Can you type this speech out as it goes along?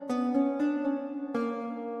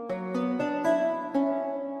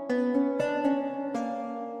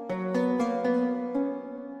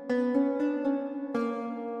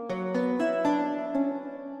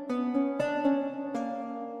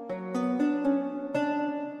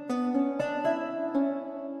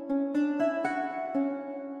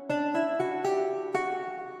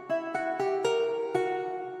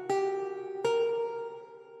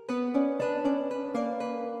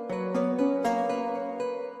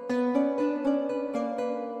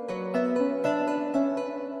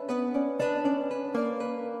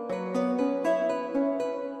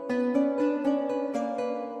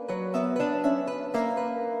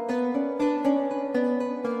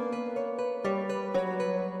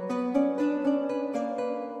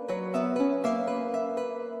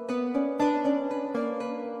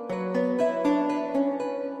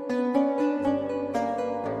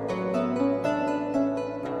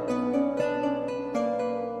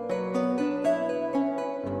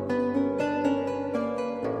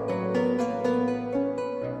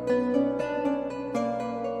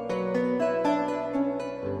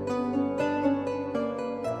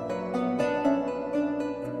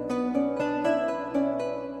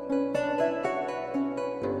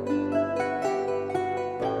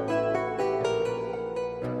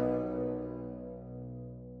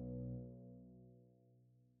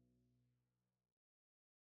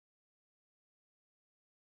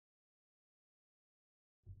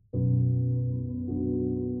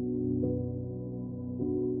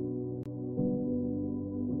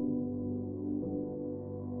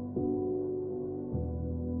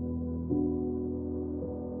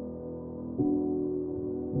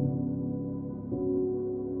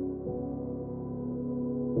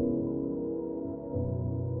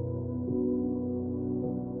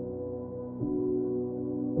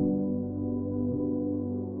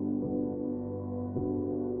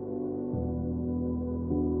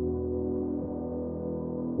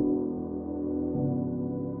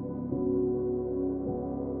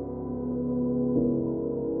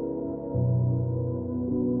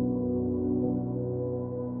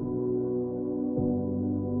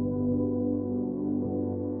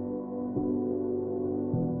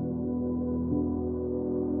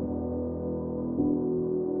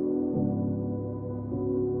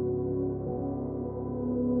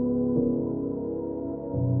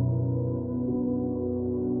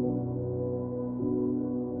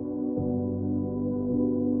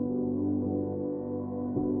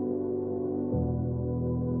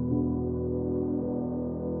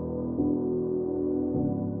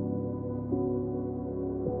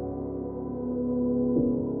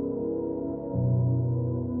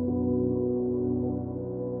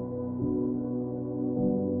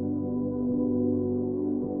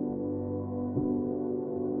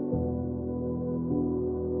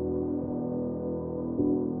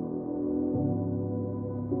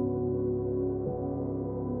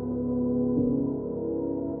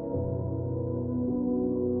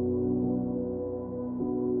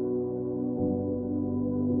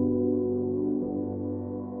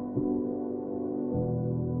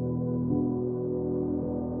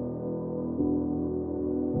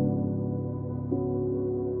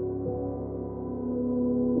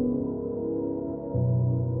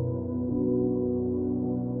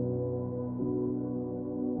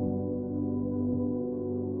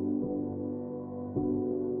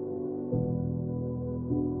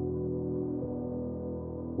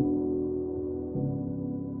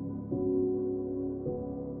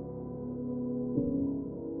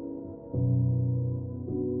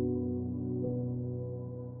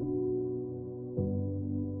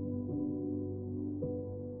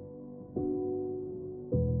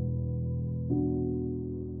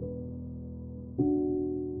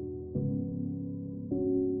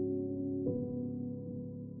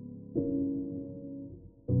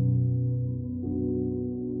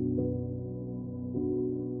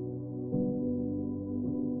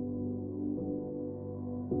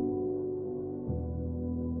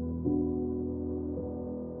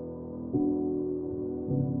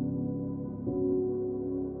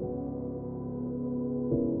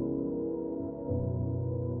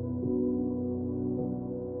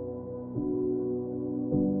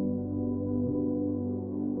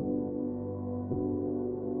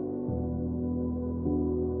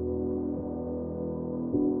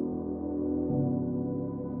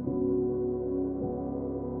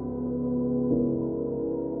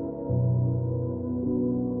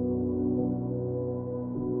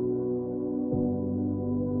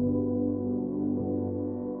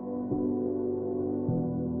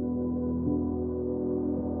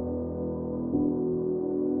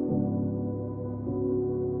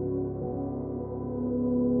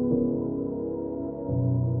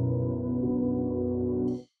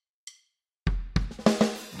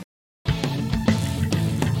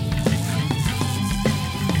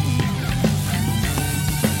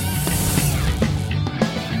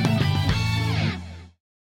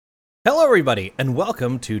Hello everybody, and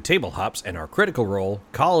welcome to Table Hops and our Critical Role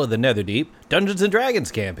Call of the Netherdeep Dungeons & Dragons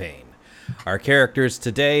campaign. Our characters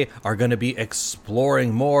today are going to be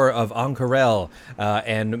exploring more of Ank'Harel,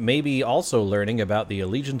 and maybe also learning about the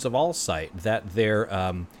Allegiance of Allsight, that their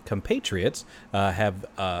compatriots have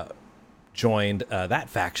joined that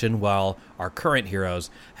faction, while our current heroes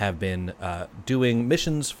have been doing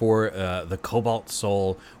missions for the Cobalt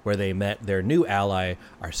Soul, where they met their new ally,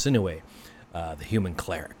 Arsinue, the human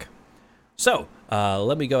cleric. So,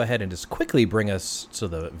 let me go ahead and just quickly bring us so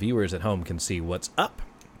the viewers at home can see what's up.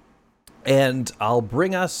 And I'll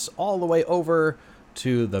bring us all the way over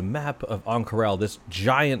to the map of Ank'Harel, this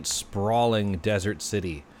giant, sprawling desert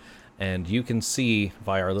city. And you can see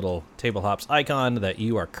via our little Table Hops icon that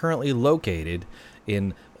you are currently located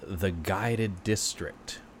in the Guided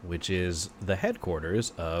District, which is the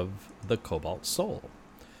headquarters of the Cobalt Soul.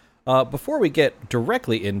 Before we get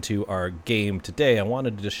directly into our game today, I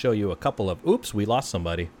wanted to just show you a couple of... Oops, we lost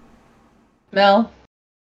somebody. Mel.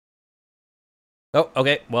 Oh,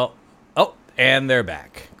 okay, well... Oh, and they're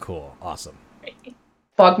back. Cool, awesome.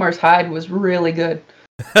 Fogmar's hide was really good.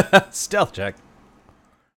 Stealth check.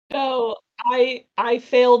 I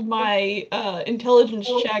failed my intelligence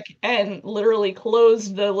check and literally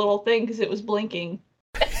closed the little thing because it was blinking.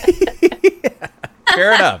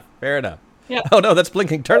 Fair enough. Fair enough. Yep. Oh no, that's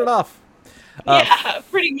blinking. Turn it off. Yeah,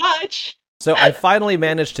 pretty much. So I finally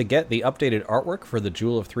managed to get the updated artwork for the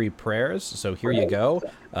Jewel of Three Prayers. So here you go.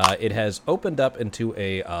 It has opened up into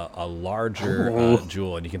a larger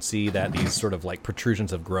jewel, and you can see that these sort of like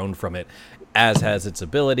protrusions have grown from it, as has its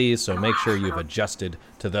abilities. So make sure you've adjusted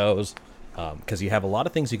to those, because you have a lot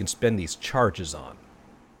of things you can spend these charges on.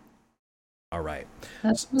 All right.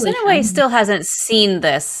 Sinaway still hasn't seen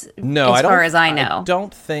this, No, as far as I know. I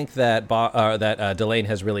don't think that Delane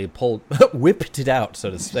has really whipped it out,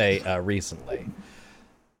 so to say, recently.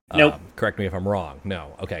 Nope. Correct me if I'm wrong.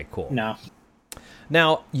 No. Okay, cool. No.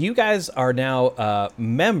 Now, you guys are now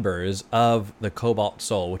members of the Cobalt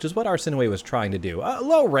Soul, which is what Arsinoe was trying to do. A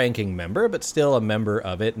low-ranking member, but still a member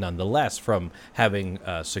of it nonetheless, from having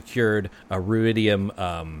secured a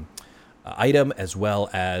ruidium item, as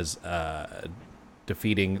well as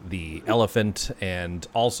defeating the elephant, and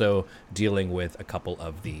also dealing with a couple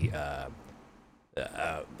of the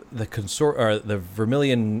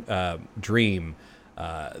Vermilion Dream.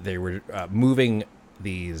 They were moving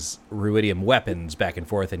these ruidium weapons back and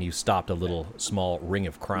forth, and you stopped a little small ring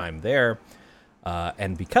of crime there.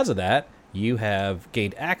 And because of that, you have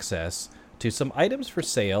gained access to some items for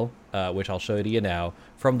sale, which I'll show to you now,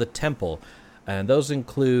 from the temple. And those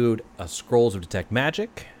include scrolls of detect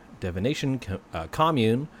magic, divination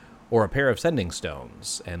commune, or a pair of sending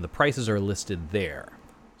stones. And the prices are listed there.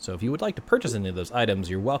 So if you would like to purchase any of those items,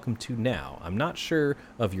 you're welcome to now. I'm not sure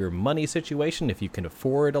of your money situation, if you can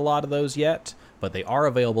afford a lot of those yet, but they are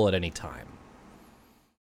available at any time.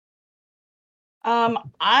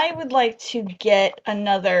 I would like to get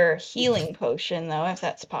another healing potion, though, if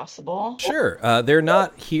that's possible. Sure. They're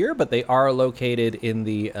not here, but they are located in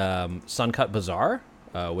the Suncut Bazaar,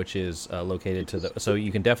 which is located to the... So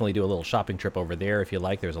you can definitely do a little shopping trip over there if you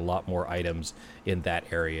like. There's a lot more items in that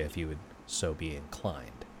area if you would so be inclined.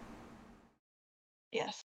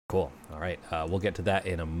 Yes. Cool. All right. We'll get to that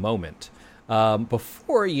in a moment.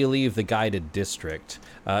 Before you leave the guided district,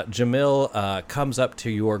 Jamil comes up to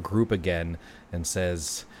your group again and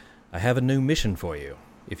says, I have a new mission for you,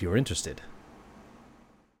 if you're interested.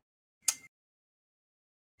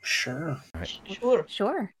 Sure. All right.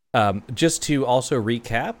 Sure. Just to also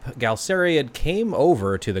recap, Galceriad came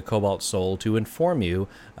over to the Cobalt Soul to inform you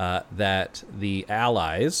that the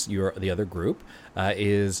allies, the other group,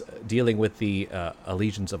 is dealing with the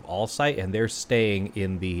Allegiance of Allsight, and they're staying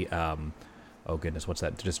in the, oh goodness, what's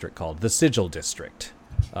that district called? The Sigil District.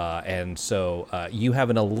 And so you have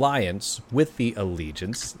an alliance with the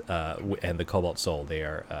Allegiance and the Cobalt Soul. They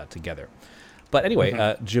are together. But anyway,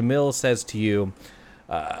 Jamil says to you,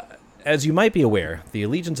 as you might be aware, the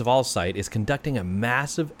Allegiance of Allsight is conducting a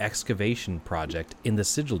massive excavation project in the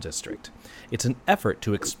Sigil District. It's an effort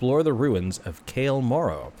to explore the ruins of Kael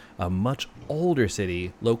Morro, a much older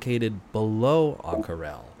city located below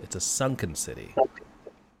Ank'Harel. It's a sunken city.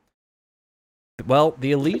 Well,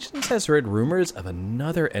 the Allegiance has heard rumors of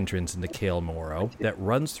another entrance into Kael Morro that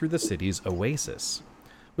runs through the city's oasis.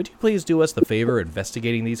 Would you please do us the favor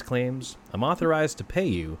investigating these claims? I'm authorized to pay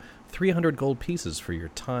you 300 gold pieces for your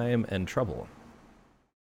time and trouble.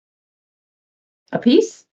 A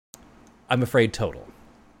piece? I'm afraid total.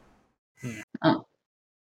 Oh.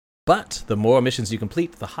 But the more missions you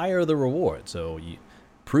complete, the higher the reward. So you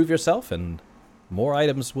prove yourself and more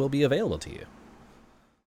items will be available to you.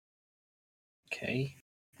 Okay.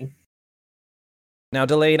 Now,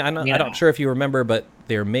 Delane, I'm not sure if you remember, but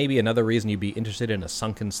there may be another reason you'd be interested in a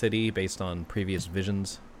sunken city based on previous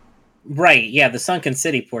visions. Right, yeah, the sunken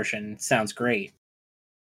city portion sounds great.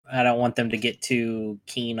 I don't want them to get too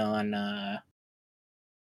keen on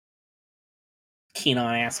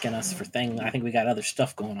asking us for things. I think we got other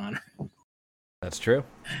stuff going on. That's true.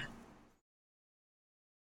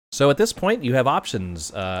 So at this point, you have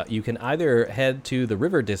options. You can either head to the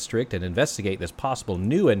River District and investigate this possible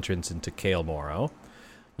new entrance into Kael Morro.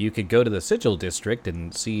 You could go to the Sigil District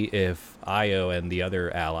and see if Io and the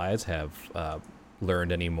other allies have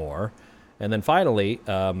learned any more. And then finally,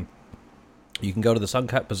 you can go to the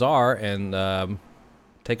Suncut Bazaar and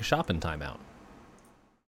take a shopping time out.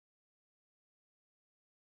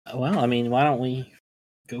 Well, I mean, why don't we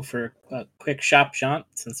go for a quick shop jaunt,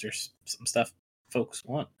 since there's some stuff folks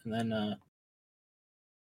want, and then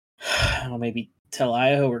I'll maybe tell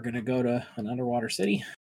Io we're going to go to an underwater city.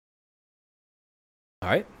 All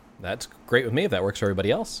right. That's great with me if that works for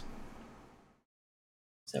everybody else.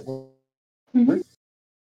 Does that work? Mm-hmm.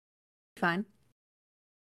 Fine.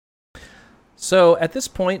 So at this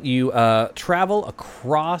point, you travel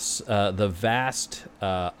across the vast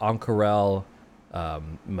Ank'Harel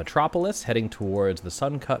metropolis, heading towards the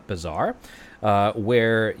Suncut Bazaar,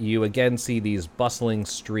 where you again see these bustling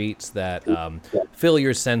streets that fill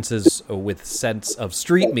your senses with scents of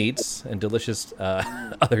street meats and delicious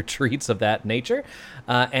other treats of that nature.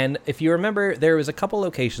 And if you remember, there was a couple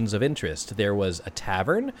locations of interest. There was a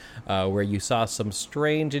tavern where you saw some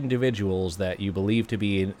strange individuals that you believe to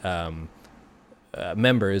be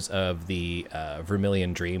members of the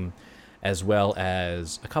Vermilion Dream, as well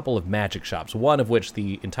as a couple of magic shops, one of which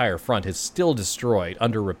the entire front is still destroyed,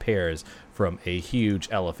 under repairs from a huge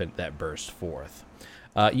elephant that burst forth.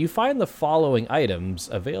 You find the following items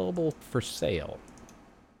available for sale.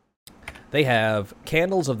 They have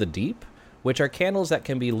Candles of the Deep, which are candles that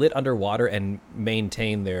can be lit underwater and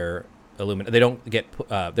maintain their illumination. They don't get,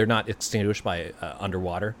 they're not extinguished by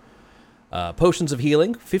underwater. Potions of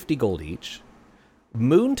Healing, 50 gold each.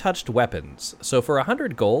 Moon-touched weapons. So for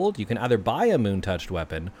 100 gold, you can either buy a moon-touched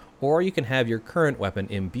weapon, or you can have your current weapon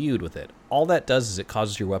imbued with it. All that does is it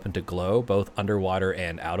causes your weapon to glow, both underwater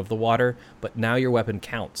and out of the water, but now your weapon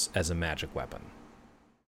counts as a magic weapon.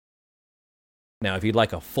 Now, if you'd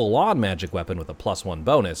like a full-on magic weapon with a +1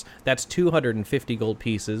 bonus, that's 250 gold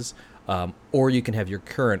pieces, or you can have your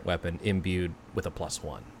current weapon imbued with a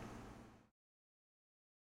 +1.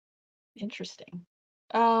 Interesting.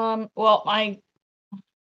 Well,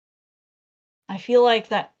 I feel like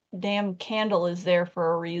that damn candle is there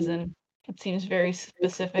for a reason. It seems very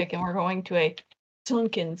specific, and we're going to a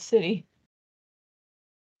sunken city.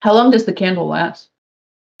 How long does the candle last?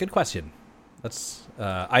 Good question. Let's.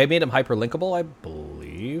 I made them hyperlinkable, I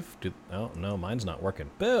believe. Oh no, mine's not working.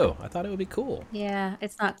 Boo! I thought it would be cool. Yeah,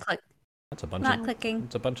 it's not That's a bunch not of clicking.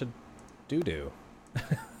 It's a bunch of doo-doo.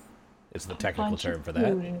 It's the technical term for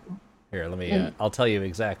that. Here, let me. I'll tell you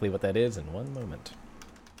exactly what that is in one moment.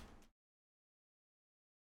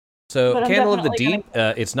 So, Candle of the Deep,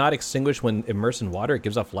 it's not extinguished when immersed in water. It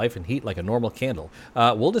gives off life and heat like a normal candle.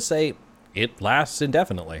 We'll just say it lasts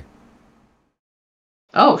indefinitely.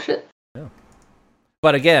 Oh, shit. Yeah.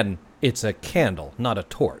 But again, it's a candle, not a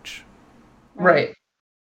torch. Right.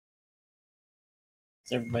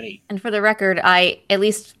 Is everybody? And for the record, at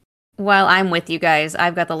least while I'm with you guys,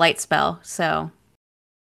 I've got the light spell, so.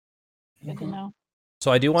 Good to know.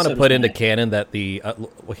 So I do want to So put does into mine. canon that the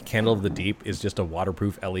Candle of the Deep is just a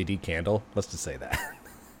waterproof LED candle. Let's just say that.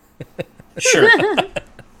 Sure.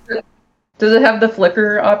 Does it have the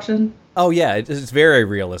flicker option? Oh yeah, it's very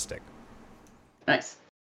realistic. Nice.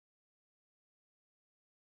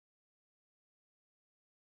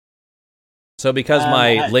 So because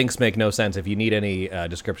my I- links make no sense, if you need any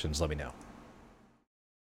descriptions, let me know.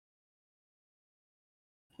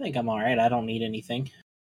 I think I'm all right. I don't need anything.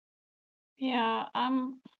 Yeah, I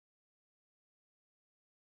don't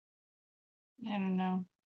know.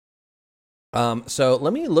 So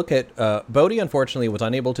let me look at Bodhi. Unfortunately, was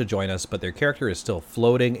unable to join us, but their character is still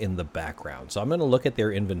floating in the background. So I'm going to look at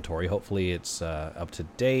their inventory. Hopefully, it's up to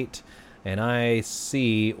date, and I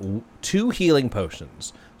see 2 healing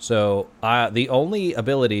potions. So the only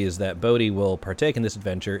abilities that Bodhi will partake in this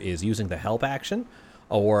adventure is using the help action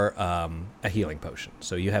or a healing potion.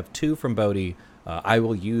 So you have 2 from Bodhi. I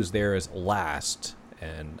will use theirs last,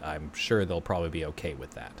 and I'm sure they'll probably be okay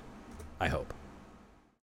with that. I hope.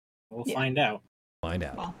 We'll Yeah. find out. Find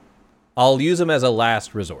out. Well. I'll use them as a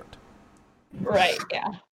last resort. Right,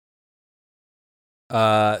 yeah.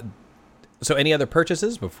 So any other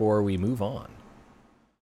purchases before we move on?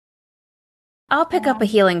 I'll pick up a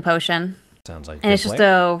healing potion. Sounds like a And good it's just plan.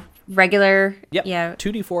 a regular. Yep. Yeah.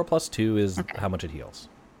 2d4 plus 2 is Okay. how much it heals.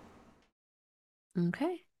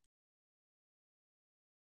 Okay.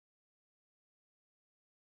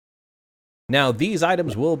 Now, these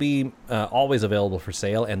items will be always available for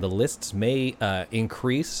sale, and the lists may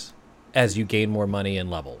increase as you gain more money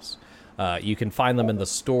and levels. You can find them in the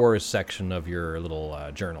stores section of your little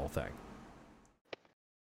journal thing.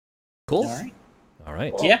 Cool? All right. All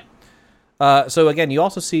right. Yeah. So again, you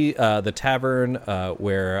also see the tavern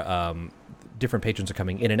where different patrons are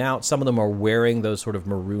coming in and out. Some of them are wearing those sort of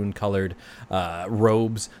maroon-colored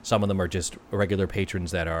robes. Some of them are just regular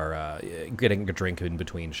patrons that are getting a drink in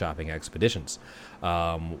between shopping expeditions.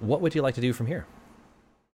 What would you like to do from here?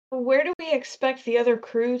 Where do we expect the other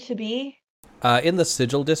crew to be? In the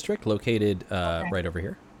Sigil District, located right over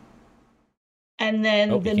here. And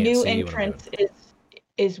then Oh, you the can't new see what I'm entrance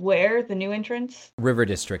is where? The new entrance? River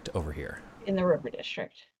District over here. In the River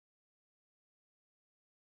District.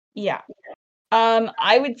 Yeah.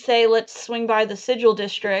 I would say let's swing by the Sigil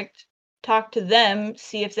District, talk to them,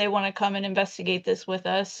 see if they want to come and investigate this with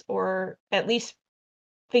us, or at least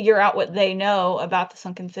figure out what they know about the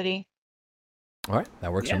sunken city. All right,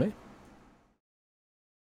 that works Yeah. for me.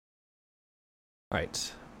 All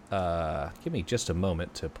right, give me just a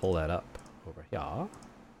moment to pull that up over here.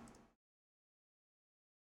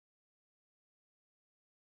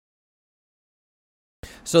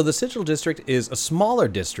 So the Sigil District is a smaller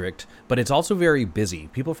district, but it's also very busy.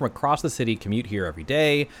 People from across the city commute here every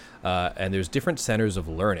day, and there's different centers of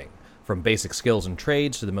learning. From basic skills and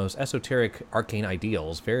trades to the most esoteric arcane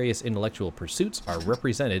ideals, various intellectual pursuits are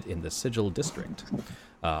represented in the Sigil District.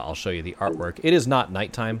 I'll show you the artwork. It is not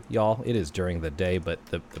nighttime, y'all. It is during the day, but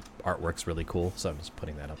the artwork's really cool, so I'm just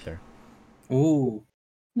putting that up there. Ooh.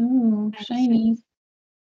 Ooh, shiny.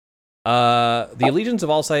 The Allegiance of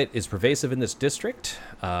Allsight is pervasive in this district,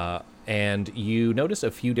 and you notice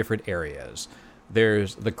a few different areas.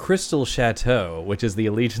 There's the Crystal Chateau, which is the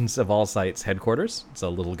Allegiance of Allsight's headquarters. It's a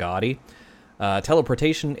little gaudy.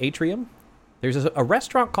 Teleportation Atrium. There's a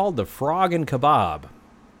restaurant called the Frog and Kebab.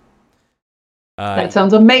 That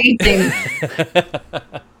sounds amazing.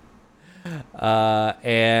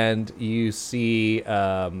 And you see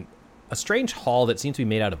a strange hall that seems to be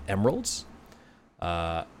made out of emeralds.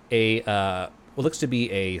 What looks to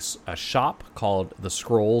be a shop called the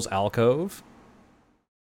Scrolls Alcove.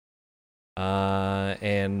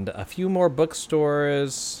 And a few more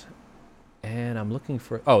bookstores. And I'm looking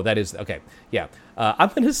for... Oh, that is... Okay, yeah. I'm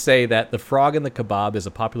going to say that the Frog and the Kebab is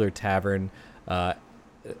a popular tavern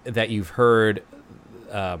that you've heard...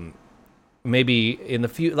 maybe in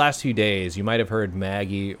the last few days, you might have heard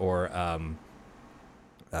Maggie or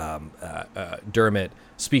Dermot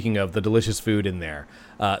speaking of the delicious food in there.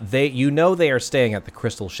 They are staying at the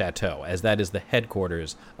Crystal Chateau, as that is the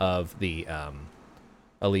headquarters of the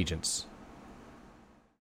Allegiance.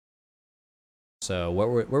 So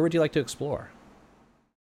where would you like to explore?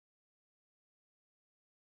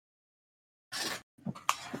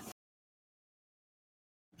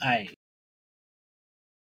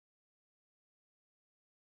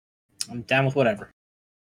 I'm down with whatever.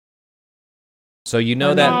 So you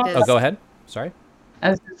know that... Oh, go ahead. Sorry. I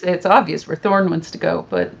was gonna say, it's obvious where Thorn wants to go,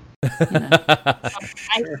 but you know.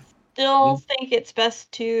 Sure. Still think it's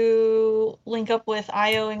best to link up with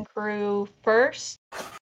Io and crew first.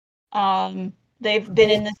 They've been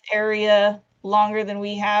in this area longer than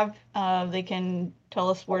we have. They can tell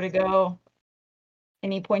us where to go,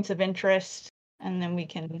 any points of interest, and then we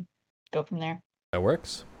can go from there. That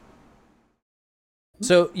works.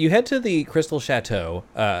 So you head to the Crystal Chateau,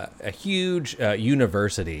 a huge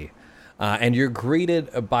university, and you're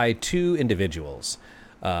greeted by two individuals.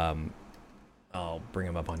 I'll bring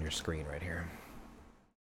them up on your screen right here.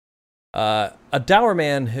 A dour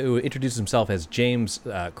man who introduces himself as James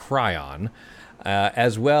Cryon,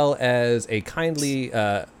 as well as a kindly...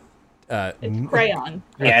 It's crayon.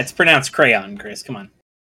 Yeah, it's pronounced crayon, Chris. Come on.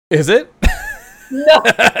 Is it? No.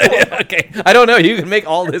 Okay, I don't know. You can make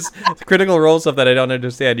all this critical role stuff that I don't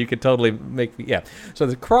understand. You could totally make... Yeah. So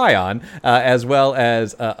the Cryon, as well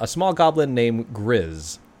as a small goblin named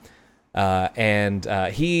Grizz. And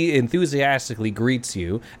he enthusiastically greets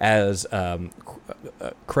you as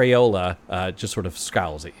Crayola just sort of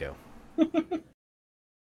scowls at you.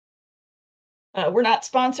 We're not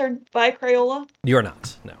sponsored by Crayola. You're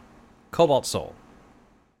not, no. Cobalt Soul.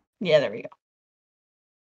 Yeah, there we go.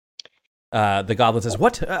 The goblin says,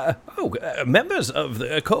 "What? Members of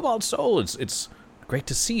the Cobalt Soul, it's great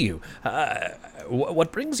to see you.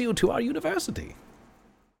 What brings you to our university?"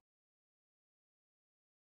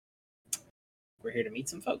 We're here to meet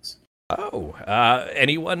some folks. Oh,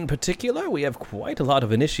 anyone particular? We have quite a lot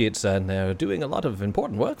of initiates, and they're doing a lot of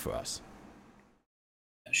important work for us.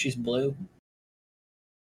 She's blue.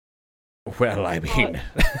 Well, I mean,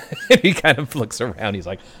 he kind of looks around. He's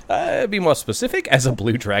like, be more specific, as a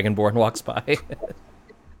blue dragonborn walks by.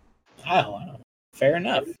 Oh, fair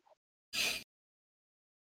enough.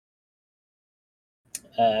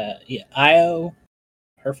 Yeah, Io,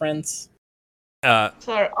 her friends.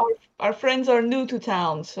 So our friends are new to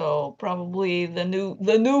town, so probably the new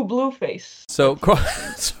Blueface. So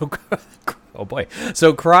oh boy.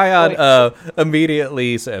 So Cryon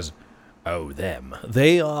immediately says, "Oh, them.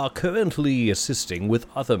 They are currently assisting with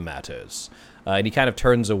other matters." And he kind of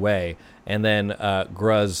turns away, and then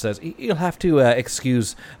Gruz says, "You'll have to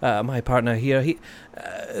excuse my partner here.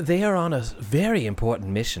 They are on a very important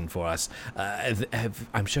mission for us.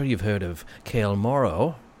 I'm sure you've heard of Kael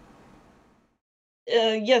Morrow."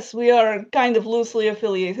 Yes, we are kind of loosely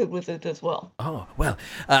affiliated with it as well. Oh, well,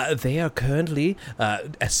 they are currently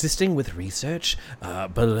assisting with research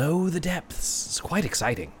below the depths. It's quite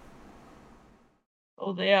exciting.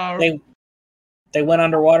 Oh, they are. They went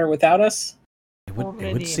underwater without us? It would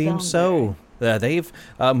Already seem down so. they've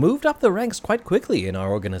moved up the ranks quite quickly in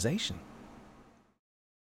our organization.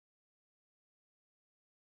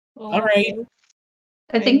 All right.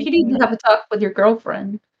 I think you need to have a talk with your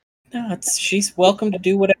girlfriend. No, she's welcome to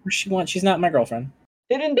do whatever she wants. She's not my girlfriend.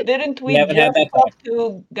 Didn't we haven't had just that talk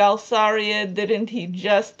to Galsaria? Didn't he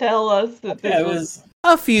just tell us that this Yeah, it was... was.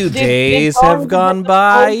 A few Did days Dawn have gone get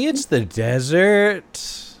by. the- It's the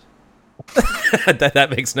desert. that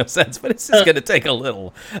makes no sense, but it's just going to take a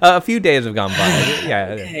little. A few days have gone by.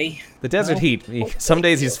 Yeah, Okay. the desert Well, heat. Some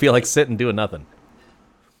days you just feel like sitting doing nothing.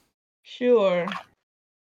 Sure.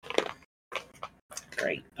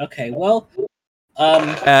 Great. Okay. Well,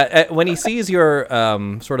 When he sees your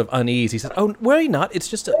sort of unease, he says, "Oh, worry not. It's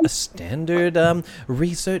just a standard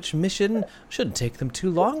research mission. Shouldn't take them too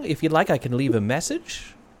long. If you'd like, I can leave a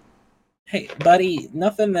message." hey, buddy,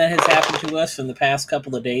 nothing that has happened to us in the past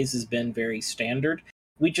couple of days has been very standard.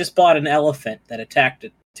 We just bought an elephant that attacked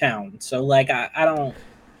a town. So, like, I don't...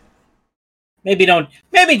 Maybe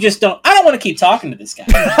just don't... I don't want to keep talking to this guy.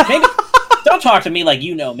 Maybe don't talk to me like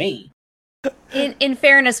you know me. In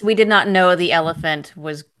fairness, we did not know the elephant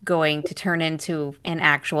was going to turn into an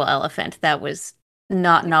actual elephant. That was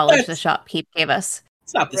not knowledge the shopkeep gave us.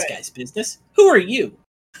 It's not this Right. guy's business. Who are you?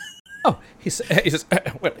 Oh, he says,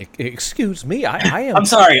 "Well, excuse me. I am." I'm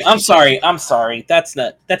sorry. That's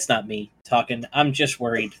not me talking. I'm just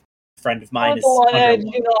worried. A friend of mine is underwater.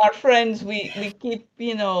 Our friends, we keep,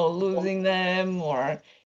 losing them or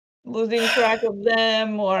losing track of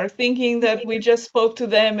them or thinking that we just spoke to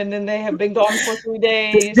them and then they have been gone for 3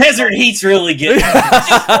 days. Desert heat's really getting.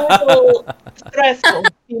 It's a little stressful,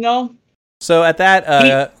 So at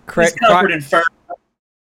that, He's covered in fur.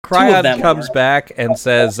 Cryon them comes are. back and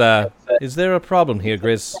says, "Is there a problem here,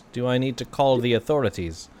 Grizz? Do I need to call the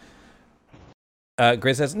authorities?"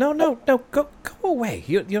 Grizz says, "No, go away.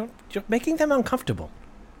 You're making them uncomfortable."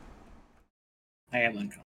 I am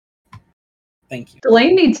uncomfortable. Thank you.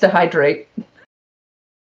 Delane needs to hydrate.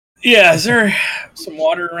 Yeah, is there some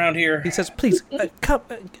water around here? He says, "Please, come.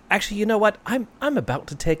 Actually, you know what? I'm about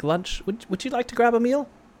to take lunch. Would you like to grab a meal?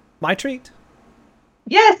 My treat."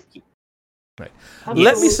 Yes. Right. Absolutely.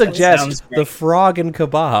 Let me suggest Sounds great. the Frog and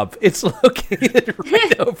Kebab. It's located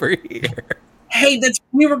right over here. Hey,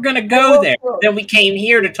 we were gonna go there. Then we came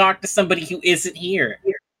here to talk to somebody who isn't here.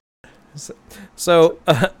 So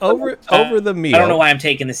over the meal. I don't know why I'm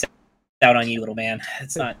taking this out on you, little man.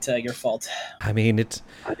 It's not your fault. I mean, it's.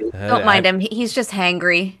 Don't mind him. He's just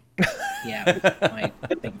hangry. Yeah, my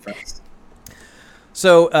big friends.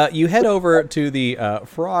 So you head over to the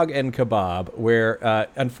Frog and Kebab, where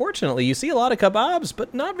unfortunately you see a lot of kebabs,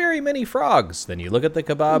 but not very many frogs. Then you look at the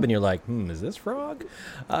kebab and you're like, is this frog?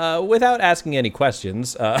 Without asking any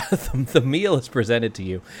questions, the meal is presented to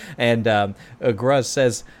you, and Gruz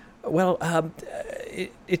says, "Well,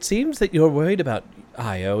 it seems that you're worried about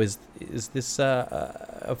Io. Is this a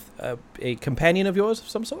companion of yours of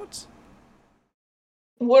some sorts?"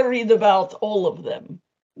 Worried about all of them.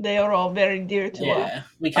 They are all very dear to us. Yeah,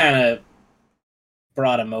 we kind of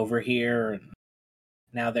brought them over here, and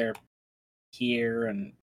now they're here,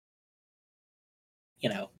 and you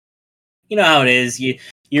know how it is.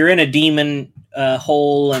 You're in a demon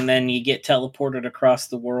hole, and then you get teleported across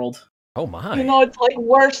the world. Oh my! It's like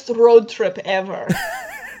worst road trip ever.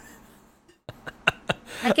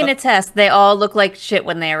 I can attest, they all look like shit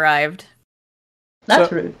when they arrived. That's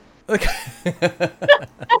So- rude. Okay.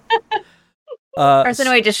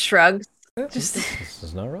 Arsinoe just shrugs. This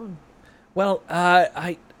is not wrong. Well,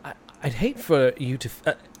 I'd hate for you to.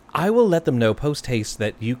 I will let them know post haste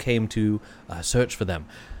that you came to search for them.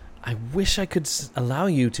 I wish I could allow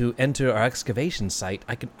you to enter our excavation site.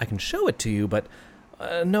 I can show it to you, but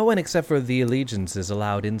no one except for the Allegiance is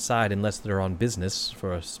allowed inside unless they're on business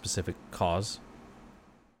for a specific cause.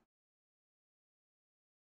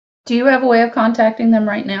 Do you have a way of contacting them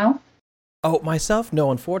right now? Oh, myself? No,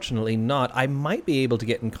 unfortunately not. I might be able to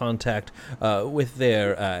get in contact with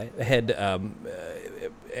their head,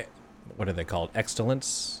 what are they called?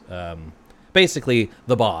 Excellence? Basically,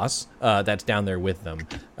 the boss that's down there with them,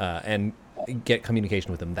 and get communication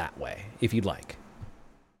with them that way, if you'd like.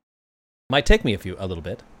 Might take me a little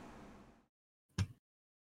bit.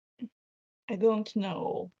 I don't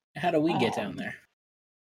know. How do we get down there?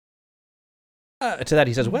 To that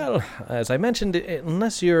he says, well, as I mentioned,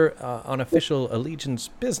 unless you're on official Allegiance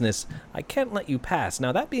business, I can't let you pass.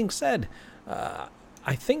 Now, that being said,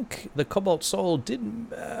 I think the Cobalt Soul did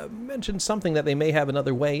mention something that they may have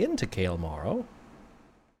another way into Kael Morrow.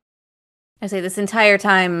 I say this entire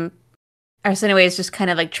time, Arsinoe is just kind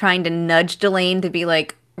of like trying to nudge Delane to be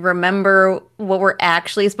like, remember what we're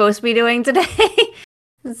actually supposed to be doing today?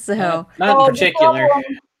 So, Not in particular.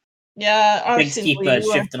 Yeah, Things keep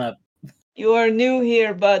Arsene, shifting up. you are new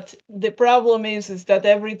here, but the problem is that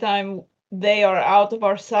every time they are out of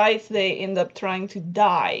our sight, they end up trying to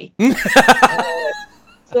die.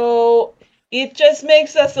 So it just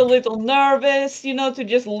makes us a little nervous, to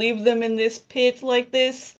just leave them in this pit like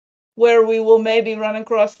this, where we will maybe run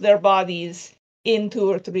across their bodies in 2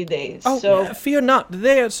 or 3 days. Fear not.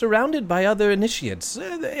 They are surrounded by other initiates.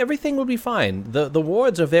 Everything will be fine. The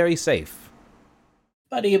wards are very safe.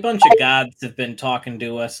 Buddy, a bunch of gods have been talking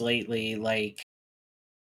to us lately, like,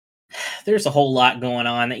 there's a whole lot going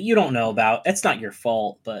on that you don't know about. It's not your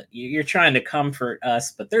fault, but you're trying to comfort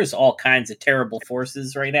us, but there's all kinds of terrible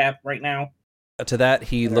forces right now. To that,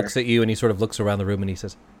 he looks at you and he sort of looks around the room and he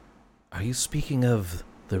says, "Are you speaking of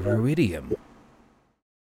the Ruidium?"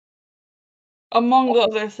 Among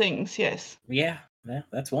other things, yes. Yeah,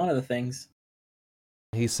 that's one of the things.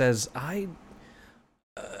 He says,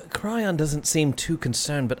 Cryon doesn't seem too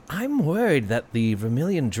concerned, but I'm worried that the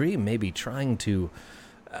Vermilion Dream may be trying to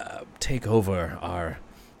take over our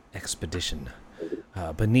expedition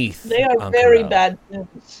beneath They are Ank'Harel. very bad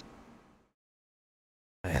news.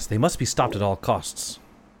 Yes, they must be stopped at all costs.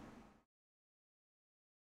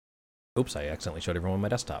 Oops, I accidentally showed everyone my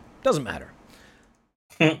desktop. Doesn't matter.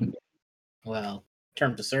 Well,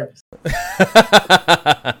 terms of service.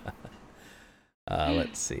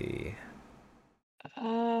 Let's see.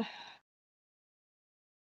 All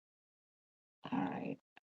right.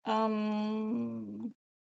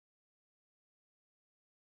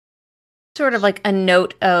 Sort of like a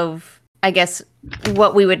note of, I guess,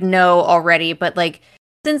 what we would know already, but like,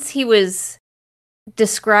 since he was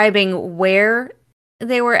describing where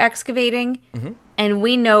they were excavating, and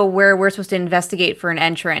we know where we're supposed to investigate for an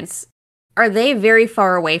entrance, are they very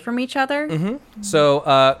far away from each other?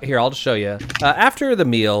 So, here, I'll just show you. After the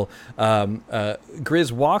meal,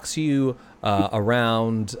 Grizz walks you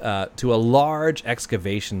around to a large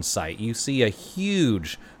excavation site. You see a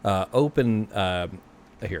huge open...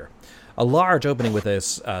 here. A large opening with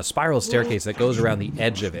a spiral staircase that goes around the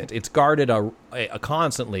edge of it. It's guarded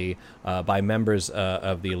constantly by members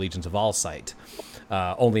of the Allegiance of Allsight.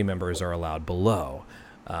 Only members are allowed below.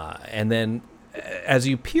 And then, as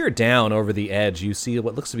you peer down over the edge, you see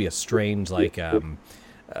what looks to be a strange,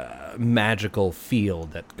 magical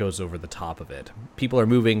field that goes over the top of it. People are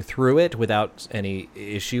moving through it without any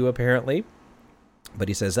issue, apparently. But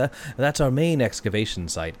he says, that's our main excavation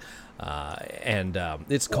site, and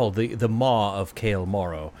it's called the Maw of Kael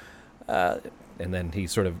Morrow. And then he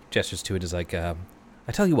sort of gestures to it as like, I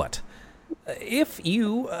tell you what, if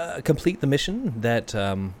you complete the mission that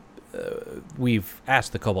we've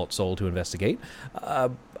asked the Cobalt Soul to investigate,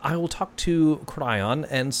 I will talk to Cryon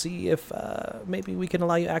and see if maybe we can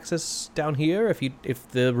allow you access down here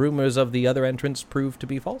if the rumors of the other entrance prove to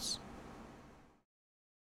be false.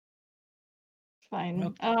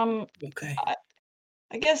 Fine. Okay.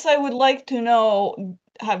 I guess I would like to know,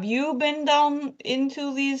 have you been down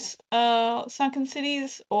into these sunken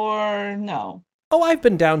cities or no? Oh, I've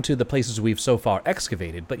been down to the places we've so far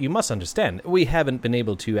excavated, but you must understand, we haven't been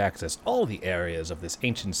able to access all the areas of this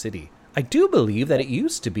ancient city. I do believe that it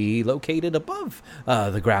used to be located above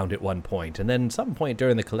the ground at one point, and then some point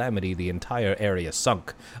during the calamity, the entire area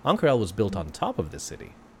sunk. Ank'Harel was built on top of the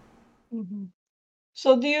city. Mm-hmm.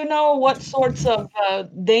 So do you know what sorts of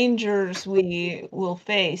dangers we will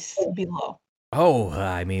face below? Oh,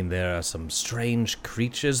 I mean, there are some strange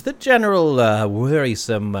creatures, the general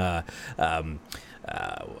worrisome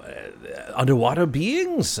underwater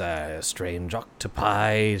beings, strange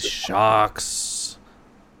octopi, sharks,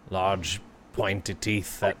 large pointy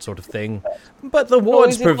teeth, that sort of thing. But the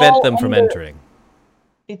wards prevent them from entering.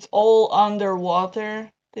 It's all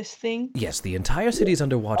underwater, this thing? Yes, the entire city's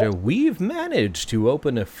underwater. We've managed to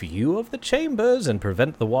open a few of the chambers and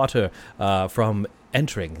prevent the water from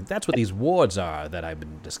entering. That's what these wards are that I've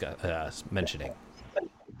been mentioning.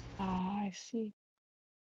 I see.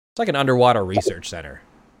 It's like an underwater research center.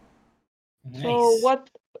 Nice. So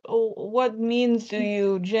what means do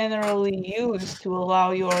you generally use to allow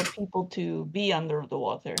your people to be under the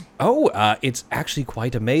water? Oh, it's actually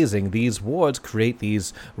quite amazing. These wards create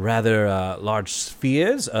these rather large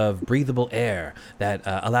spheres of breathable air that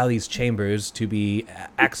allow these chambers to be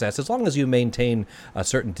accessed as long as you maintain a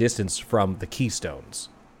certain distance from the keystones.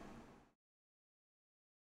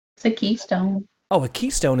 It's a keystone. Oh, a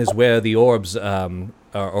keystone is where the orbs,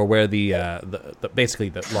 or where the basically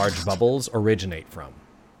the large bubbles originate from.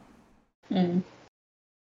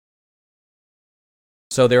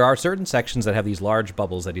 So there are certain sections that have these large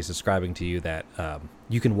bubbles that he's describing to you that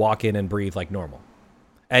you can walk in and breathe like normal.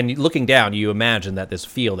 And looking down, you imagine that this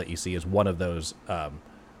field that you see is one of those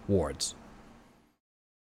wards.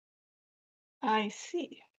 I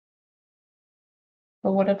see.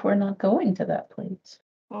 But what if we're not going to that place?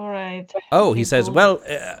 All right. Oh, he Okay, says, cool. well,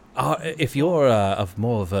 if you're of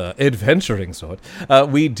more of a adventuring sort,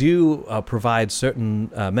 we do provide certain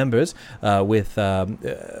members with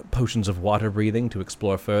potions of water breathing to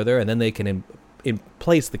explore further, and then they can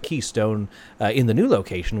place the keystone in the new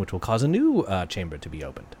location, which will cause a new chamber to be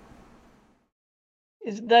opened.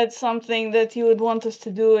 Is that something that you would want us to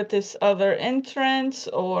do at this other entrance,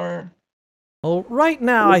 or? Well, right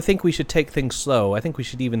now, I think we should take things slow. I think we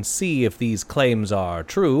should even see if these claims are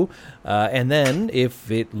true, and then, if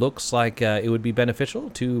it looks like it would be beneficial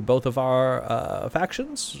to both of our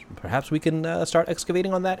factions, perhaps we can start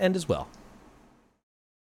excavating on that end as well.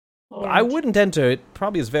 All I right. wouldn't enter. It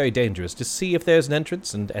probably is very dangerous. Just see if there's an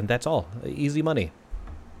entrance, and that's all. Easy money.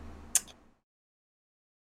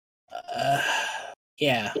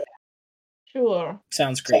 Yeah, Sure.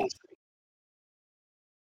 sounds great.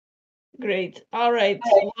 Great. All right.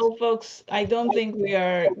 Well, folks, I don't think we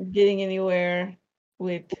are getting anywhere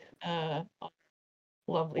with our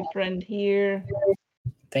lovely friend here.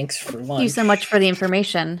 Thanks for lunch. Thank you so much for the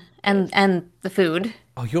information and the food.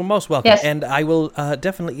 Oh, you're most welcome. Yes. And I will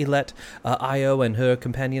definitely let Io and her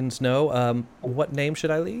companions know. What name should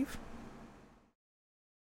I leave?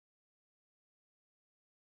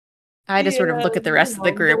 I just sort of look at the rest of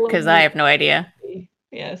the group because I have no idea.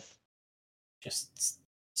 Yes. Just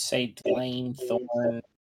say Delane, Thorn,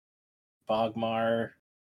 Bogmar,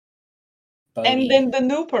 Bodhi. And then the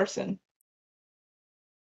new person.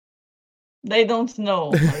 They don't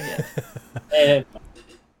know her yet.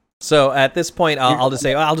 So at this point, I'll just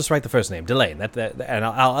say I'll just write the first name, Delane. And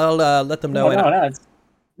I'll let them know. No, it's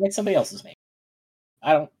like somebody else's name.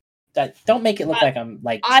 Don't make it look like I'm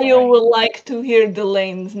like. Io will like to hear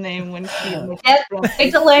Delane's name when she looks Yes, from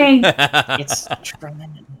it's Elaine. It's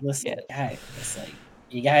trying. Listen, Yes. guys, it's like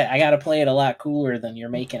I gotta play it a lot cooler than you're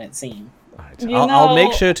making it seem. All right. You I'll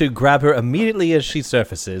make know- sure to grab her immediately as she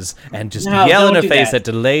surfaces and just No, yell in don't her do face that.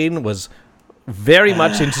 that Delane was very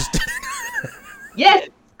much interested. Yes,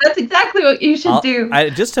 that's exactly what you should do.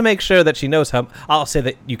 Just to make sure that she knows how. I'll say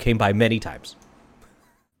that you came by many times.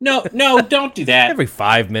 No, don't do that. Every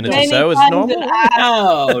 5 minutes or Many so is times normal. and asked,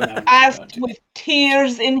 No, asked don't do with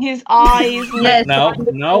tears in his eyes. Yes. No, trying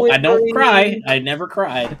to no, I don't whimper cry. in. I never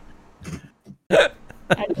cried.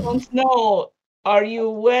 I don't know. Are you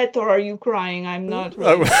wet or are you crying? I'm not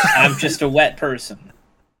really. I'm just a wet person.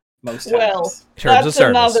 Most times. Well, Terms of That's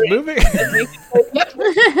service. another- Moving.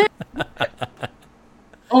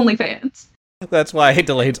 OnlyFans. That's why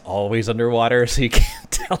Delane's always underwater, so you can't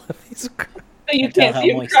tell if he's. You tell can't how see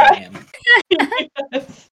him moist I cry. am.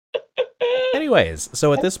 Anyways,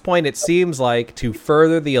 so at this point, it seems like to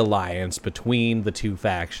further the alliance between the two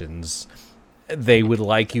factions, they would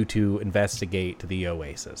like you to investigate the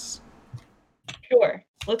Oasis. Sure,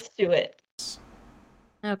 let's do it.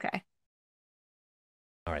 Okay.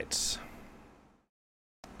 All right.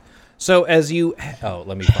 So as you... Oh,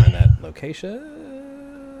 let me find that location.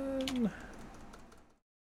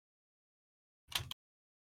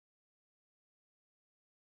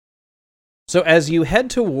 So as you head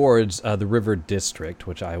towards the River District,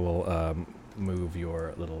 which I will move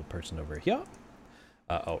your little person over here.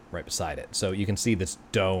 Right beside it. So you can see this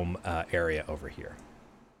dome area over here.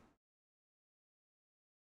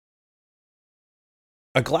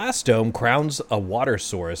 A glass dome crowns a water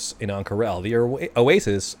source in Ank'Harel, the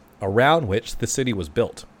oasis around which the city was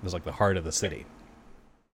built. It was like the heart of the city.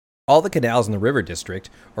 All the canals in the river district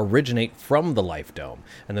originate from the Life Dome,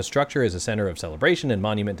 and the structure is a center of celebration and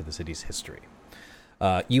monument to the city's history.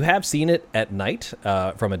 You have seen it at night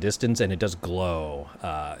from a distance, and it does glow.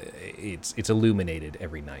 It's illuminated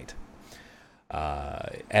every night.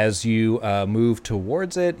 As you move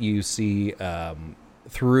towards it, you see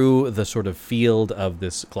through the sort of field of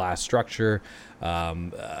this glass structure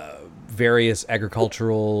various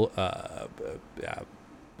agricultural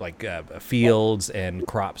fields and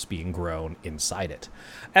crops being grown inside it.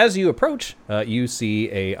 As you approach, you see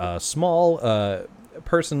a small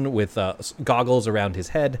person with goggles around his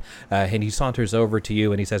head, and he saunters over to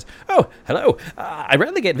you and he says, "Oh, hello. I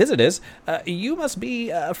rarely get visitors. You must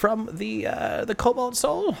be from the Cobalt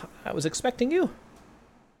Soul. I was expecting you."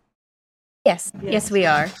 Yes. Yes, we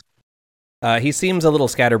are. He seems a little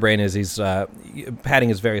scatterbrained as he's patting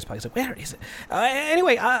his various pockets. Like, where is it?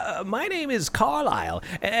 Anyway, my name is Carlisle,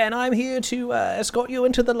 and I'm here to escort you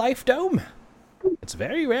into the Life Dome. It's a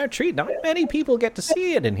very rare treat. Not many people get to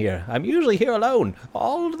see it in here. I'm usually here alone,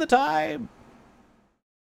 all the time.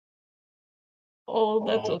 Oh,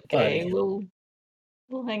 that's Oh, okay. buddy.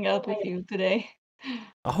 We'll hang out with you today.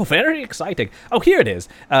 Oh, very exciting. Oh, here it is.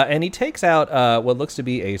 And he takes out what looks to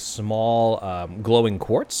be a small glowing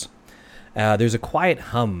quartz. There's a quiet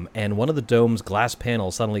hum, and one of the dome's glass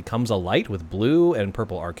panels suddenly comes alight with blue and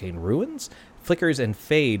purple arcane ruins, flickers and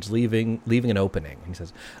fades, leaving an opening. He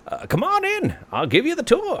says, come on in. I'll give you the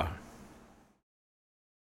tour.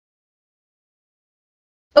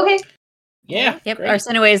 Okay. Yeah. Yep, great.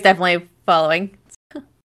 Arsenaway is definitely following.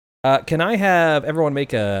 Can I have everyone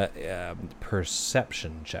make a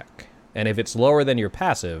perception check? And if it's lower than your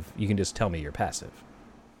passive, you can just tell me you're passive.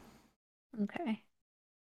 Okay.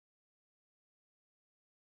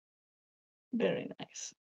 Very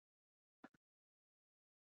nice.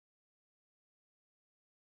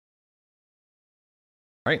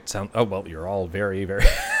 All right. Oh, well, you're all very, very...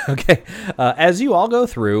 Okay. As you all go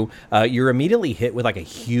through, you're immediately hit with like a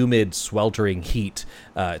humid, sweltering heat.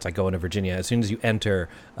 It's like going to Virginia. As soon as you enter,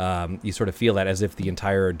 you sort of feel that as if the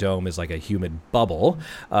entire dome is like a humid bubble.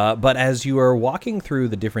 But as you are walking through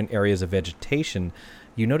the different areas of vegetation,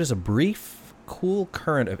 you notice a brief, cool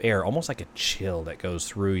current of air, almost like a chill that goes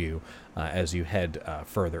through you as you head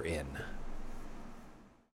further in.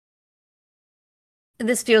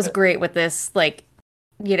 This feels great with this, like,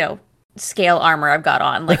 scale armor I've got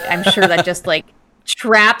on. Like, I'm sure that just, like,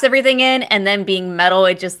 traps everything in, and then being metal,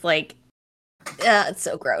 it just, like, it's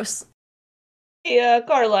so gross. Yeah,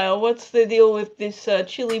 Carlisle, what's the deal with this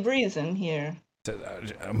chilly breeze in here?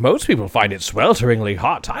 Most people find it swelteringly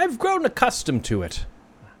hot. I've grown accustomed to it.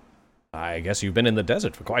 I guess you've been in the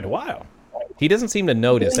desert for quite a while. He doesn't seem to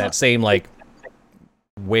notice that same, like,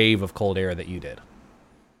 wave of cold air that you did.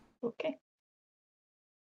 Okay.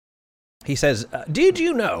 He says, did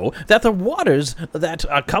you know that the waters that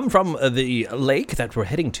come from the lake that we're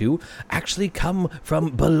heading to actually come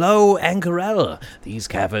from below Angarel? These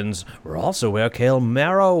caverns were also where Kael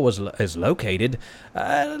Marrow is located.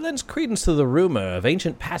 Lends credence to the rumor of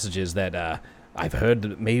ancient passages that I've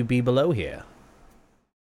heard may be below here.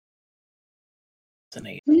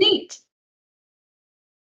 Neat.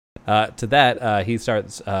 To that, he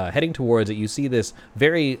starts heading towards it. You see this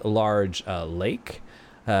very large lake.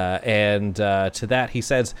 And to that he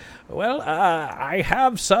says, well, I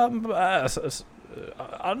have some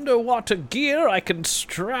underwater gear I can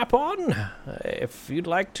strap on if you'd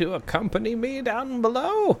like to accompany me down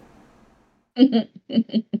below. He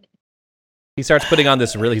starts putting on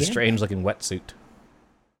this really strange-looking wetsuit.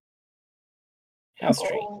 How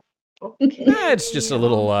strange. Okay. It's just a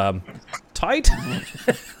little tight.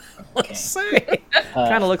 Let's say.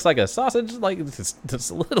 Kind of looks like a sausage, like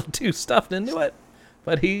it's a little too stuffed into it.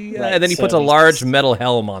 But he, Right, and then he so puts a he's large just metal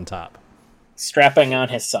helm on top. Strapping on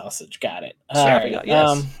his sausage. Got it. Strapping All right.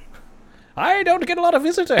 on- yes. I don't get a lot of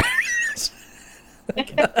visitors. All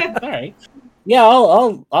right. Yeah,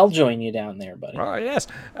 I'll join you down there, buddy. Oh, yes.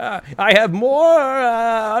 I have more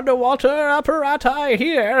underwater apparati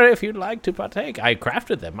here if you'd like to partake. I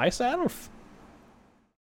crafted them myself.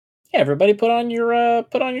 Yeah, everybody put on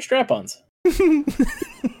your strap-ons. I'm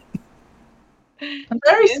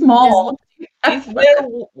very small. Is there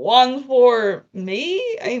one for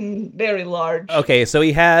me? I'm very large. Okay, so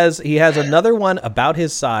he has another one about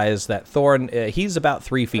his size that Thorn, he's about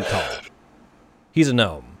 3 feet tall. He's a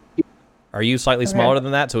gnome. Are you slightly smaller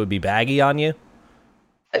than that, so it would be baggy on you?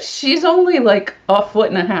 She's only like 1.5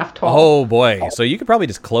 feet tall. Oh, boy. So you could probably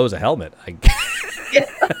just close a helmet.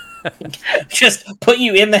 Just put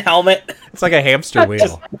you in the helmet. It's like a hamster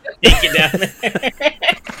wheel. Take you down there.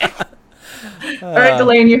 All right,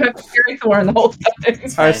 Delane, you have to carry Thorn the whole time.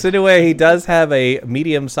 Arsenaway, he does have a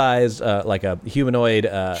medium-sized, like a humanoid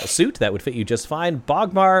suit that would fit you just fine.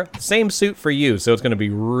 Bogmar, same suit for you, so it's going to be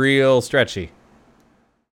real stretchy.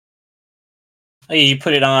 Oh, yeah, you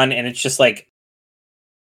put it on, and it's just like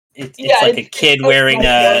it's Yeah, like a kid wearing like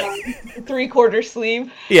a 3/4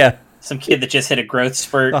 sleeve. Yeah, some kid that just hit a growth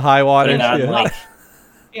spurt. the high Put water. it on Yeah. like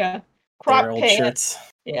Yeah. their Crop old pants. shirts.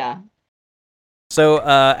 Yeah. So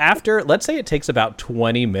after, let's say it takes about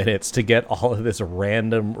 20 minutes to get all of this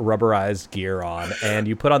random rubberized gear on, and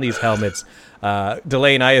you put on these helmets,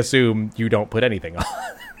 Delane, I assume you don't put anything on.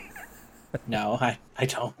 No, I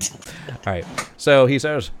don't. All right. So he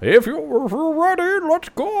says, if you're ready, let's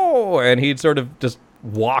go. And he sort of just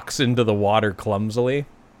walks into the water clumsily.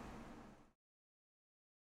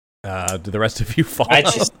 Do the rest of you follow?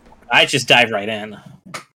 I just dive right in.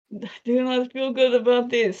 Do not feel good about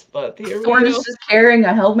this, but here we Thorn go. is just carrying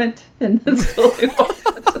a helmet and slowly walks.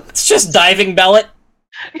 It's just diving bellet.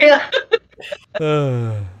 Yeah.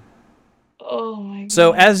 Oh my god.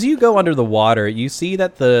 So as you go under the water, you see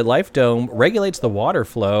that the Life Dome regulates the water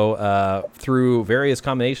flow through various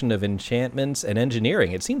combination of enchantments and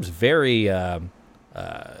engineering. It seems very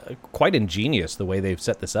quite ingenious the way they've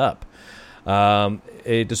set this up.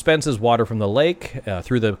 It dispenses water from the lake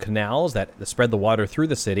through the canals that spread the water through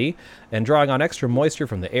the city, and drawing on extra moisture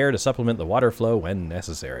from the air to supplement the water flow when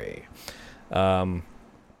necessary. It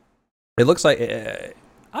looks like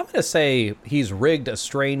I'm going to say he's rigged a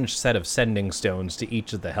strange set of sending stones to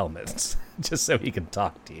each of the helmets, just so he can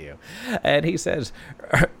talk to you. And he says,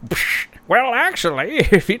 well, actually,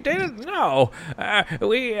 if you didn't know, I've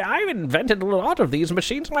invented a lot of these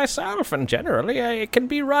machines myself, and generally it can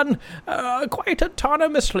be run quite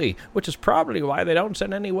autonomously, which is probably why they don't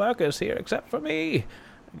send any workers here except for me.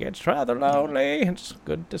 It gets rather lonely. It's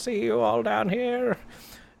good to see you all down here.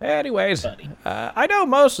 Anyways, I know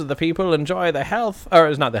most of the people enjoy the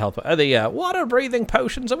the water-breathing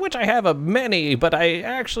potions, of which I have many, but I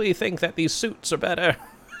actually think that these suits are better.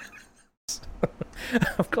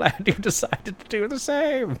 I'm glad you decided to do the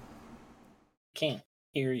same. Can't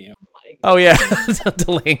hear you. Oh, yeah.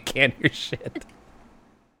 Delane can't hear shit.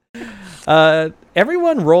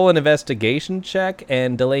 Everyone roll an investigation check,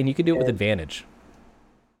 and Delane, you can do it with advantage.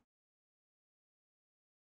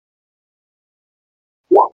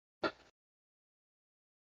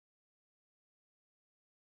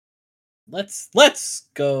 Let's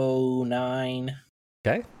go 9.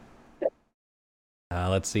 Okay.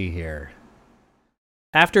 Let's see here.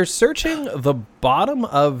 After searching the bottom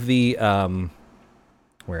of the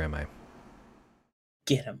where am I?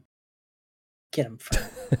 Get him, Fred.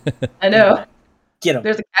 I know. Get him.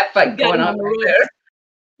 There's a cat fight going on right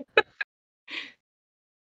there.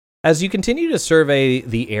 As you continue to survey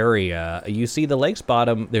the area, you see the lake's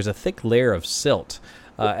bottom. There's a thick layer of silt.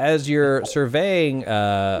 As you're surveying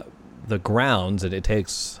the grounds, and it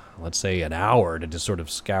takes, let's say, an hour to just sort of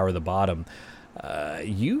scour the bottom,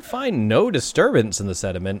 you find no disturbance in the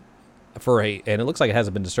sediment and it looks like it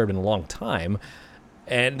hasn't been disturbed in a long time,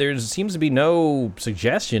 and there seems to be no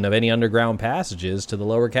suggestion of any underground passages to the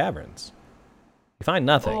lower caverns. You find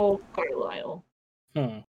nothing. Oh, Carlisle.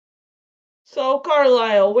 Hmm. So,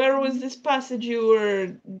 Carlisle, where was this passage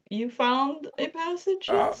you found a passage?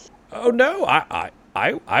 Oh no,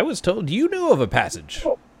 I was told you knew of a passage.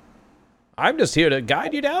 I'm just here to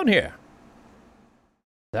guide you down here.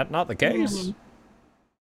 Is that not the case?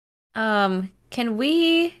 Can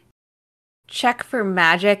we check for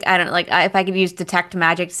magic? I don't if I could use detect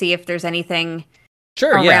magic to see if there's anything.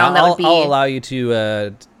 Sure, around yeah. that would be... I'll allow you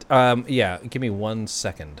to. Yeah. Give me 1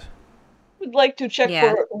 second. Would like to check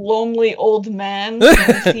Yeah. for lonely old man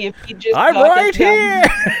and see if he just. I'm got right it down.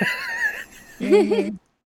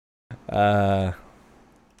 here.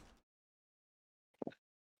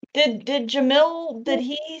 Did Jamil, did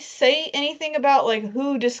he say anything about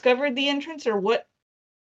who discovered the entrance or what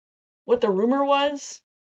the rumor was?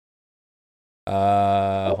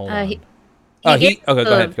 Hold on. He Okay, gave go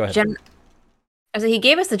the ahead. Go ahead. he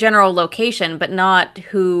gave us the general location, but not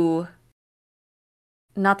who.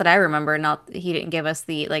 Not that I remember. He didn't give us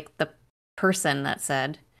the person that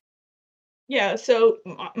said. Yeah, so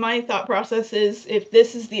my thought process is if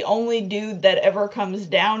this is the only dude that ever comes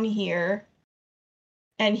down here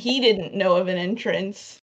and he didn't know of an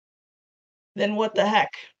entrance, then what the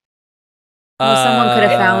heck? Well, someone could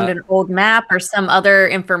have found an old map or some other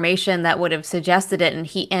information that would have suggested it,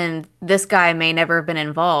 and this guy may never have been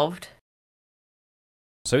involved.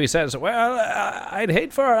 So he says, well, I'd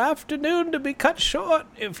hate for our afternoon to be cut short.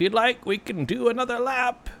 If you'd like, we can do another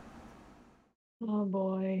lap. Oh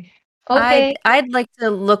boy. Okay. I'd like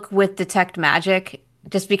to look with detect magic,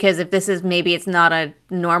 just because if this is, maybe it's not a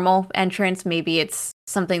normal entrance, maybe it's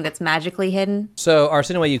something that's magically hidden. So,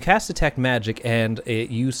 Arsinoe, you cast Detect Magic, and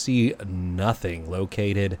you see nothing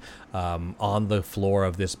located on the floor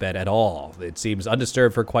of this bed at all. It seems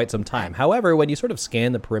undisturbed for quite some time. However, when you sort of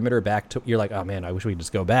scan the perimeter back to, you're like, oh man, I wish we could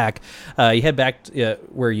just go back. You head back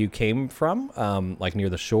where you came from, near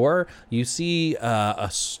the shore. You see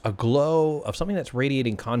a glow of something that's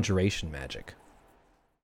radiating conjuration magic.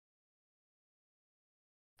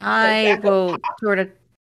 I will sort of...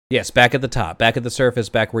 Yes, back at the top, back at the surface,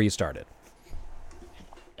 back where you started.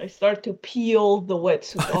 I start to peel the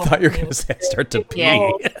wetsuit I off. thought you were going to say start to pee. Yeah.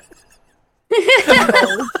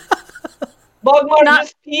 Bogmar Not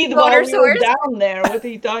just peed water while we were source? down there. What are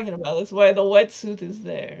you talking about? That's why the wetsuit is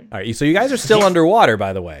there. All right, so you guys are still underwater,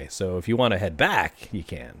 by the way. So if you want to head back, you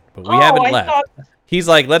can. But we Oh, haven't I left. thought- He's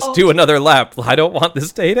like, let's Oh. do another lap. I don't want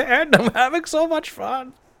this day to end. I'm having so much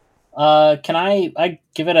fun. Can I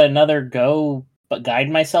give it another go, but guide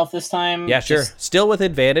myself this time? Yeah, sure. Just- Still with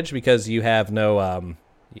advantage because you have no,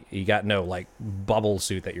 you got no bubble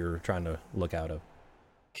suit that you're trying to look out of.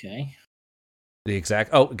 Okay. The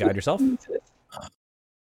exact. Guide yourself.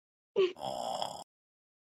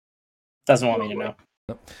 13. Doesn't want me to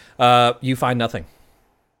know. You find nothing.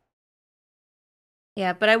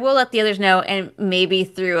 Yeah, but I will let the others know, and maybe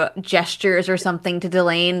through gestures or something to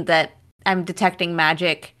Delane that I'm detecting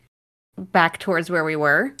magic back towards where we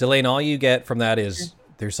were. Delane, all you get from that is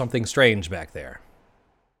there's something strange back there.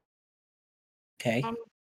 Okay.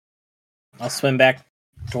 I'll swim back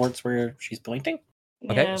towards where she's pointing.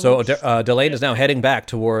 Okay, Yeah, so let's- Delane is now heading back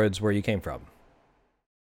towards where you came from.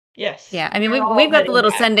 yes. Yeah, I mean, We're all we've got the heading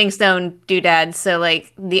little back. sending stone doodads, so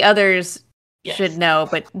like the others Yes. should know,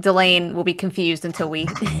 but Delane will be confused until we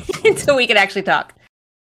until we can actually talk.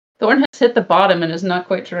 Thorn has hit the bottom and is not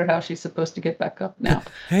quite sure how she's supposed to get back up now.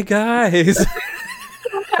 Hey guys!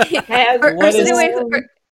 Has- Or What is- anyway,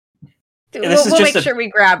 This is we'll just make a- sure we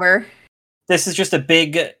grab her. This is just a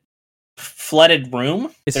big flooded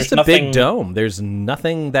room. It's There's just a nothing... big dome. There's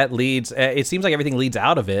nothing that leads. It seems like everything leads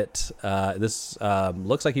out of it. This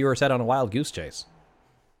looks like you were set on a wild goose chase.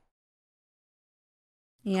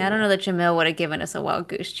 Yeah, I don't know that Jamil would have given us a wild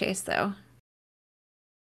goose chase though.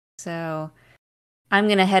 So I'm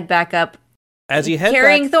gonna head back up, As you head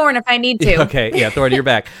carrying back, Thorn if I need to. Okay, yeah, Thorn, you're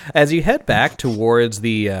back. As you head back towards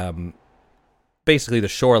the basically the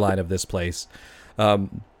shoreline of this place,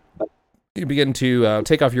 you begin to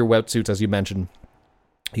take off your wetsuits, as you mentioned.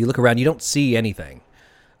 You look around, you don't see anything.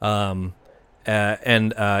 And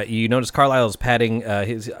you notice Carlisle's patting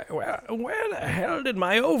his... Where the hell did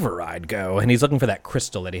my override go? And he's looking for that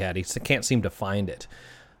crystal that he had. He can't seem to find it.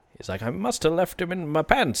 He's like, I must have left him in my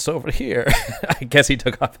pants over here. I guess he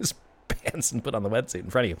took off his pants and put on the wetsuit in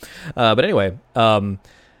front of you. But anyway,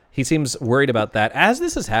 he seems worried about that. As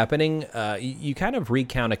this is happening, you kind of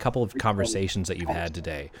recount a couple of conversations that you've had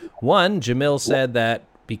today. One, Jamil said that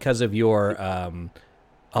because of your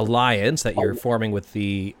alliance that you're forming with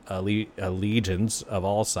the legions of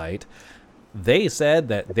Allsight, they said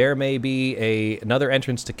that there may be another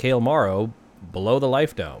entrance to Kael Morrow below the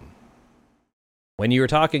Life Dome. When you were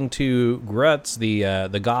talking to Grutz,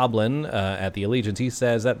 the goblin at the Allegiance, he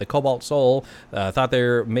says that the Cobalt Soul thought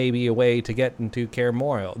there may be a way to get into Kael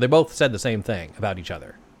Morrow. They both said the same thing about each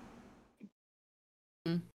other.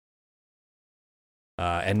 Mm.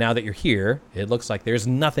 And now that you're here, it looks like there's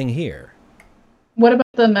nothing here. What about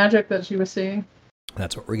the magic that she was seeing?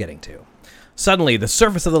 That's what we're getting to. Suddenly, the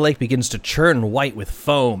surface of the lake begins to churn white with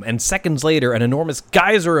foam, and seconds later, an enormous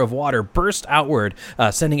geyser of water bursts outward,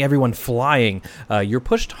 sending everyone flying. You're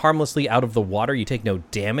pushed harmlessly out of the water. You take no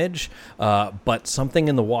damage, but something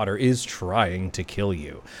in the water is trying to kill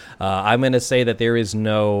you. I'm going to say that there is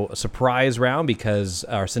no surprise round because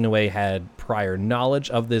Arsinoe had prior knowledge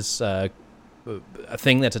of this a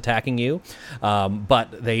thing that's attacking you, but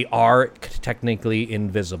they are technically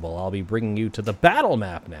invisible. I'll be bringing you to the battle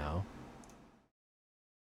map now.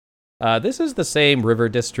 This is the same river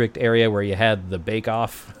district area where you had the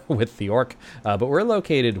bake-off with the orc, but we're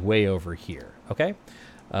located way over here, okay?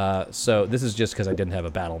 So this is just because I didn't have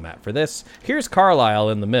a battle map for this. Here's Carlisle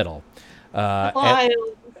in the middle.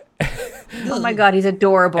 Oh my god, he's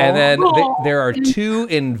adorable. And then there are two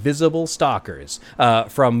invisible stalkers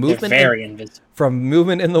from They're movement. very invisible. From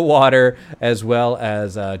movement in the water, as well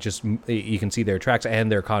as just you can see their tracks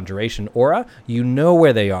and their conjuration aura. You know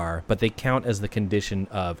where they are, but they count as the condition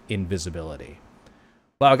of invisibility.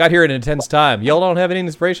 Wow, I got here in an intense time. Y'all don't have any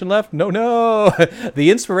inspiration left? No. The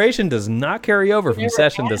inspiration does not carry over from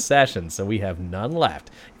session to session, so we have none left.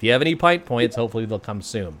 If you have any pint points, hopefully they'll come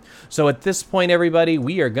soon. So at this point, everybody,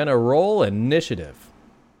 we are going to roll initiative.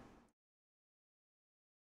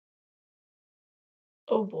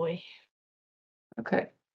 Oh boy. Okay.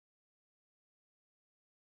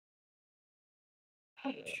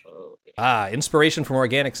 Inspiration from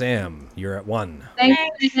Organic Sam. You're at 1. Thank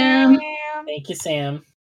you, Sam. Thank you, Sam.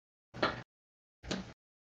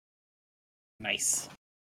 Nice.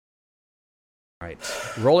 All right.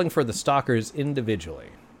 Rolling for the stalkers individually.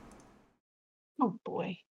 Oh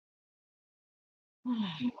boy.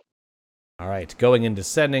 All right. Going in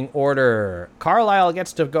descending order. Carlisle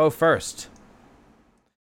gets to go first.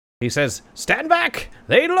 He says, "Stand back!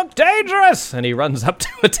 They look dangerous!" And he runs up to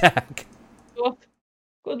attack.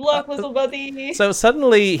 Good luck, little buddy. So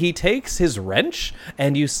suddenly he takes his wrench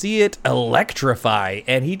and you see it electrify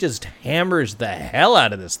and he just hammers the hell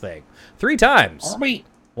out of this thing 3 times. Are we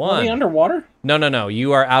 1. underwater? No.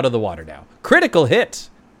 You are out of the water now. Critical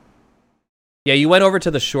hit. Yeah, you went over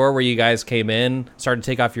to the shore where you guys came in, started to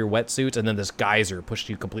take off your wetsuits, and then this geyser pushed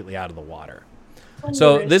you completely out of the water.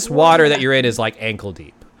 So this water that you're in is like ankle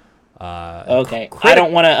deep. Okay. I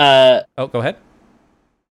don't want to. Oh, go ahead.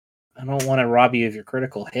 I don't want to rob you of your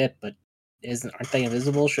critical hit, but aren't they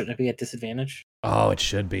invisible? Shouldn't it be at disadvantage? Oh, it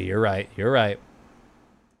should be. You're right.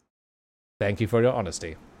 Thank you for your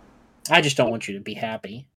honesty. I just don't want you to be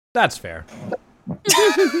happy. That's fair.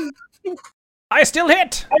 I still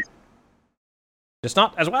hit! Just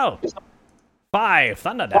not as well. 5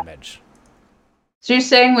 thunder damage. So you're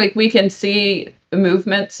saying like we can see the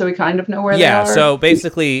movement, so we kind of know where they Yeah, are? so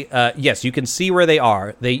basically, yes, you can see where they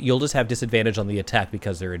are. You'll just have disadvantage on the attack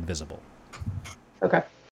because they're invisible. Okay.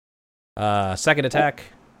 Second attack.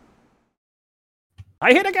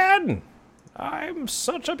 I hit again! I'm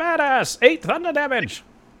such a badass. 8 thunder damage.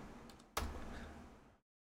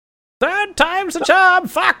 Third time's the charm.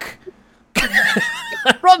 Fuck!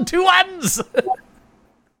 I rolled 2 ones!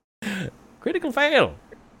 Critical fail.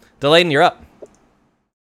 Delane, you're up.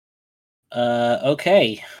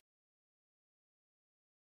 Okay.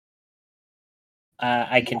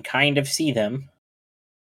 I can kind of see them.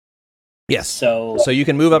 Yes. So So you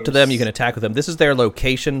can move up to them, you can attack with them. This is their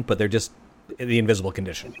location, but they're just in the invisible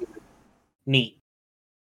condition. neat.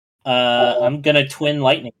 I'm gonna twin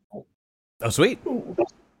lightning bolt. Oh, sweet.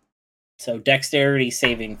 So dexterity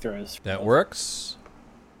saving throws. That works.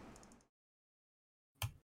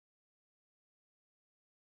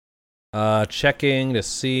 Checking to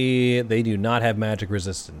see they do not have magic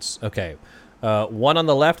resistance. Okay. One on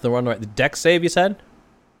the left, the one on the right. The dex save, you said?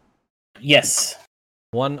 Yes.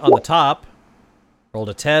 One on the top. Rolled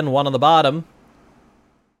a 10. One on the bottom.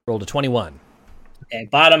 Rolled a 21. Okay,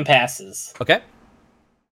 bottom passes. Okay.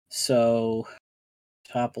 So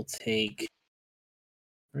top will take.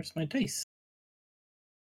 Where's my dice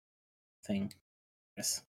thing?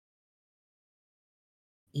 Yes.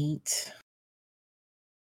 8.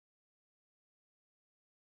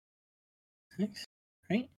 6,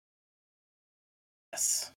 right?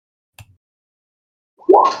 Yes.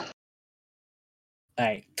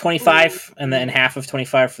 Alright, 25, and then half of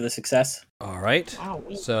 25 for the success All right. Wow.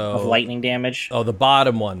 So. of lightning damage. Oh, the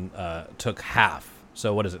bottom one took half.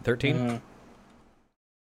 So what is it, 13?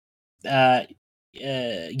 Y-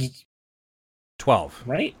 12.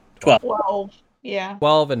 right? 12. 12. Yeah.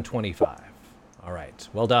 12 and 25. All right.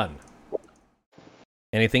 Well done.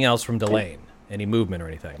 Anything else from Delane? Any movement or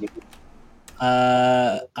anything?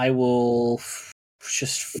 I will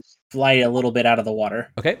just fly a little bit out of the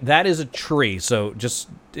water. Okay, that is a tree, so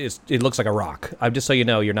it looks like a rock. Just so you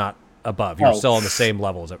know, you're not above. You're Oh. still on the same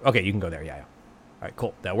level as. Okay, you can go there. Yeah. All right,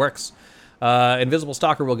 cool. That works. Invisible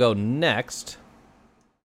Stalker will go next.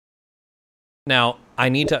 Now, I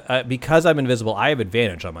need to because I'm invisible. I have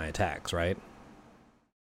advantage on my attacks, right?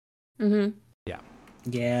 Mm-hmm.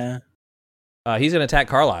 Yeah. He's gonna attack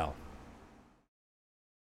Carlisle.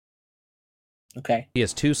 Okay. He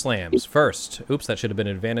has 2 slams. First, oops, that should have been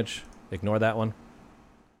an advantage. Ignore that one.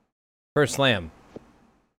 First slam.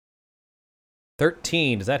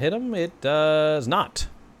 13. Does that hit him? It does not.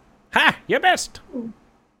 Ha! You missed!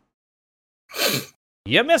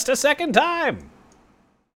 You missed a second time!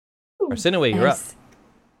 Arsinoe, you're up.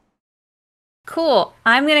 Cool.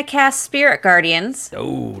 I'm going to cast Spirit Guardians.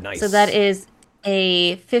 Oh, nice. So that is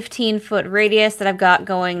a 15-foot radius that I've got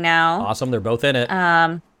going now. Awesome, they're both in it.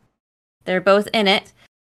 They're both in it.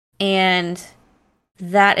 And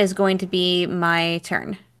that is going to be my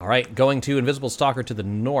turn. All right, going to Invisible Stalker to the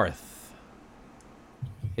north.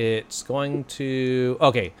 It's going to...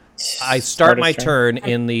 Okay, I start my turn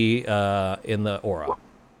in the aura.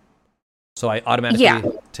 So I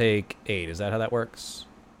automatically take 8. Is that how that works?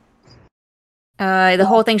 The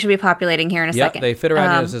whole thing should be populating here in a second. They fit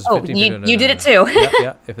around you. It says 15 you did it too.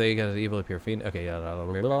 Yeah. If they get an evil appear fiend. Okay,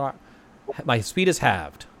 my speed is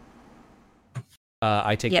halved.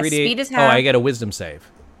 I take 3d8. Speed is Oh, halved. I get a wisdom save.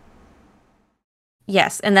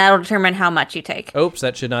 Yes, and that'll determine how much you take. Oops,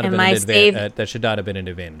 that should not have And been an my save- advantage. That should not have been an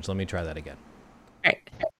advantage. Let me try that again. Right.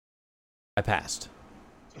 I passed.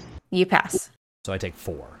 You pass. So I take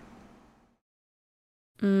 4.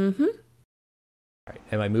 Mm-hmm. All right,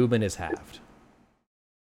 and my movement is halved.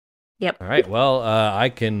 Yep. All right, well, I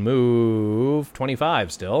can move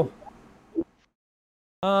 25 still.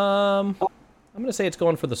 I'm going to say it's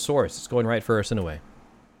going for the source. It's going right for Arsinoe.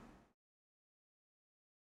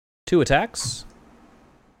 2 attacks.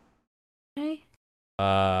 Okay.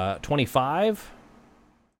 25.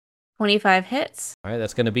 25 hits. All right,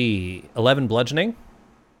 that's going to be 11 bludgeoning.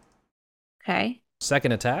 Okay.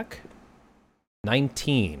 Second attack.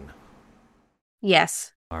 19.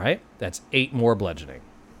 Yes. All right, that's 8 more bludgeoning.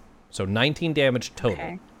 So 19 damage total.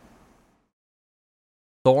 Okay.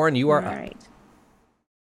 Thorn, you are All up. right.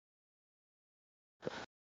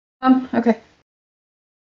 Okay.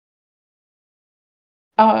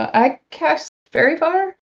 I cast Fairy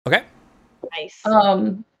Fire. Okay. Nice.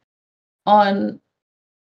 On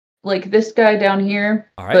like this guy down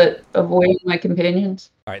here, All right. but avoiding my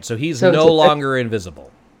companions. All right, so he's So no it's a- longer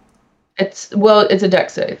invisible. It's a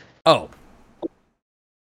deck save. Oh.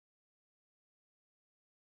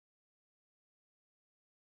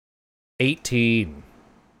 $18.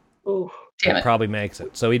 Ooh. Damn it. Probably makes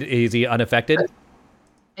it. So is he unaffected?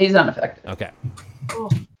 He's unaffected. Okay. Oh.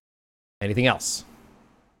 Anything else?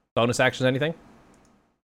 Bonus actions, anything?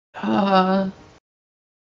 Don't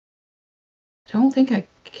think I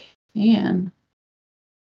can.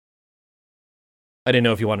 I didn't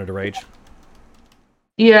know if you wanted to rage.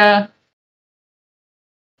 Yeah.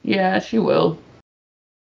 Yeah, she will. All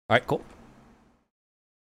right, cool.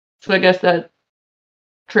 So I guess that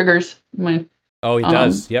triggers my. Oh, he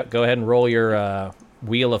does. Yep, go ahead and roll your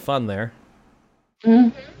wheel of fun there.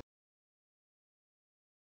 Mm.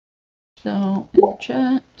 So in the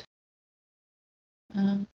chat.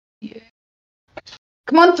 Yeah.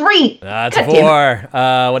 Come on, 3. That's God a damn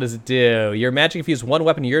 4. What does it do? Your magic infused one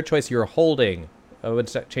weapon of your choice you're holding.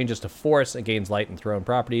 It changes to force, it gains light and thrown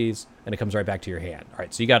properties, and it comes right back to your hand. All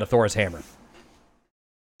right, so you got a Thor's hammer.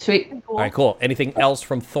 Sweet. Cool. All right, cool. Anything else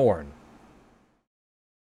from Thorn?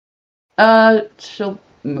 She'll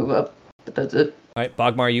move up, but that's it. All right,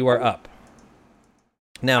 Bogmar, you are up.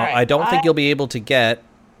 Now, All right, I don't think you'll be able to get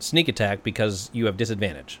sneak attack because you have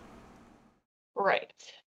disadvantage. Right.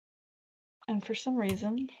 And for some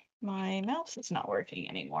reason, my mouse is not working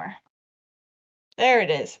anymore. There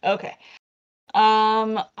it is. Okay.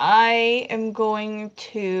 I am going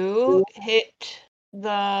to hit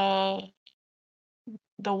the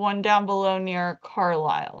one down below near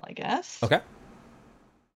Carlisle, I guess. Okay.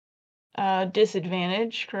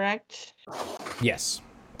 Disadvantage, correct? Yes.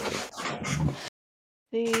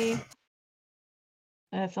 See.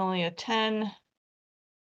 That's only a 10.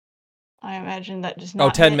 I imagine that does not. Oh,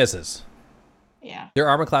 10 hit. misses. Yeah. Their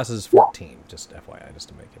armor class is 14, just FYI, just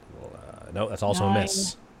to make it a little... no, that's also a 9.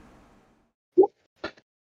 miss.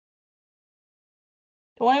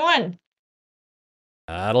 21.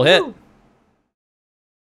 That'll hit. Woo.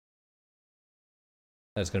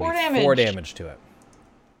 That's going 4 to be damage. 4 damage to it.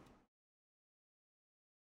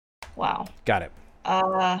 Wow. Got it.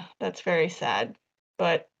 That's very sad,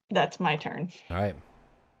 but that's my turn. All right.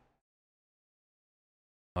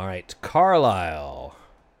 All right, Carlisle.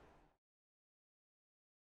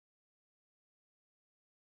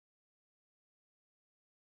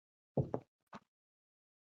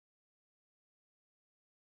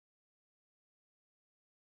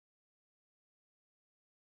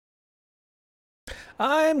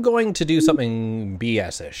 I'm going to do something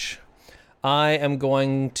BS-ish. I am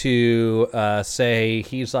going to say,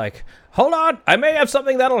 he's like, hold on, I may have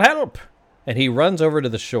something that'll help. And he runs over to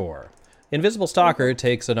the shore. Invisible Stalker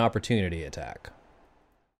takes an opportunity attack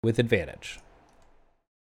with advantage.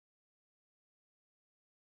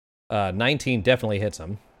 19 definitely hits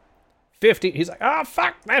him. 50, he's like, oh,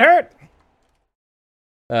 fuck, that hurt.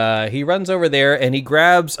 He runs over there and he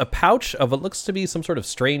grabs a pouch of what looks to be some sort of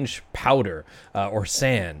strange powder or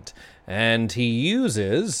sand. And he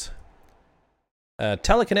uses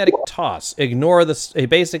telekinetic toss. Ignore this.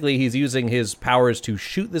 Basically, he's using his powers to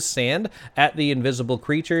shoot the sand at the invisible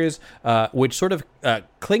creatures, which sort of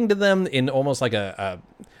cling to them in almost like a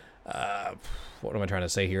what am I trying to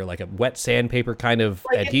say here? Like a wet sandpaper kind of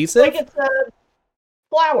adhesive. Like it's a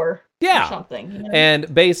flower. Yeah. Or something. You know?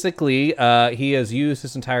 And basically, he has used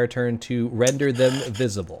his entire turn to render them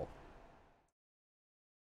visible.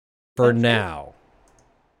 For That's now.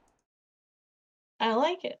 I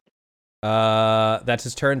like it. That's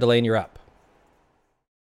his turn. Delane, you're up.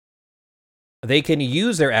 They can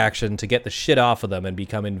use their action to get the shit off of them and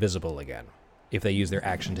become invisible again, if they use their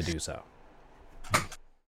action to do so.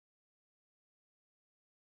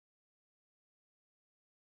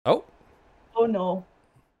 Oh. Oh no.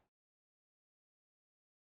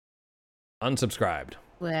 Unsubscribed.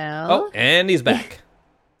 Well, Oh, and he's back.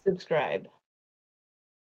 Subscribe.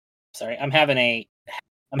 Sorry, I'm having a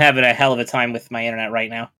hell of a time with my internet right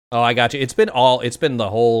now. Oh, I got you. It's been the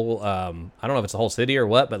whole, I don't know if it's the whole city or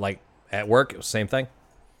what, but like at work, it was the same thing.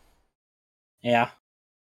 Yeah.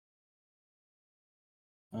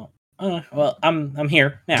 Well, I'm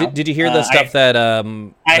here now. Did you hear the stuff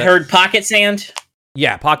I heard pocket sand.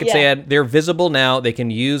 Yeah, pocket Yeah. sand. They're visible now. They can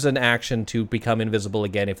use an action to become invisible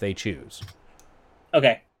again if they choose.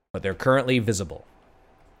 Okay, But they're currently visible.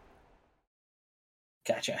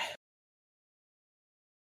 gotcha.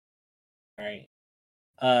 All right.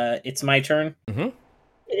 It's my turn. Mm-hmm.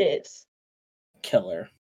 It is. Killer.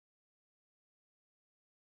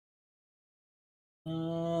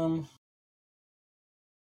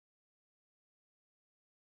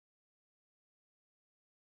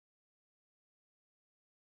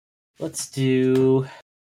 Let's do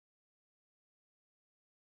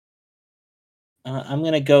I'm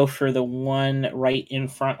going to go for the one right in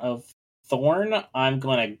front of Thorn. I'm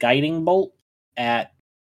going to Guiding Bolt at,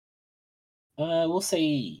 we'll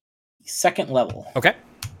say, 2nd level. Okay.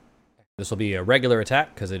 This will be a regular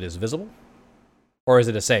attack because it is visible. Or is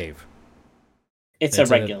it a save? It's a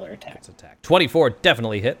regular attack. It's attack. 24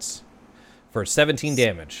 definitely hits for 17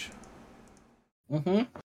 damage. Mm-hmm. All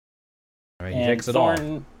right, you And fix it all.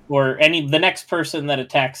 Thorn, or the next person that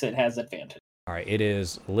attacks it has advantage. All right, it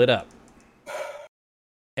is lit up.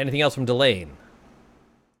 Anything else from Delane?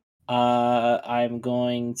 I'm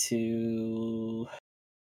going to.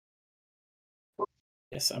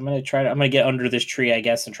 Yes, I'm gonna try. I'm gonna get under this tree, I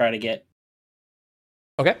guess, and try to get.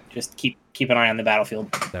 Okay. Just keep an eye on the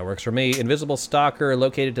battlefield. That works for me. Invisible Stalker,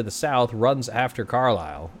 located to the south, runs after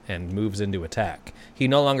Carlisle and moves into attack. He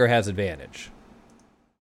no longer has advantage.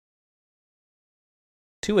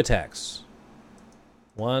 2 attacks.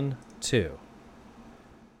 1, 2.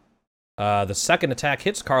 The second attack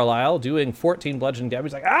hits Carlisle, doing 14 bludgeoning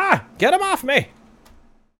damage. He's like, get him off me!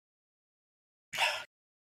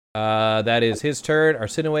 That is his turn.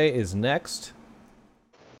 Arsinoe is next.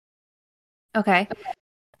 Okay.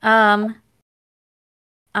 I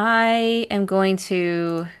am going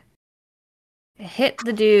to hit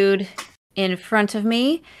the dude in front of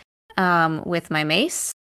me with my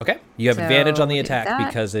mace. Okay. You have So, advantage on the do attack that.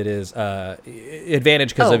 because it is advantage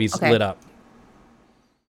because Oh, of he's okay. lit up.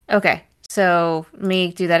 Okay, so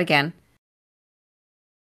me do that again.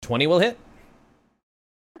 20 will hit.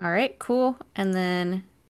 All right, cool. And then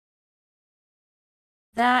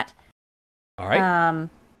that. All right.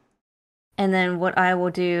 And then what I will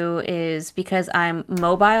do is, because I'm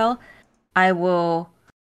mobile, I will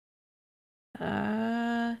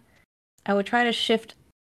try to shift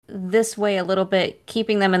this way a little bit,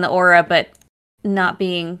 keeping them in the aura, but not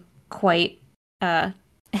being quite as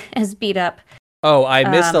beat up. Oh, I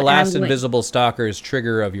missed the and last I'm Invisible Stalker's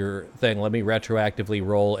trigger of your thing. Let me retroactively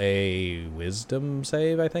roll a Wisdom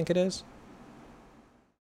save, I think it is.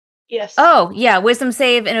 Yes. Oh, yeah, wisdom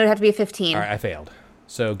save, and it would have to be a 15. All right, I failed.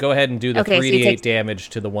 So go ahead and do the Okay, so you 3d8 take- damage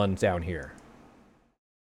to the one down here.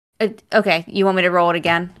 Okay, you want me to roll it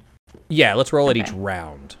again? Yeah, let's roll it each Okay.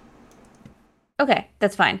 round. Okay,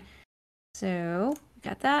 that's fine. So,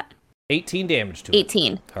 got that. 18 damage to it.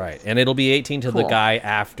 18. All right, and it'll be 18 to the Cool. guy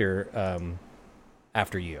after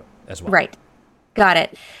you as well. Right. Got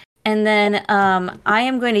it. And then I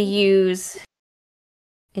am going to use...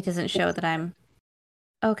 It doesn't show that I'm...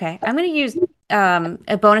 Okay, I'm going to use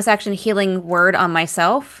a bonus action healing word on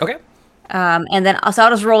myself. Okay, And then I'll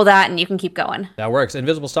just roll that and you can keep going. that works.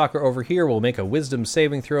 Invisible Stalker over here will make a Wisdom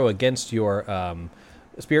saving throw against your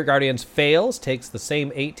Spirit Guardians. Fails, takes the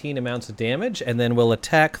same 18 amounts of damage, and then will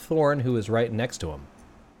attack Thorn, who is right next to him.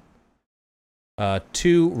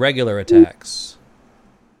 2 regular attacks.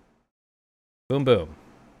 Boom, boom.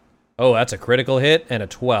 Oh, that's a critical hit and a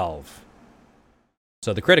 12.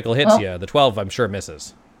 So the critical hits you. The 12, I'm sure,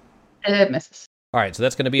 misses. It misses. All right, so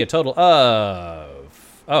that's going to be a total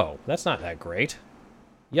of... Oh, that's not that great.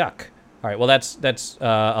 Yuck. All right, well, that's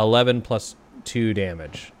 11 plus 2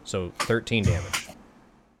 damage, so 13 damage.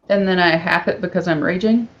 And then I half it because I'm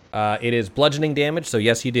raging. It is bludgeoning damage, so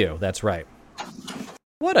yes, you do. That's right.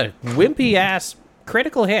 What a wimpy-ass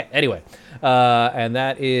critical hit. Anyway, and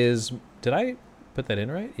that is... Did I put that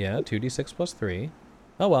in right? Yeah, 2d6 plus 3.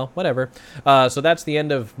 Oh, well, whatever. So that's the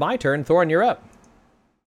end of my turn. Thorn, you're up.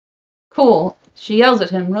 Cool. She yells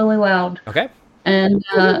at him really loud Okay. and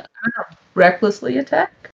recklessly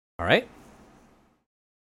attack. All right.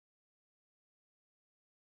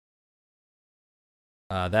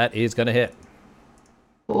 That is going to hit.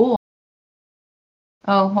 Cool.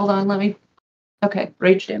 Oh, hold on. Let me. Okay,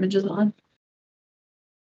 rage damage is on.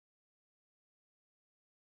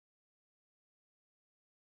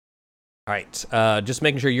 All right. Just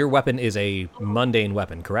making sure your weapon is a mundane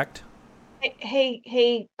weapon, correct?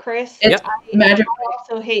 Hey, Chris. It's magic. I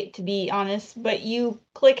also hate to be honest, but you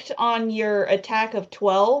clicked on your attack of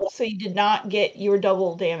 12, so you did not get your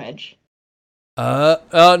double damage. No.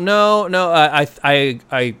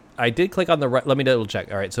 I did click on the right. Let me double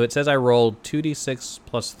check. All right. So it says I rolled 2d6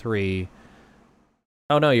 plus 3.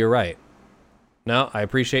 Oh no, you're right. No, I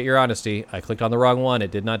appreciate your honesty. I clicked on the wrong one.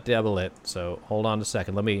 It did not double it. So hold on a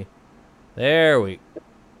second. Let me. There we.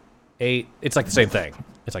 8. It's like the same thing.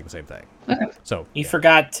 It's like the same thing. So You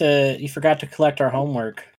forgot to collect our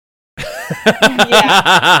homework. Yeah,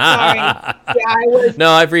 I was.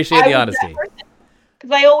 No, I appreciate the honesty.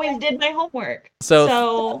 Because I always did my homework.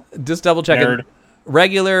 So just double checking. Nerd.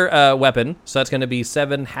 Regular weapon, so that's going to be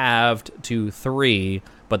 7 halved to 3,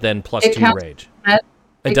 but then plus It 2 counts rage. as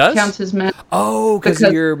It does? counts as magic. Oh, because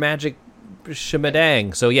Because- you're magic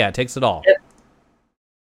shamadang. So yeah, it takes it all.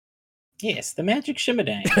 Yes, the magic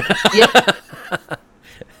Shimadang. Yep.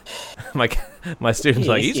 my students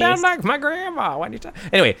are like, you sound Yes. like my grandma. Why do you talk?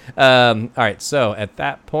 Anyway, all right. So at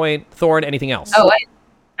that point, Thorn, anything else? Oh,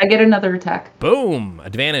 I get another attack. Boom,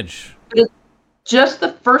 advantage. Just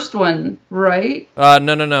the first one, right?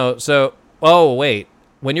 No. So, oh wait,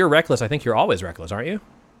 when you're reckless, I think you're always reckless, aren't you?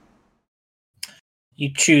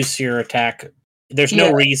 You choose your attack. There's no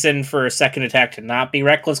Yeah. reason for a second attack to not be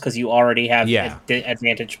reckless because you already have Yeah.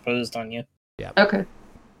 advantage posed on you. Okay.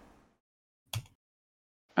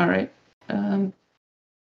 All right.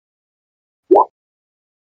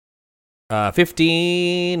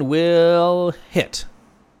 15 will hit,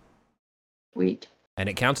 Wait. and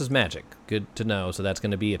it counts as magic. Good to know. So that's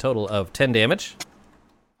going to be a total of 10 damage.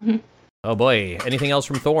 Mhm. Oh boy, anything else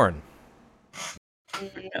from Thorn?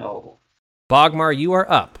 No. Bogmar, you are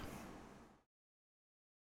up.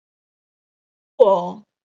 Cool.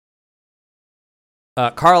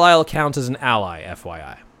 Carlisle counts as an ally,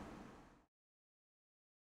 FYI.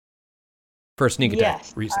 For sneak attack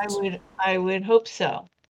Yes, reasons. I would hope so.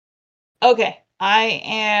 Okay, I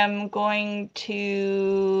am going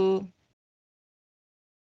to.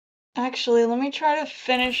 Actually, let me try to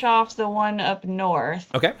finish off the one up north.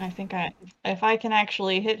 Okay. I think if I can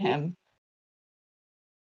actually hit him,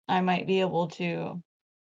 I might be able to.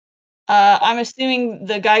 I'm assuming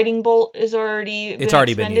the guiding bolt is already. It's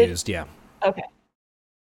already been expended? used, yeah. Okay.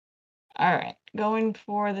 All right, going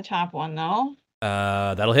for the top one though.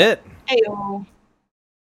 That'll hit. Ayo.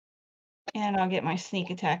 And I'll get my sneak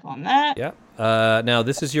attack on that. Yeah. Now,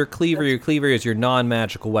 this is your cleaver. Your cleaver is your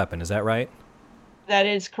non-magical weapon. Is that right? That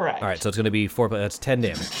is correct. All right, so it's going to be 4, but that's 10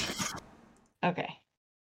 damage. Okay.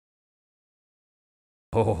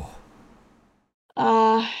 Oh.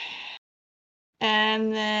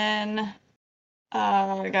 And then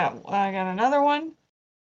I got another one.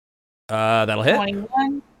 That'll hit.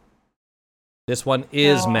 21. This one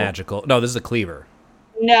is No. magical. No, this is a cleaver.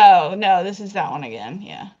 No, this is that one again.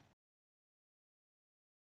 Yeah.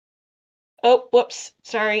 Oh, whoops.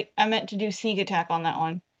 Sorry. I meant to do sneak attack on that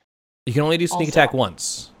one. You can only do sneak Also- attack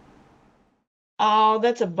once. Oh,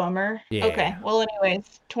 that's a bummer. Yeah. Okay. Well,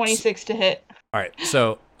 anyways, 26 to hit. All right.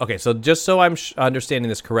 So, okay. So just so I'm understanding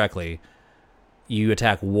this correctly, you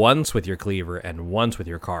attack once with your cleaver and once with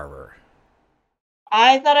your carver.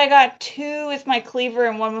 I thought I got 2 with my cleaver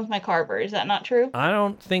and 1 with my carver. Is that not true? I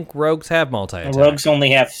don't think rogues have multi-attack. Rogues only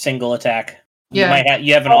have single attack. Yeah.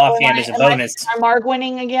 You have an Oh, offhand as a bonus. Am I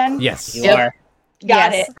winning again? Yes. You Yep. are.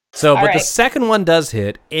 Got Yes. it. So, but All the right. second one does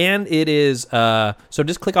hit, and it is so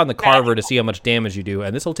just click on the carver to see how much damage you do,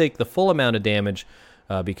 and this will take the full amount of damage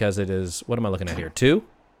because it is, what am I looking at here? 2?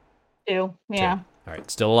 2. Yeah. All right,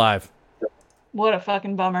 still alive. What a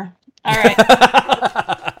fucking bummer. All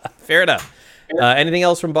right. Fair enough. Anything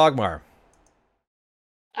else from Bogmar?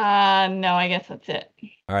 No, I guess that's it.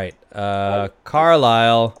 All right.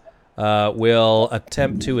 Carlisle will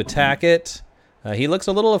attempt to attack it. He looks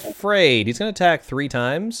a little afraid. He's going to attack 3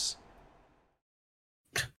 times.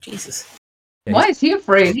 Jesus. Yeah, Why is he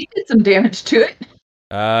afraid? He did some damage to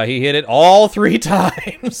it. He hit it all 3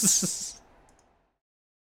 times.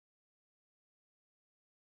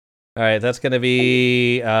 All right, that's going to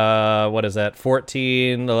be, what is that,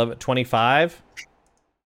 14, 11, 25?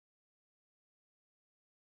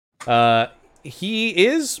 He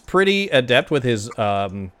is pretty adept with his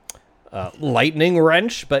lightning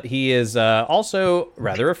wrench, but he is also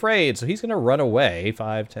rather afraid, so he's going to run away,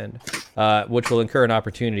 5, 10, which will incur an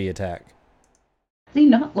opportunity attack. Has he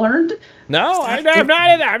not learned? No, I'm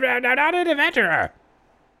not an adventurer.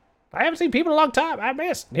 I haven't seen people in a long time.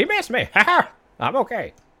 He missed me. I'm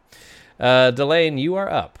okay. Delane, you are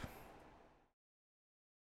up.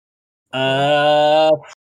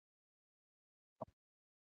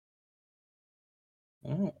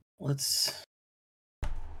 Well, let's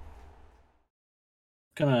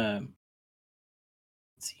let's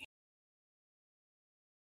see.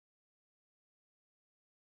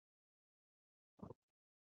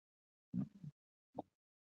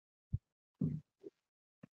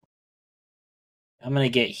 I'm gonna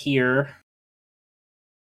get here,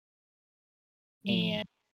 and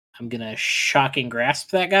I'm gonna shocking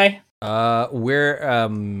grasp that guy. I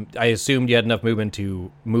assumed you had enough movement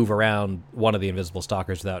to move around one of the invisible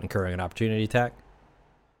stalkers without incurring an opportunity attack.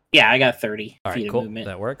 Yeah, I got 30 All feet right, of cool. movement.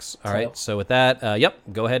 That works. All right, so with that, yep,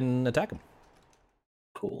 go ahead and attack him.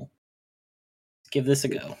 Cool. Let's give this a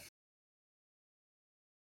go.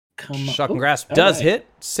 Shock and Oh, grasp all does right. hit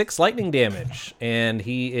 6 lightning damage, and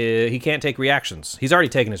he can't take reactions. He's already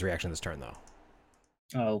taken his reaction this turn, though.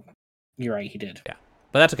 Oh, you're right. He did.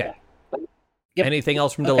 But that's okay. Yep. Anything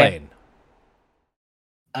else from Okay.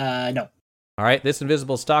 Delane? No. All right, this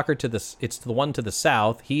invisible stalker it's the one to the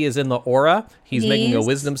south. He is in the aura. He's making a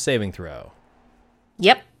wisdom saving throw.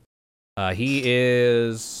 Yep. He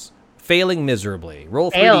is failing miserably.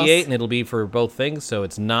 Roll Fails. 3d8 and it'll be for both things, so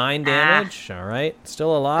it's 9 damage. All right,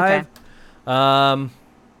 still alive. Okay.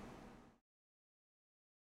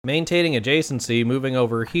 Maintaining adjacency, moving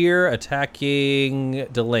over here, attacking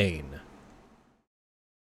Delane.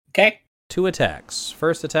 Okay. 2 attacks.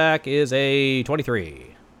 First attack is a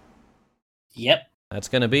 23. Yep. That's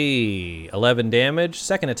going to be 11 damage.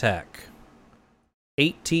 Second attack,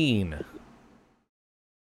 18.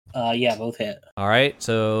 Yeah, both hit. All right,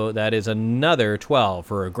 so that is another 12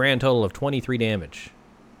 for a grand total of 23 damage.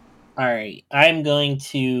 All right, I'm going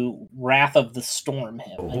to Wrath of the Storm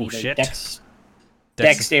him. I Oh, need a shit.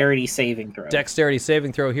 Dexterity saving throw. Dexterity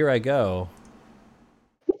saving throw, here I go.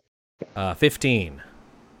 15.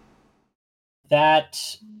 That...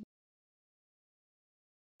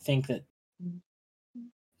 I think that...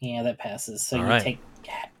 Yeah, that passes. So All you right. take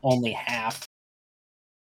only half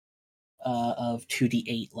of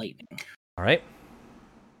 2d8 lightning. All right.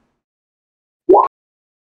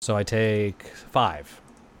 So I take 5.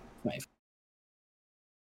 5.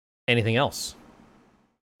 Anything else?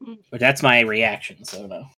 But that's my reaction, so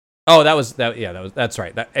no. Oh, that's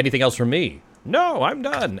right. Anything else from me? No, I'm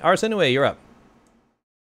done. Arsenue, you're up.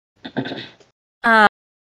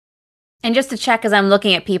 And just to check, as I'm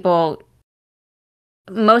looking at people,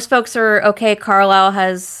 most folks are okay. Carlisle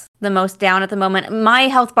has the most down at the moment. My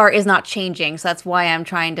health bar is not changing, so that's why I'm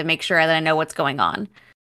trying to make sure that I know what's going on.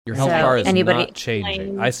 Your health So, bar is anybody- not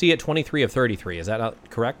changing. I see it 23 of 33. Is that not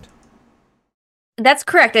correct? That's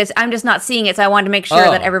correct. I'm just not seeing it, so I wanted to make sure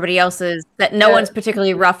that everybody else is, that no one's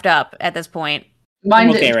particularly roughed up at this point. Mine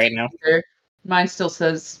I'm okay didn't right now. either. Mine still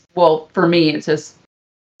says, well, for me, it says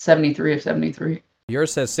 73 of 73.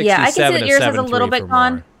 Yours says 67 Yeah, I can see that of yours has a 73 little bit for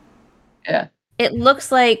gone. more. Yeah. It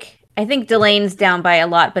looks like, I think Delane's down by a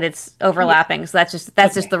lot, but it's overlapping, so that's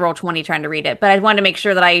just the roll 20 trying to read it. But I wanted to make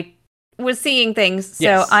sure that I was seeing things, so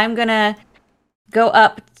Yes. I'm gonna go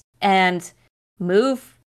up and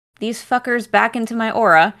move these fuckers back into my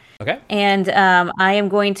aura. Okay. And I am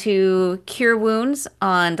going to cure wounds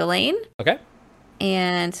on Delane. Okay.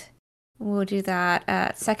 And we'll do that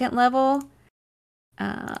at 2nd level.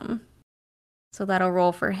 So that'll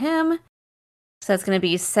roll for him. So that's going to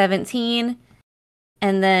be 17.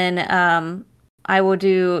 And then I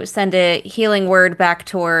will send a healing word back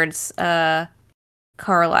towards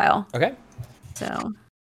Carlisle. Okay. So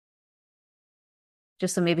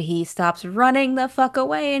just so maybe he stops running the fuck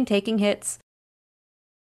away and taking hits.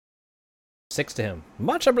 6 to him.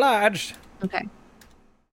 Much obliged. Okay.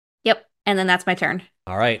 Yep. And then that's my turn.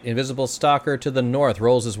 All right. Invisible Stalker to the north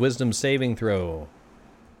rolls his wisdom saving throw.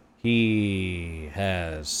 He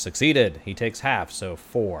has succeeded. He takes half, so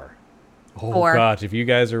 4. Oh, 4. God. If you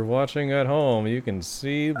guys are watching at home, you can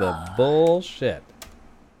see the bullshit.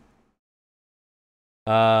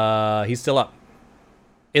 He's still up.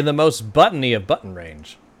 In the most buttony of button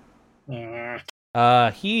range.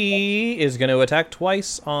 He is going to attack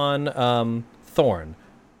twice on Thorn.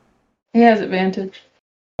 He has advantage.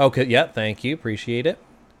 Okay, yeah, thank you. Appreciate it.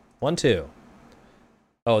 1, 2.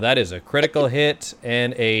 Oh, that is a critical hit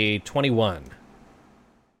and a 21.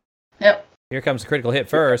 Yep. Here comes the critical hit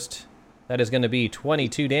first. That is going to be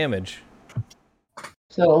 22 damage.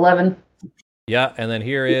 So 11. Yeah, and then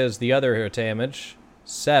here is the other damage.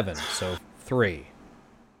 7, so 3.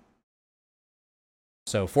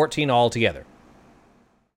 So 14 altogether.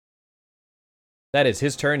 That is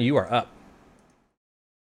his turn. You are up.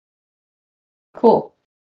 Cool.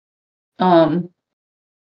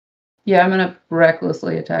 Yeah, I'm gonna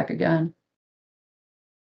recklessly attack again.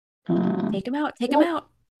 Take him out. Take him out.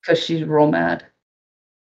 Because she's real mad.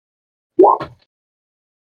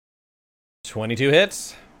 22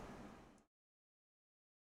 hits.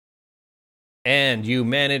 And you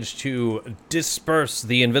manage to disperse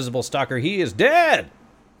the invisible stalker. He is dead.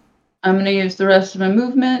 I'm gonna use the rest of my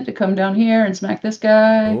movement to come down here and smack this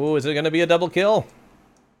guy. Oh, is it going to be a double kill?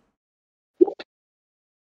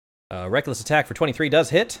 Reckless attack for 23 does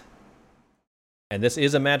hit. And this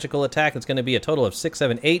is a magical attack. That's going to be a total of 6,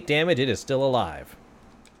 7, 8 damage. It is still alive.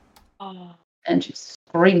 And she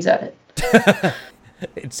screams at it.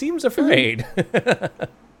 It seems afraid. All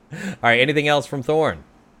right, anything else from Thorn?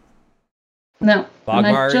 No. And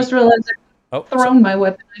I Bogmar? just realized Oh, I'd thrown my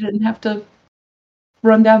weapon. I didn't have to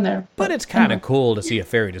run down there. but it's kind of anyway. cool to see a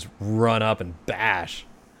fairy just run up and bash.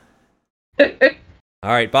 All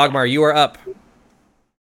right, Bogmar, you are up.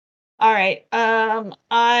 All right. Can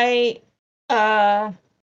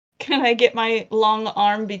I get my long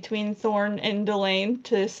arm between Thorn and Delane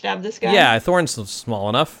to stab this guy? Yeah, Thorn's small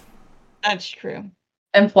enough. That's true.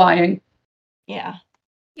 And flying. Yeah.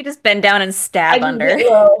 You just bend down and stab I just under.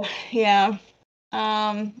 get low. Yeah.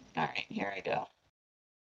 All right, here I go.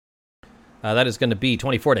 That is going to be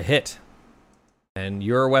 24 to hit. And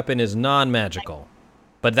your weapon is non-magical.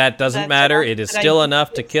 But that doesn't That's matter. all It is that I still need.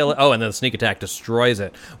 enough to kill it. Oh, and then the sneak attack destroys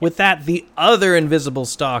it. With that, the other invisible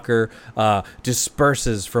stalker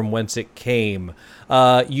disperses from whence it came.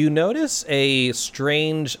 You notice a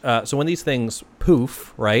strange... so when these things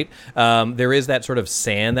poof, right, there is that sort of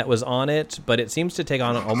sand that was on it, but it seems to take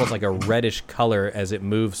on almost like a reddish color as it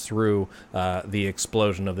moves through the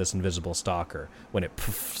explosion of this invisible stalker when it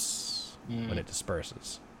poofs, when it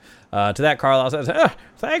disperses. To that, Carlisle says,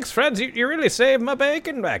 thanks, friends. You really saved my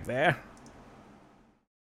bacon back there.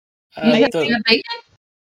 You have the- to bacon?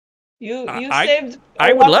 You I- saved.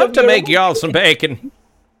 I a would lot love of to your make own y'all some bacon.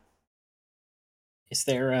 Is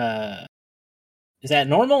there is that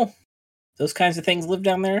normal? Those kinds of things live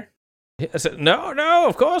down there? I said, no,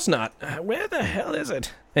 of course not. Where the hell is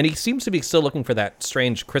it? And he seems to be still looking for that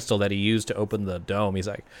strange crystal that he used to open the dome. He's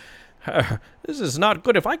like, this is not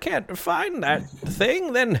good. If I can't find that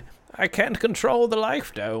thing, then I can't control the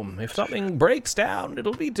life dome. If something breaks down,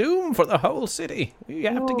 it'll be doom for the whole city. We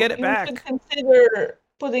have to get it You back. should consider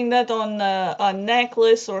putting that on a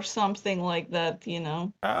necklace or something like that. You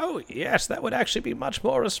know. Oh, yes, that would actually be much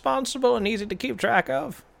more responsible and easy to keep track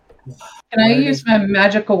of. Can I use my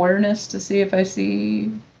magic awareness to see if I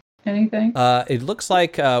see anything? It looks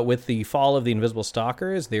like with the fall of the invisible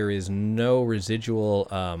stalkers, there is no residual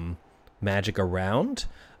magic around.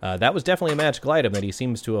 That was definitely a magical item that he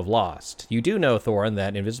seems to have lost. You do know, Thorin,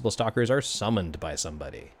 that invisible stalkers are summoned by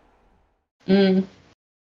somebody. Mm.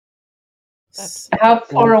 That's- How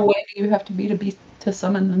far away do you have to be to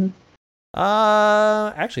summon them?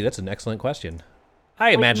 Actually, that's an excellent question. I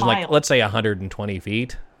Like imagine, miles. let's say 120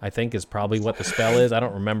 feet, I think is probably what the spell is. I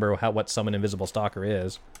don't remember what summon invisible stalker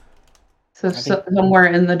is. So, think- somewhere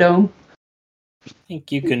in the dome. I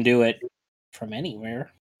think you can do it from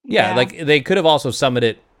anywhere. Yeah, like they could have also summoned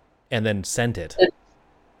it and then sent it.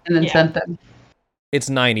 And then Yeah. sent them. It's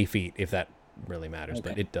 90 feet, if that really matters,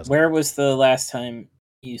 but Okay. it doesn't. Where was the last time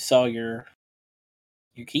you saw your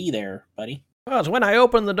key there, buddy? Well, it's when I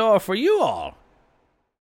opened the door for you all.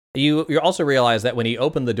 You also realize that when he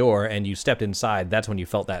opened the door and you stepped inside, that's when you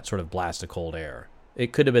felt that sort of blast of cold air.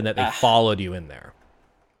 It could have been that they followed you in there.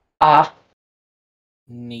 Ah.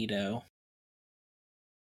 Neato.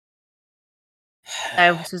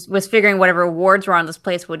 I was figuring whatever wards were on this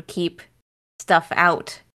place would keep stuff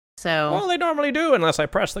out. So Well, they normally do unless I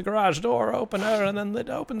press the garage door opener and then it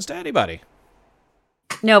opens to anybody.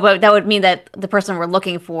 no, but that would mean that the person we're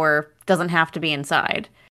looking for doesn't have to be inside.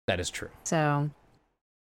 That is true. So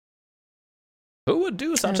Who would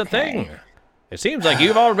do such a Okay. thing? It seems like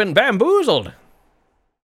you've all been bamboozled.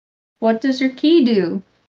 What does your key do?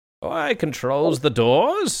 Why, controls the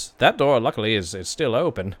doors? That door, luckily, is still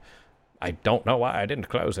open. I don't know why I didn't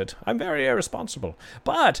close it. I'm very irresponsible.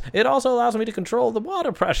 But it also allows me to control the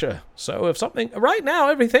water pressure. So if something... Right now,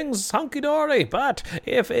 everything's hunky-dory. But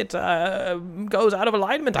if it goes out of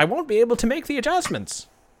alignment, I won't be able to make the adjustments.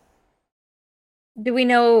 do you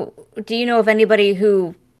know of anybody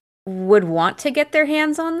who would want to get their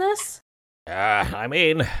hands on this? I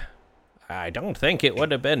mean... I don't think it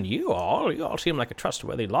would have been you all. You all seem like a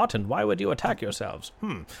trustworthy lot, and why would you attack yourselves?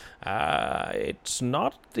 It's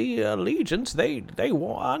not the Allegiance. They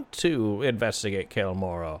want to investigate Kael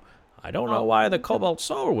Morro. I don't know why the Cobalt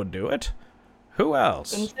Soul would do it. Who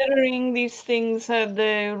else? Considering these things had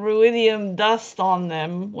the ruidium dust on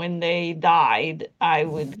them when they died, I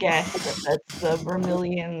would guess that that's the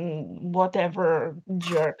Vermilion whatever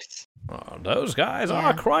jerks. Oh, those guys Yeah.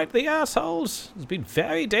 are quite the assholes. It'd be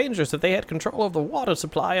very dangerous if they had control of the water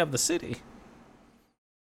supply of the city.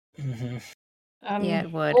 Mm-hmm. Yeah,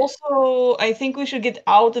 it would. Also, I think we should get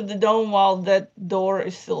out of the dome while that door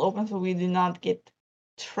is still open so we do not get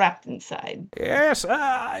trapped inside. Yes,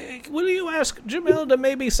 will you ask Jamil to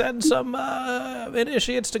maybe send some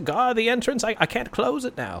initiates to guard the entrance? I can't close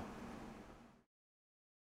it now.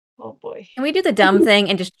 Oh boy. Can we do the dumb thing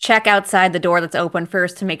and just check outside the door that's open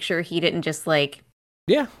first to make sure he didn't just like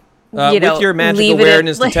Yeah. You know, with your magic leave it at,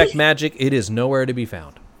 awareness, like- detect magic, it is nowhere to be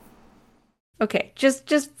found. Okay, just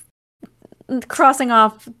crossing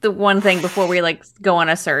off the one thing before we like go on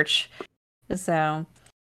a search. So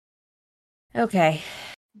okay.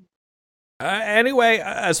 Anyway,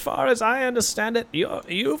 as far as I understand it,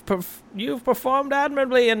 you've performed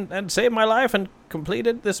admirably and saved my life and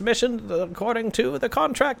completed this mission according to the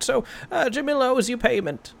contract. So Jamil owes you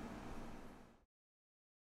payment.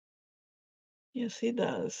 Yes, he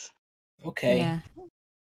does. Okay. Yeah.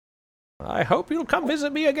 I hope you'll come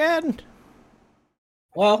visit me again.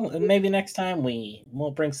 Well, maybe next time we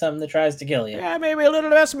won't bring something that tries to kill you. Yeah, maybe a little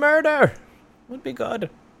less murder would be good.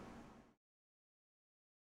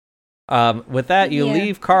 With that, you Yeah.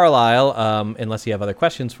 leave Carlisle, unless you have other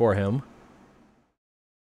questions for him.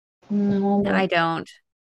 No, I don't.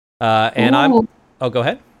 And Ooh. Oh, go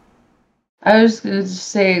ahead. I was going to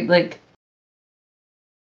say, like,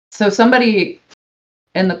 so somebody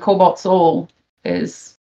in the Cobalt Soul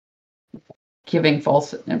is giving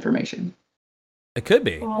false information. It could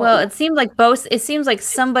be. Well, it seemed like both. It seems like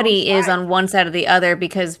somebody both is on one side or the other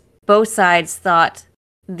because both sides thought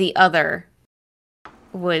the other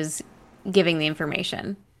was giving the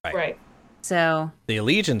information. Right. So The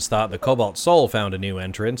Allegiance thought the Cobalt Soul found a new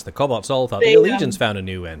entrance. The Cobalt Soul thought They, the Allegiance found a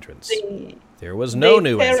new entrance. There was no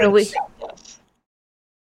new entrance. So we- trapped us.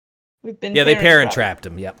 We've been Yeah, they parent trapped. trapped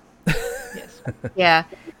him. Yep. Yes. yeah,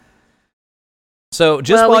 So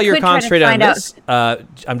just Well, we while you're could try to concentrating on find out-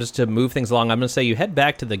 this, I'm just to move things along. I'm going to say you head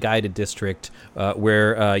back to the guided district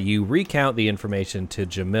where you recount the information to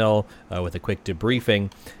Jamil with a quick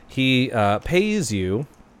debriefing. He pays you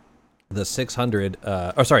the 600.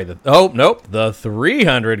 The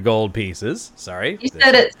 300 gold pieces. Sorry, He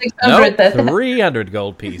said it's 600. Nope, 300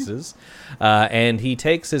 gold pieces. And he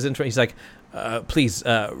takes his intro. He's like, please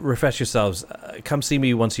refresh yourselves. Come see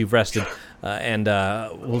me once you've rested, and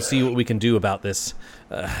we'll see what we can do about this.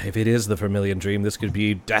 If it is the Vermilion Dream, this could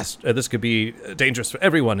be dangerous for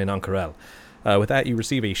everyone in Ankarel. With that, you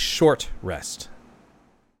receive a short rest.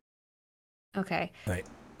 okay. All right.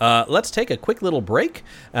 Let's take a quick little break,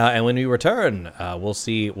 and when we return, we'll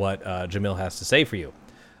see what Jamil has to say for you.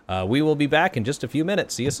 We will be back in just a few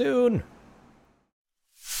minutes. See you soon.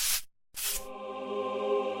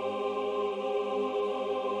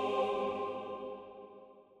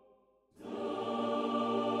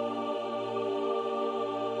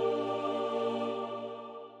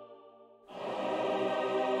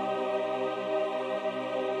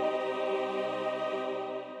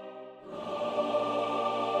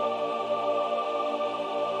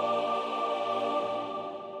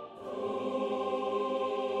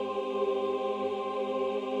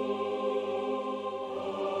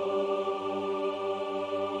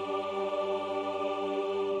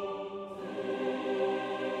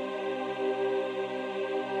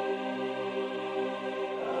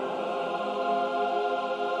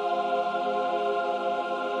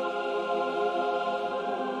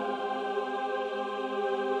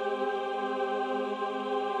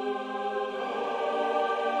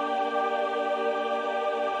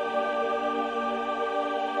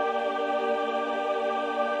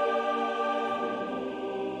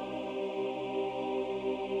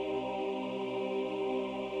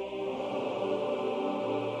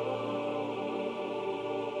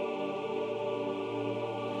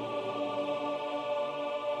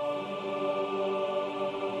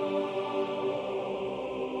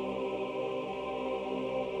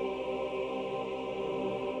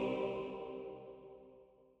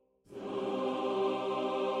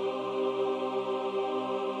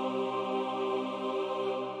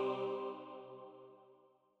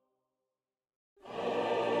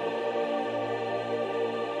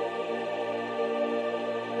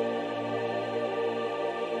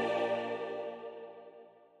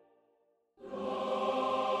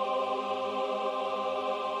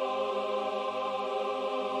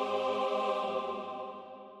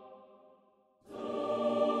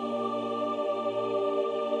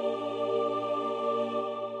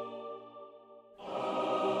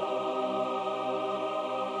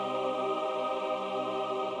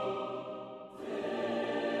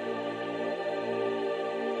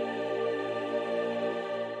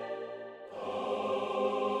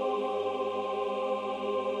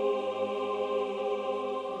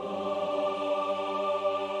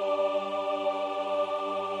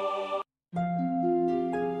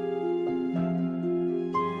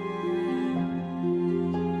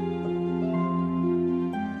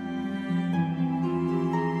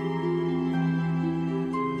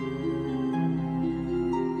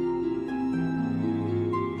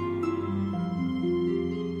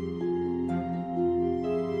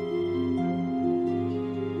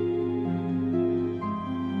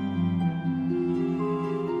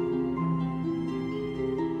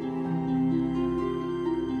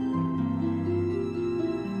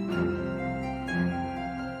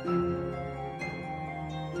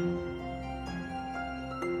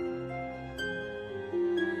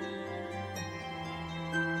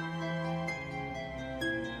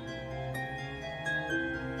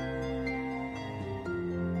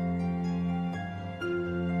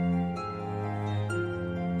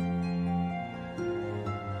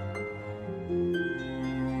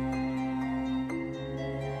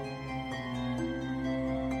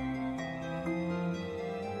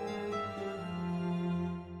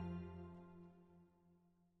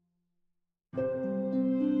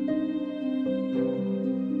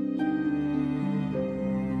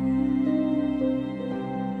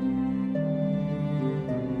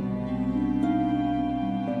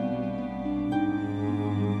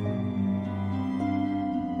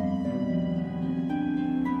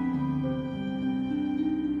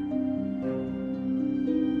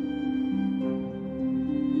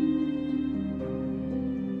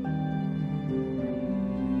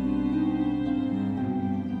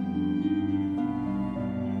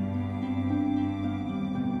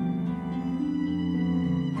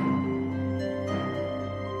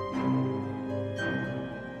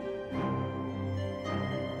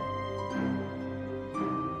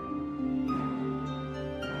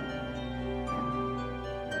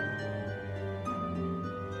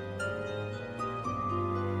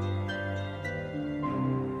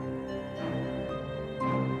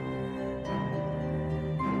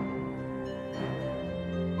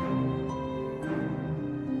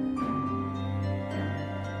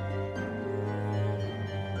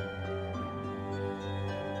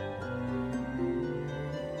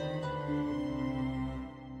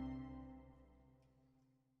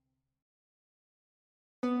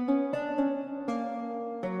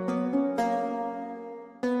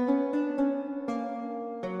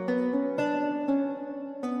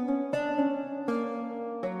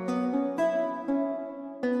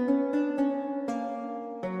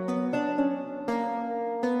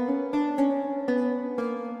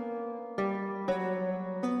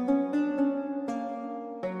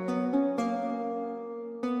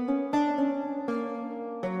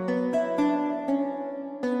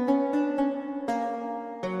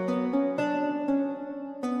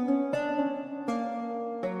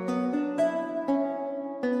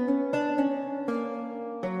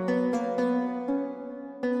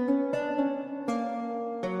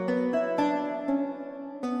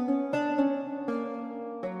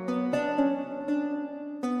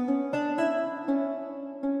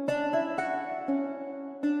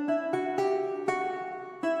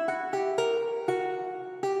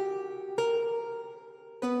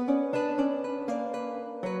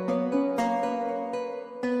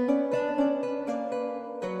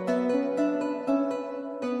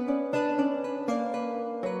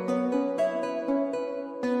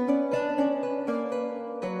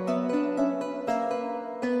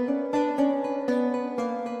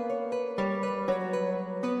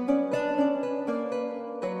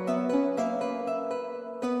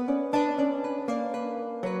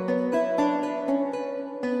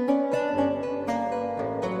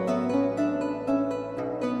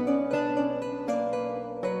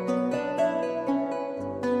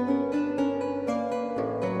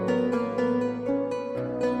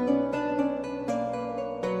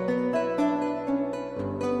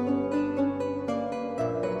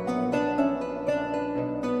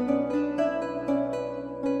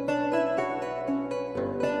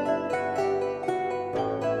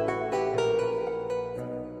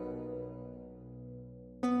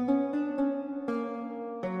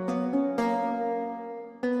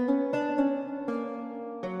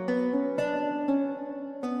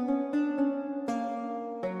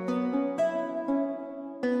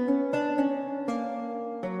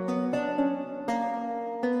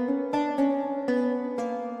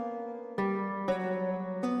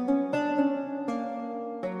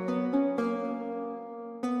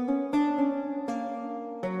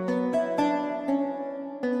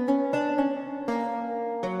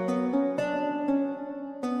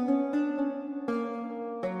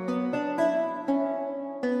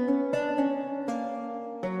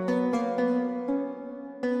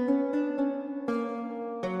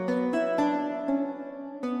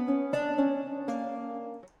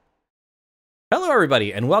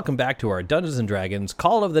 everybody, and welcome back to our Dungeons & Dragons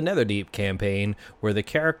Call of the Netherdeep campaign, where the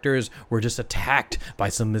characters were just attacked by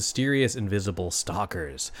some mysterious invisible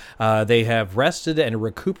stalkers. They have rested and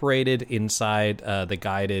recuperated inside the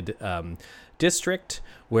guided district,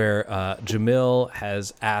 where Jamil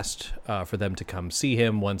has asked for them to come see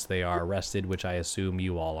him once they are rested, which I assume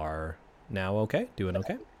you all are now okay? Doing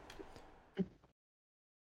okay?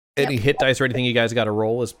 Any hit dice or anything you guys got to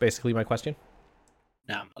roll is basically my question.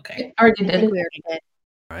 No, okay. Already I did think it. we already did.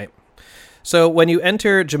 All right. So when you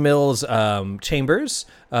enter Jamil's chambers,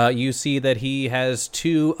 you see that he has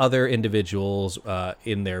two other individuals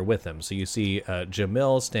in there with him. So you see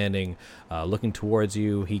Jamil standing, looking towards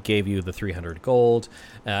you. He gave you the 300 gold.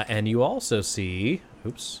 And you also see,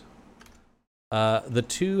 the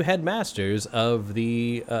two headmasters of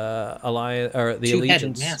the Alliance, or the Two-headed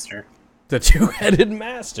Allegiance. master. The two-headed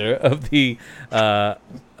master of the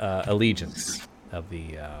Allegiance, of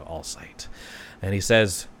the All-Sight. And he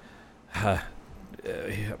says,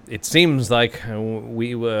 it seems like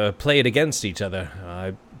we were played against each other.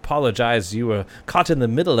 I apologize, you were caught in the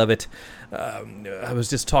middle of it. I was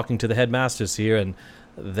just talking to the headmasters here, and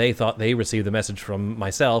they thought they received the message from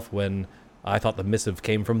myself when I thought the missive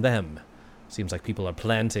came from them. Seems like people are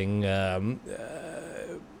planting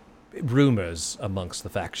rumors amongst the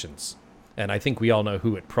factions. And I think we all know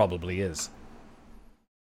who it probably is.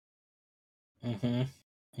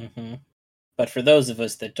 But for those of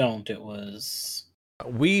us that don't, it was...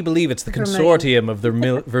 We believe it's the Vermilion. consortium of the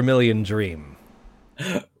Vermilion Dream.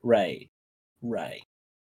 Right.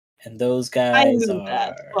 And those I guys knew are...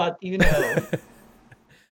 that, but you know.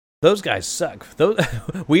 Those guys suck.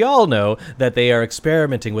 We all know that they are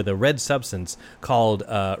experimenting with a red substance called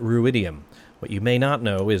ruidium. What you may not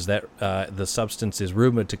know is that the substance is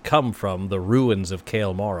rumored to come from the ruins of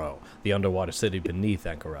Kael Morrow, the underwater city beneath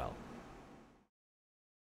Anchorel.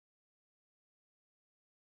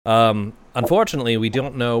 Unfortunately, we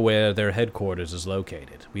don't know where their headquarters is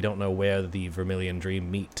located. We don't know where the Vermilion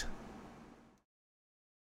Dream meet.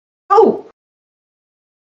 Oh!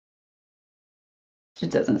 She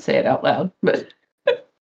doesn't say it out loud, but...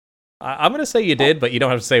 I'm going to say you did, but you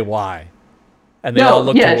don't have to say why. And they No, all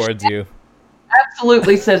look yeah, towards you.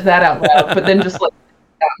 Absolutely says that out loud, but then just like...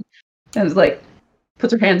 and is like,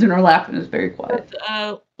 puts her hands in her lap and is very quiet.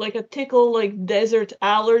 Like a tickle, like desert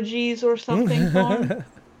allergies or something. Vaughn?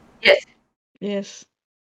 Yes. Yes.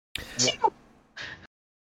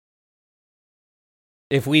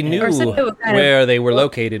 If we knew Or something what kind of- where they were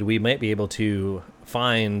located, we might be able to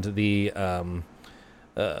find the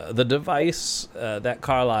device that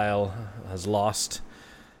Carlisle has lost.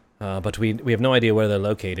 But we have no idea where they're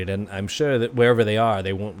located, and I'm sure that wherever they are,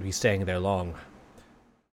 they won't be staying there long.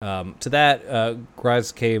 To that,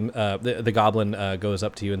 Graz came. The goblin goes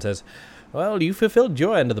up to you and says, "Well, you fulfilled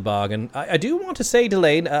your end of the bargain. I do want to say,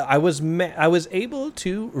 Delane, I was able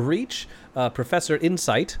to reach Professor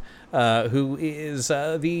Insight, who is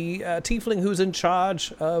the tiefling who's in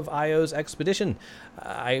charge of Io's expedition.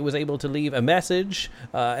 I was able to leave a message,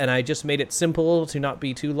 and I just made it simple to not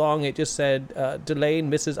be too long. It just said, Delane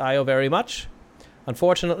misses Io very much.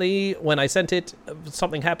 Unfortunately, when I sent it,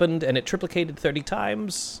 something happened, and it triplicated 30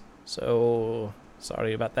 times. So,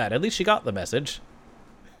 sorry about that. At least she got the message."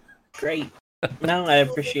 Great. No, I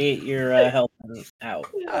appreciate your helping out.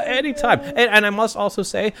 Anytime. And I must also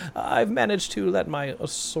say, I've managed to let my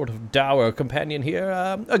sort of dour companion here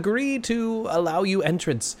agree to allow you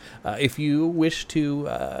entrance if you wish to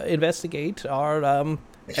investigate our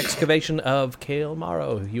excavation of Kael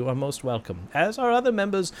Morrow. You are most welcome. As are other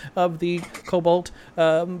members of the Cobalt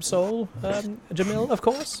Soul. Jamil, of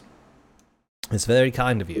course. It's very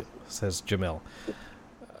kind of you, says Jamil.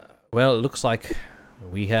 Well, it looks like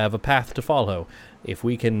we have a path to follow. If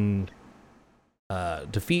we can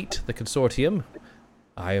defeat the consortium,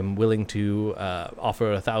 I am willing to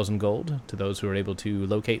offer 1,000 gold to those who are able to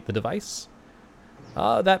locate the device.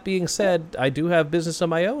 That being said, I do have business of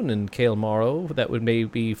my own in Kael Morrow that would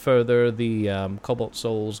maybe further the Cobalt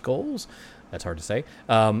Soul's goals. That's hard to say.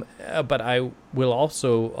 But I will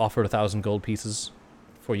also offer 1,000 gold pieces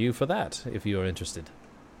for you for that, if you are interested.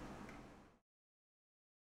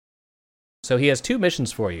 So he has two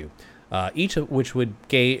missions for you, each of which would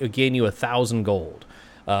gain you 1,000 gold.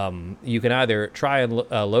 You can either try and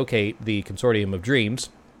locate the Consortium of Dreams,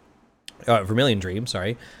 Vermilion Dream,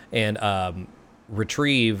 sorry, and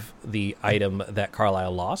retrieve the item that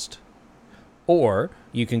Carlisle lost, or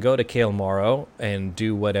you can go to Kael Morrow and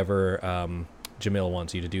do whatever Jamil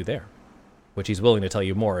wants you to do there, which he's willing to tell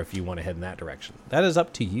you more if you want to head in that direction. That is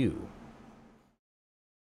up to you.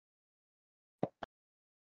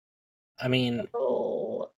 I mean,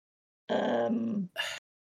 Oh,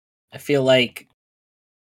 I feel like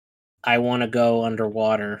I want to go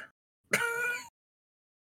underwater.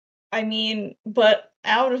 I mean, but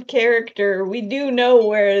out of character, we do know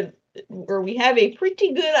where we have a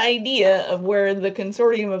pretty good idea of where the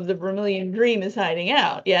consortium of the Vermilion Dream is hiding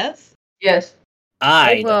out, yes? Yes.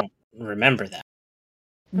 I Well- don't remember that.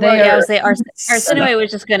 Well, They yeah, I are would say Arsinoe was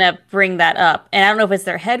just gonna bring that up, and I don't know if it's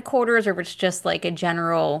their headquarters or if it's just like a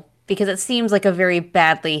general, because it seems like a very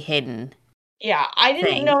badly hidden. Yeah, I didn't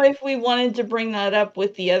Thing. know if we wanted to bring that up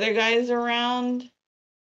with the other guys around.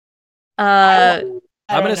 Uh,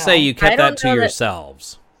 I'm going to say you I kept don't that to know that-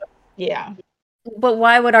 yourselves. Yeah, but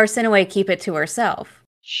why would Arsinoe keep it to herself?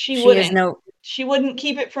 she She wouldn't. has no She wouldn't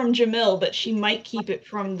keep it from Jamil, but she might keep it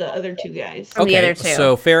from the other two guys. From the other two.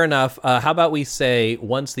 So fair enough. How about we say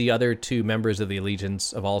once the other two members of the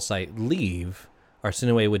Allegiance of Allsight leave,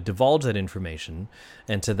 Arsinoe would divulge that information,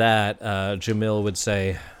 and to that, Jamil would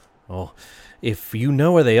say, "Well, if you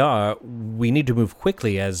know where they are, we need to move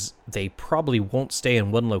quickly, as they probably won't stay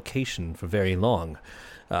in one location for very long."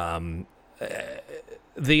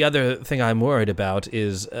 The other thing I'm worried about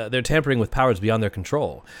is they're tampering with powers beyond their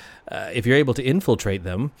control. If you're able to infiltrate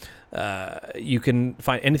them, you can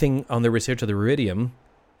find anything on the research of the Iridium,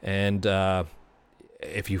 and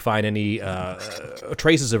if you find any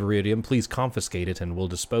traces of Iridium, please confiscate it and we'll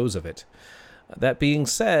dispose of it. That being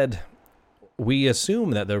said, we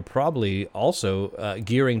assume that they're probably also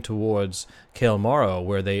gearing towards Kael Morrow,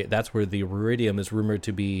 where that's where the Iridium is rumored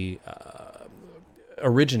to be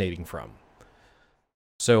originating from.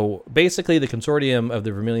 So basically, the consortium of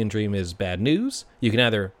the Vermilion Dream is bad news. You can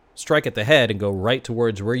either strike at the head and go right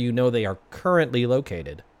towards where you know they are currently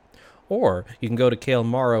located, or you can go to Kael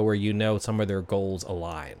Morrow where you know some of their goals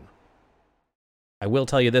align. I will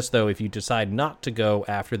tell you this, though, if you decide not to go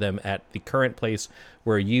after them at the current place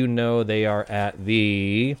where you know they are at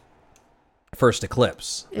the First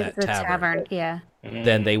Eclipse, that the tavern. Yeah.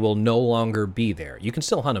 then they will no longer be there. You can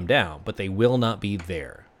still hunt them down, but they will not be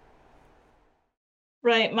there.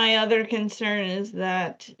 Right. My other concern is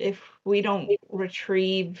that if we don't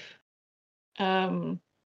retrieve Carlisle's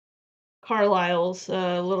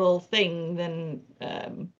little thing, then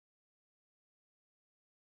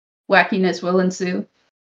wackiness will ensue.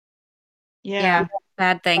 yeah.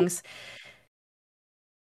 Bad things.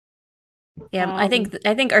 Yeah, I think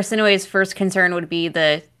Arsinoe's first concern would be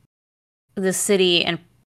the city and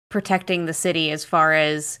protecting the city, as far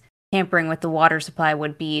as tampering with the water supply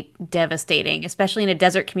would be devastating, especially in a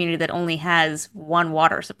desert community that only has one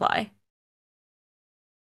water supply.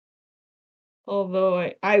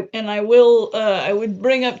 Although I would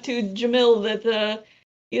bring up to Jamil that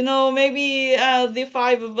maybe the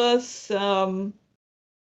five of us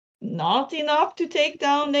not enough to take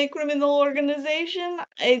down a criminal organization.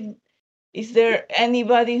 Is there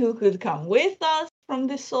anybody who could come with us from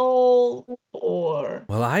the Soul, or?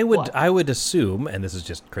 Well, I would assume, and this is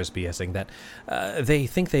just Chris BSing, that they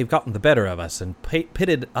think they've gotten the better of us and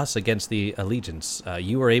pitted us against the Allegiance.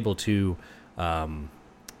 You were able to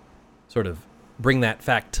sort of bring that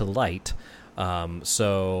fact to light.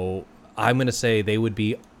 So I'm going to say they would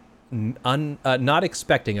be not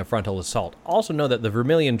expecting a frontal assault. Also know that the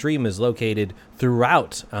Vermilion Dream is located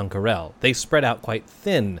throughout Ank'Harel. They spread out quite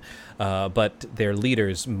thin, but their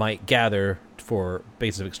leaders might gather for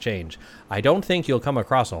base of exchange. I don't think you'll come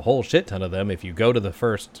across a whole shit ton of them if you go to the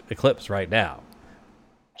First Eclipse right now.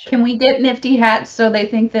 Can we get nifty hats so they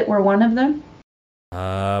think that we're one of them?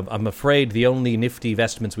 I'm afraid the only nifty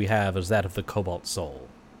vestments we have is that of the Cobalt Soul.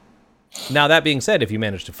 Now, that being said, if you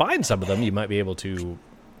manage to find some of them, you might be able to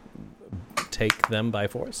take them by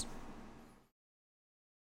force.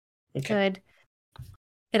 Okay. Good.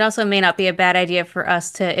 It also may not be a bad idea for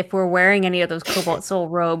us to, if we're wearing any of those Cobalt Soul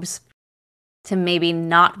robes, to maybe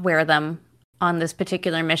not wear them on this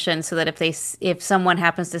particular mission, so that if someone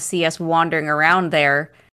happens to see us wandering around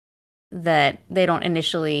there, that they don't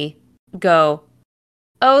initially go,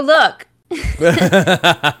 "Oh, look."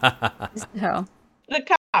 So,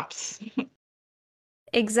 The cops.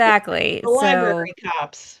 exactly. The library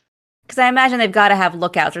cops. Because I imagine they've got to have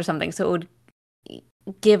lookouts or something, so it would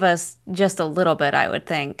give us just a little bit, I would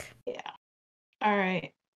think. Yeah. All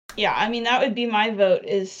right. Yeah, I mean, that would be my vote,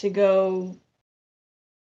 is to go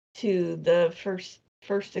to the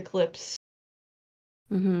first eclipse.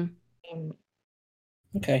 Mm-hmm.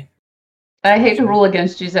 Okay. I hate to rule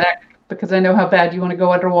against you, Zach, because I know how bad you want to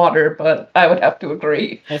go underwater, but I would have to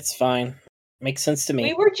agree. That's fine. Makes sense to me.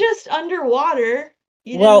 We were just underwater.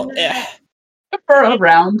 You Well, didn't For a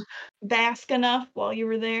round. bask enough while you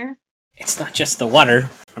were there. it's not just the water.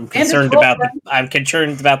 I'm concerned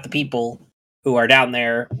about the people who are down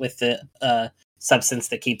there with the substance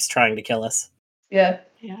that keeps trying to kill us. Yeah.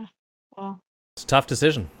 Yeah. Well, It's a tough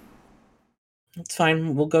decision. It's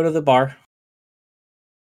fine. We'll go to the bar.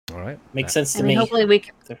 All right. Makes sense to I mean, me.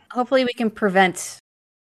 hopefully we can prevent,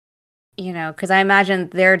 because I imagine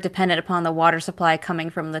they're dependent upon the water supply coming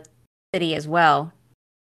from the city as well.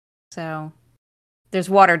 So there's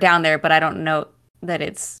water down there, but I don't know that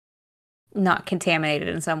it's not contaminated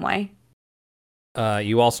in some way.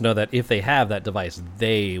 You also know that if they have that device,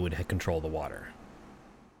 they would control the water.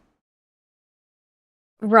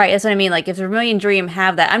 Right, that's what I mean. Like, if Vermilion Dream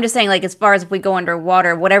have that, I'm just saying, like, as far as if we go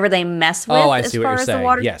underwater, whatever they mess with, I as see what far you're as the saying.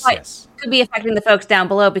 water Yes, supply, yes. could be affecting the folks down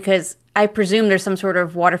below, because I presume there's some sort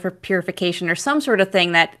of water for purification or some sort of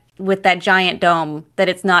thing that with that giant dome, that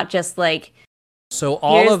it's not just like. So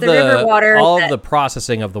all Here's of the river water all of the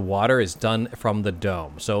processing of the water is done from the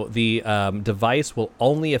dome. So the device will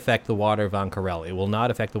only affect the water of Ancarel. It will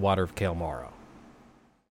not affect the water of Kael Morrow.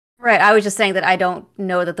 Right, I was just saying that I don't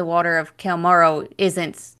know that the water of Kael Morrow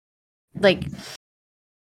isn't like.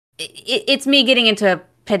 It's me getting into a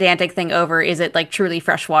pedantic thing over. Is it like truly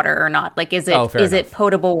fresh water or not? Like, is it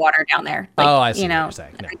potable water down there? Like, I see what you're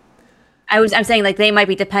saying. No. I'm saying like they might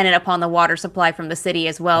be dependent upon the water supply from the city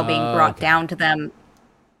as well being brought down to them.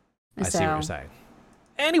 I see what you're saying.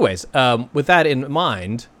 Anyways, with that in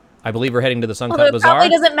mind, I believe we're heading to the Suncut Although it Bazaar.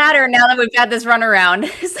 probably doesn't matter now that we've had this run around.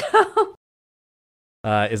 So.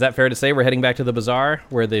 Is that fair to say we're heading back to the bazaar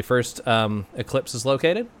where the first eclipse is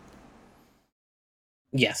located?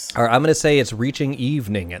 Yes. Or I'm going to say it's reaching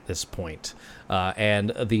evening at this point,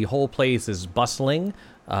 and the whole place is bustling.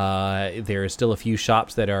 There are still a few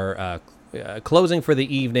shops that are closing for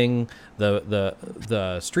the evening.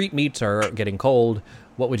 The street meats are getting cold.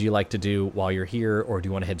 What would you like to do while you're here, or do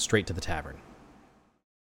you want to head straight to the tavern?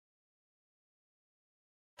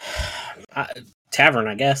 Tavern,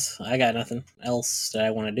 I guess. I got nothing else that I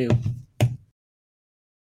want to do.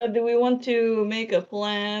 Do we want to make a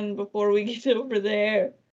plan before we get over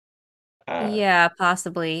there? Yeah,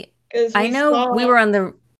 possibly. 'Cause I know we were on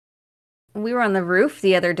the roof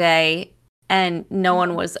the other day, and no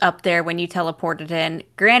one was up there when you teleported in.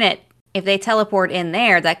 Granted, if they teleport in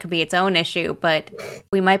there, that could be its own issue, but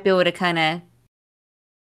we might be able to kind of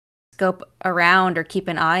scope around or keep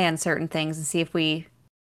an eye on certain things and see if we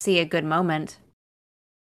see a good moment.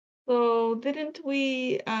 So didn't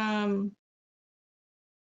we?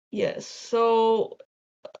 Yes. So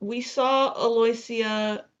we saw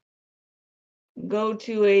Aloysia go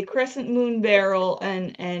to a crescent moon barrel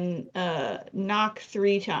and knock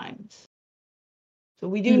 3 times. So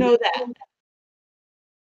we do know that.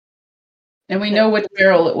 And we know which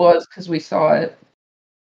barrel it was because we saw it.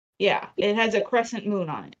 Yeah, it has a crescent moon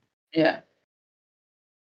on it. Yeah.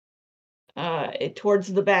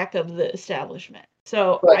 Towards the back of the establishment.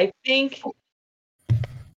 So But- I think,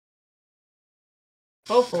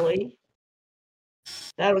 hopefully,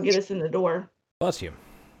 that'll get us in the door. Bless you.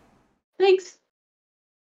 Thanks.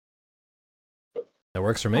 That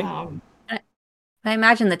works for me. I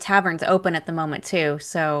imagine the tavern's open at the moment too,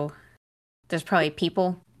 so there's probably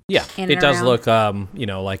people. Yeah, in it and does around. look,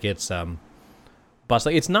 like it's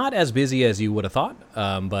bustling. It's not as busy as you would have thought,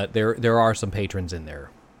 but there are some patrons in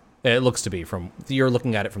there. It looks to be from you're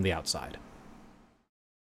looking at it from the outside.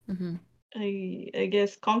 Mm-hmm. I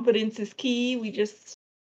guess confidence is key. We just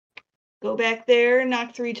go back there,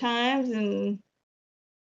 knock 3 times, and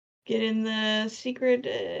get in the secret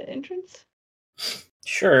entrance.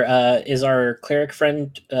 Sure. Is our cleric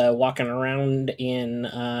friend walking around in?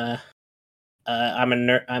 I'm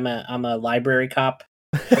a library cop.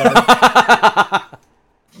 I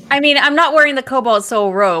mean, I'm not wearing the Cobalt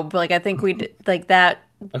Soul robe. Like, I think we like that.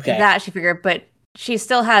 Okay. That she figured, but she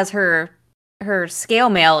still has her scale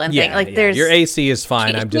mail and thing. Like, there's your AC is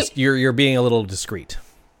fine. she- I'm just you're being a little discreet.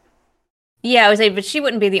 Yeah, I would say, but she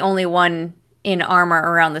wouldn't be the only one in armor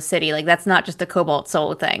around the city. Like, that's not just a Cobalt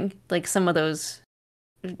Soul thing. Like, some of those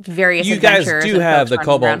various You guys adventurers do and have folks the running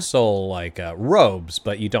Cobalt around. Soul robes,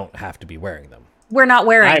 but you don't have to be wearing them. We're not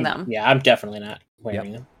wearing them. Yeah, I'm definitely not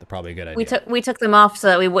wearing them. They're probably a good idea. We took them off so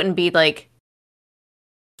that we wouldn't be like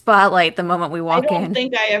spotlight the moment we I walk don't in.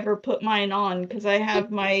 think I ever put mine on because I have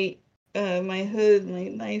my my hood, my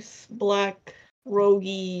nice black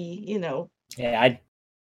roguey, Yeah,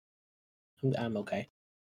 I'm okay.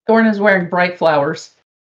 Thorn is wearing bright flowers.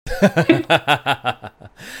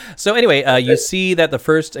 So anyway, you see that the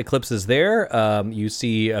first eclipse is there. You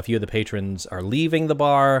see a few of the patrons are leaving the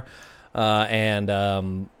bar,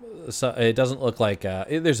 and so it doesn't look like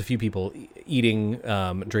there's a few people eating,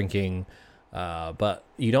 drinking, but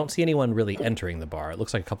you don't see anyone really entering the bar. It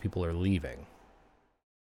looks like a couple people are leaving.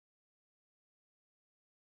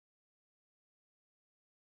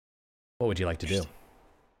 What would you like to do?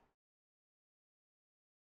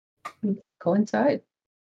 Go inside.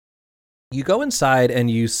 You go inside and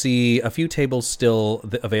you see a few tables still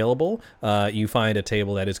available. You find a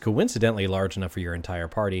table that is coincidentally large enough for your entire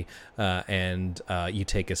party, and you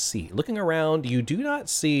take a seat. Looking around, you do not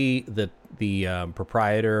see the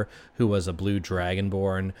proprietor, who was a blue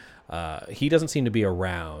dragonborn. He doesn't seem to be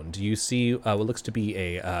around. You see what looks to be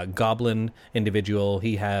a goblin individual.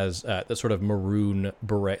 He has the sort of maroon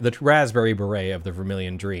beret, the raspberry beret of the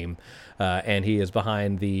Vermilion Dream, and he is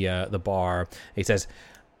behind the bar. He says,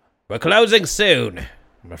 "We're closing soon.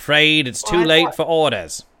 I'm afraid it's too late for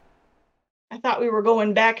orders." I thought we were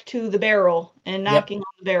going back to the barrel and knocking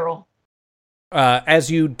on the barrel. As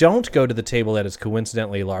you don't go to the table that is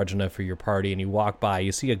coincidentally large enough for your party and you walk by,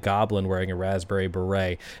 you see a goblin wearing a raspberry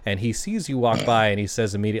beret, and he sees you walk by and he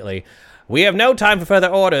says immediately, "We have no time for further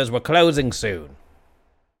orders. We're closing soon."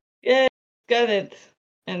 Yeah, got it.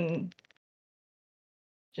 And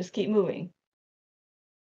just keep moving.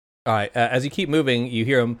 All right, as you keep moving, you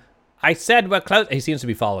hear him, "I said we're close." He seems to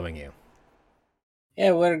be following you.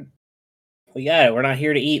 Yeah, we got it. We're not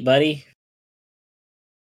here to eat, buddy.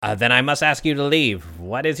 Then I must ask you to leave.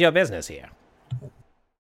 What is your business here?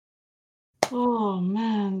 Oh,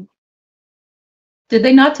 man. Did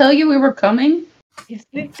they not tell you we were coming? Is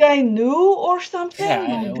this guy new or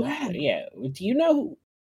something? Yeah. Do you know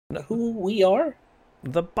who we are?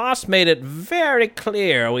 The boss made it very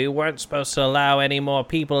clear we weren't supposed to allow any more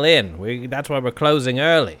people in. That's why we're closing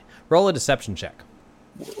early. Roll a deception check.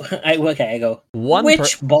 I go,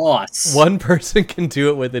 which boss? One person can do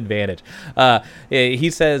it with advantage. He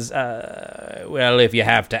says, well, if you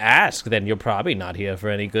have to ask, then you're probably not here for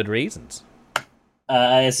any good reasons.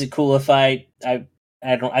 Is it cool if I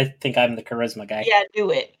think I'm the charisma guy. Yeah,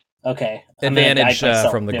 do it. Okay. Advantage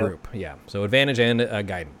from the group. Yeah. So advantage and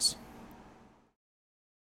guidance.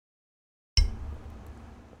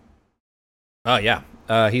 Oh, yeah.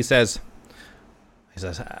 He says,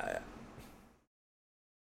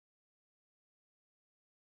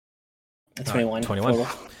 21. 21.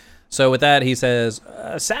 So with that, he says,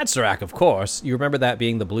 Sadsarak, of course. You remember that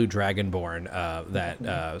being the blue dragonborn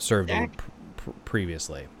that served you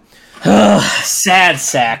previously. Sad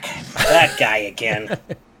sack. That guy again.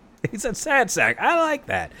 He said Sadsack. I like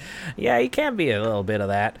that. Yeah, he can be a little bit of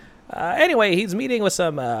that. Anyway, he's meeting with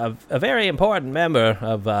a very important member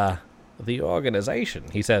of the organization,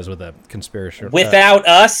 he says with a conspiracy. Without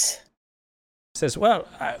us? He says, well,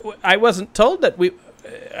 I wasn't told that we...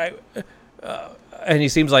 and he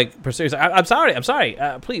seems like pursues. I'm sorry.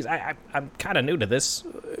 Please, I'm kind of new to this.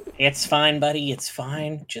 It's fine, buddy. It's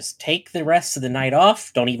fine. Just take the rest of the night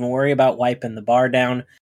off. Don't even worry about wiping the bar down.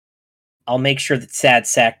 I'll make sure that Sad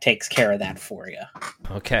Sack takes care of that for you.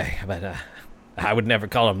 Okay, but I would never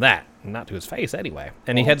call him that. Not to his face, anyway.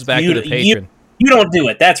 And he heads back to the patron. You don't do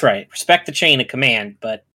it. That's right. Respect the chain of command,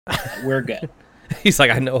 but we're good. He's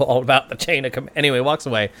like, I know all about the chain of command. Anyway, walks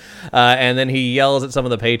away. And then he yells at some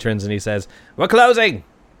of the patrons and he says, we're closing.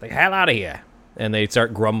 The hell out of here. And they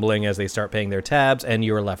start grumbling as they start paying their tabs, and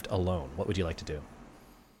you're left alone. What would you like to do?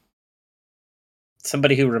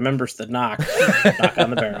 Somebody who remembers the knock. Knock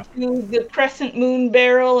on the barrel. Do the crescent moon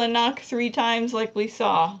barrel and knock 3 times like we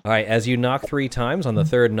saw. All right, as you knock 3 times, on the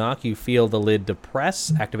third knock, you feel the lid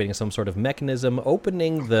depress, activating some sort of mechanism,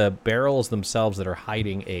 opening the barrels themselves that are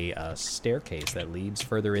hiding a staircase that leads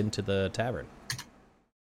further into the tavern.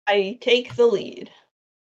 I take the lead.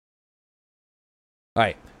 All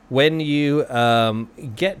right. When you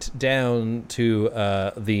get down to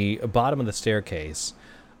the bottom of the staircase,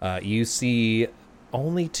 you see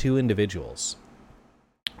only 2 individuals.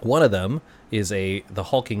 One of them is the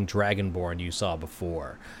hulking dragonborn you saw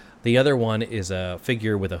before. The other one is a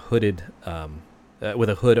figure with a hooded, with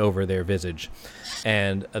a hood over their visage.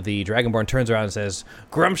 And the dragonborn turns around and says,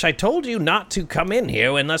 "Grumsh, I told you not to come in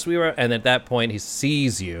here unless we were." And at that point, he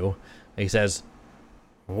sees you. He says,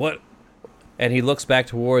 "What?" And he looks back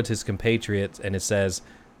towards his compatriots and it says,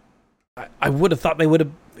 I would have thought they would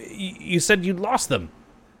have. You said you lost them.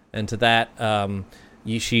 And to that,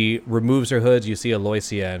 she removes her hood. You see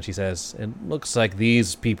Aloysia, and she says, it looks like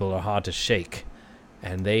these people are hard to shake.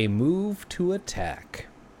 And they move to attack.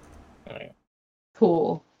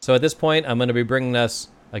 Cool. So at this point, I'm going to be bringing us,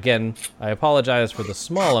 again, I apologize for the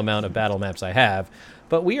small amount of battle maps I have,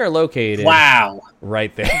 but we are located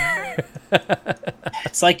right there.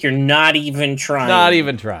 It's like you're not even trying. Not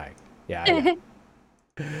even trying. Yeah.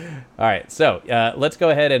 All right, so let's go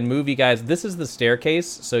ahead and move you guys. This is the staircase.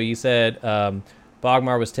 So you said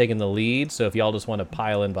Bogmar was taking the lead, so if y'all just want to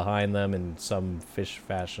pile in behind them in some fish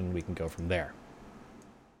fashion, we can go from there.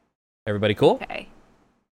 Everybody cool? Okay.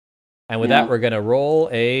 And with that, we're going to roll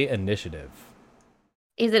a initiative.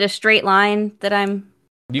 Is it a straight line that I'm...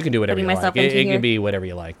 You can do whatever you like. It can be whatever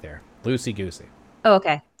you like there. Loosey goosey. Oh,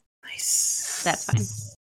 okay. Nice. That's fine.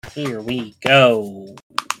 Here we go.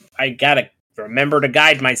 I gotta remember to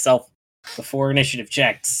guide myself before initiative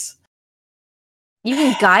checks. You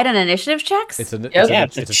can guide on initiative checks? It's a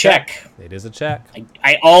It's a check. It is a check.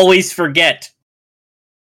 I always forget.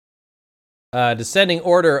 Descending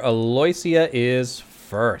order, Aloysia is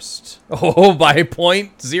first. Oh, by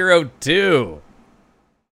 0.02.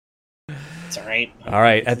 It's all right. All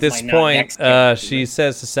right. At this is my not point, next character. she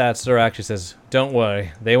says to Satsurak, she says, "Don't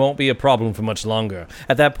worry, they won't be a problem for much longer."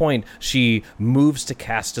 At that point, she moves to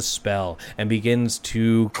cast a spell and begins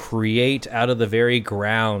to create out of the very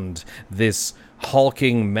ground this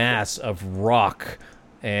hulking mass of rock,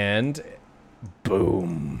 and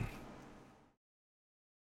boom.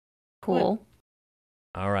 Cool.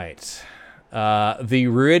 All right. The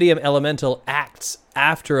Ruidium Elemental acts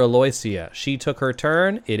after Aloysia. She took her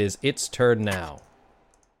turn. It is its turn now.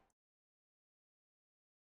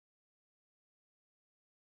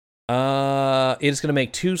 It is going to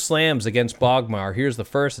make 2 slams against Bogmar. Here's the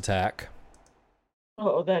first attack.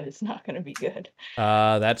 Oh, that is not going to be good.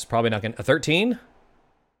 That's probably not going to... 13?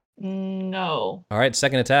 No. All right,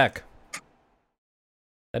 second attack.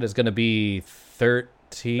 That is going to be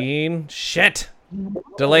 13. Shit!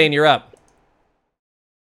 Delane, you're up.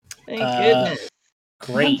 Thank goodness.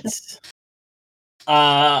 Great.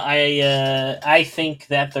 I think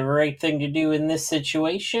that the right thing to do in this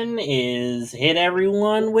situation is hit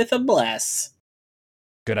everyone with a bless.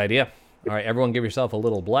 Good idea. All right, everyone give yourself a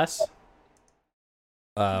little bless.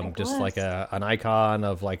 Just bless. like an icon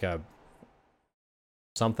of like a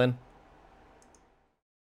something.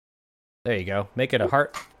 There you go. Make it a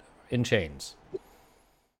heart in chains.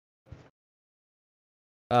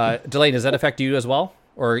 Delane, does that affect you as well?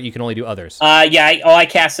 Or you can only do others? Yeah, I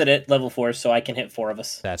cast it at level 4, so I can hit 4 of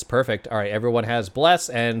us. That's perfect. All right, everyone has bless,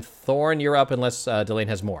 and Thorn, you're up unless Delane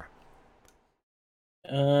has more.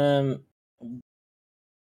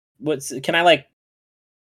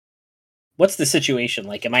 What's the situation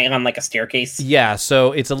like? Am I on like a staircase? Yeah,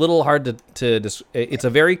 so it's a little hard it's a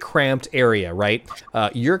very cramped area, right?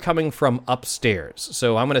 You're coming from upstairs.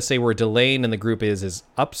 So I'm going to say where Delane and the group is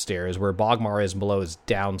upstairs, where Bogmar is below is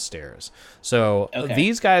downstairs. So Okay.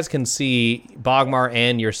 these guys can see Bogmar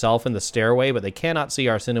and yourself in the stairway, but they cannot see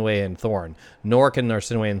Arsinoe and Thorn, nor can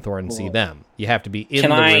Arsinoe and Thorn see them. You have to be in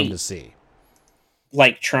the room to see.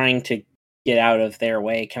 Like trying to get out of their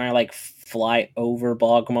way. Can I like fly over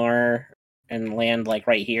Bogmar and land like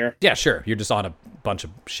right here? Yeah, sure. You're just on a bunch of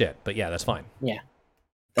shit, but yeah, that's fine.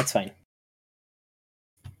 That's fine.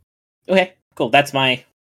 Okay, cool. That's my...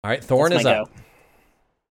 All right, Thorn That's is my up.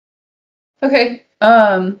 Okay.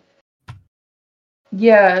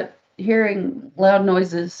 Yeah, hearing loud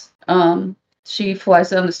noises. She flies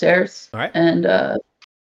down the stairs. All right. And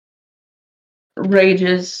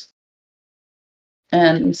rages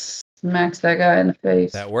and smacks that guy in the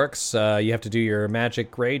face. That works. You have to do your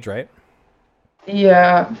magic rage, right?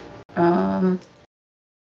 Yeah.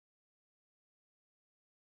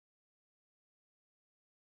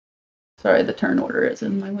 Sorry, the turn order is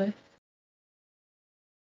in my way.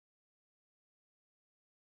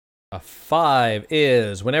 A 5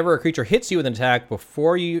 is whenever a creature hits you with an attack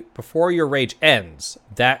before your rage ends,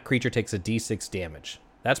 that creature takes a d6 damage.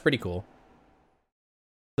 That's pretty cool.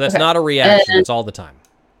 So that's Okay. not a reaction, it's all the time.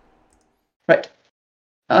 Right.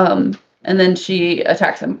 And then she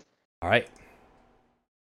attacks him. All right.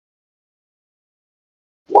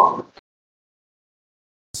 Cool.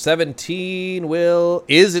 17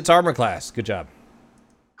 is its armor class. Good job.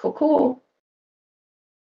 Cool.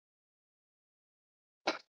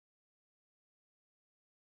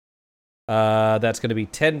 That's going to be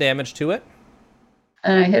 10 damage to it.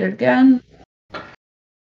 And I hit it again.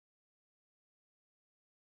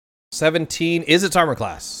 17 is its armor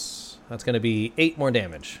class. That's going to be 8 more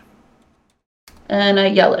damage. And I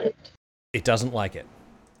yell at it. It doesn't like it.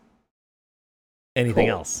 Anything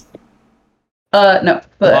Cool. else? No,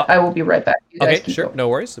 but I will be right back. You guys Okay, can sure. go. No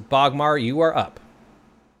worries. Bogmar, you are up.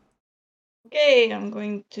 Okay, I'm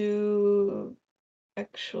going to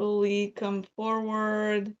actually come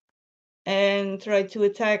forward and try to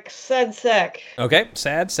attack Sadsack. Okay,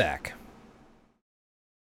 sad sack.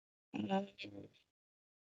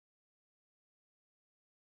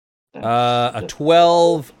 A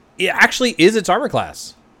 12. It actually is its armor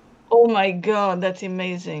class. Oh my god, that's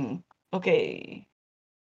amazing. Okay.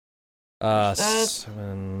 Plus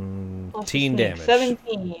 17 this makes damage.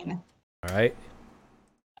 17. All right.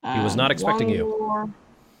 He was not expecting one you. more.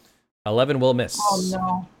 11 will miss. Oh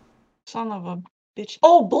no. Son of a bitch.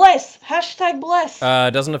 Oh, bless! Hashtag bless!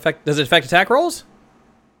 Does it affect attack rolls?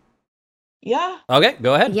 Yeah? Okay,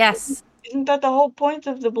 go ahead. Yes. Isn't that the whole point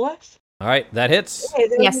of the bless? All right, that hits. Okay,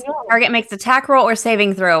 there Yes. we go. Target makes attack roll or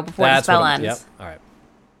saving throw before That's the spell what ends. Yep. All right.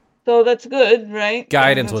 So that's good, right?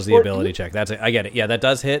 Guidance That's was the 14. ability check. That's it. I get it. Yeah, that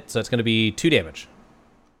does hit. So it's going to be 2 damage.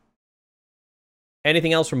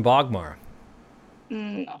 Anything else from Bogmar?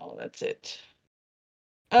 No, that's it.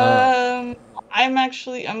 Uh,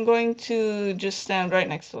 I'm going to just stand right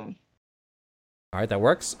next to him. All right, that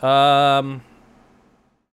works.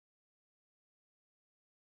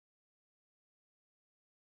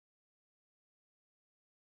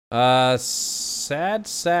 Sad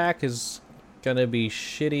Sack is gonna be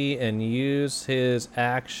shitty and use his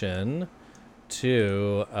action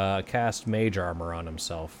to cast Mage Armor on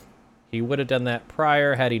himself. He would have done that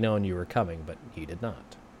prior had he known you were coming, but he did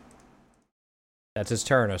not. That's his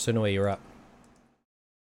turn. Osunue, you're up.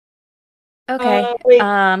 Okay. Wait.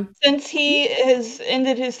 Since he has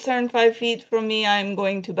ended his turn 5 feet from me, I'm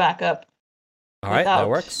going to back up. All right, that Without-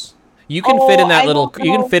 works. You can fit in that I little. don't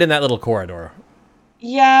You can know. fit in that little corridor.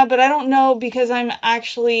 Yeah, but I don't know because I'm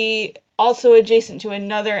actually also adjacent to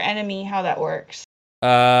another enemy how that works.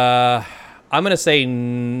 I'm gonna say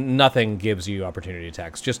nothing gives you opportunity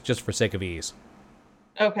attacks, just for sake of ease.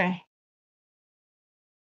 Okay.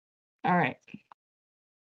 All right.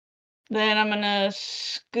 Then I'm gonna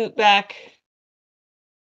scoot back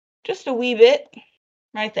just a wee bit,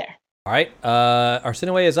 right there. All right,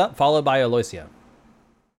 Arsinoe is up, followed by Aloysia.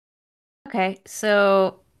 Okay,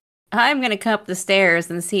 so I'm gonna come up the stairs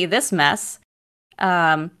and see this mess.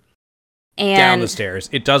 And Down the stairs.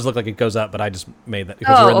 It does look like it goes up, but I just made that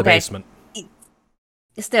because we're in the okay. basement.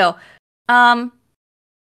 Still, well,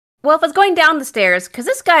 if it's going down the stairs, because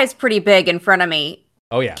this guy's pretty big in front of me.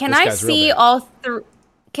 Oh yeah, Can this I guy's real see big. all three?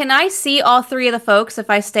 Can I see all three of the folks if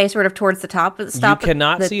I stay sort of towards the top of the stop? You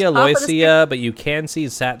cannot the see top of the stairs? Aloysia, but you can see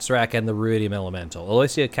Satsrak and the Ruidium Elemental.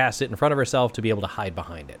 Aloysia casts it in front of herself to be able to hide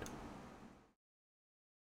behind it.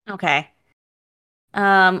 Okay.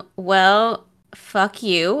 Well, fuck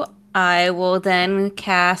you. I will then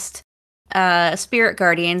cast Spirit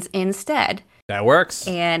Guardians instead. That works.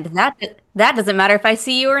 And that doesn't matter if I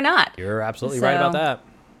see you or not. You're absolutely right about that.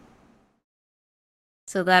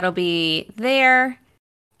 So that'll be there.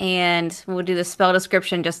 And we'll do the spell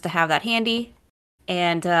description just to have that handy.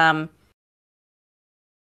 And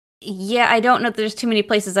yeah, I don't know if there's too many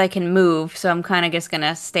places I can move, so I'm kind of just going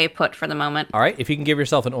to stay put for the moment. All right, if you can give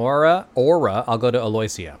yourself an aura, I'll go to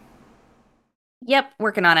Aloysia. Yep,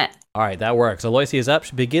 working on it. All right, that works. Aloysia is up.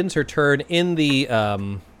 She begins her turn in the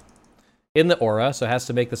aura, so has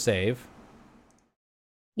to make the save.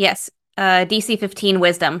 Yes, DC 15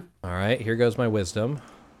 Wisdom. All right, here goes my wisdom.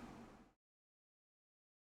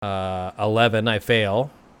 11, I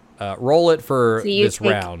fail. Roll it for So you this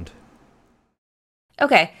take- round.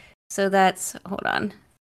 Okay, so that's, hold on,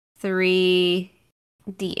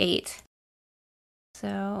 3d8.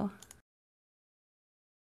 So,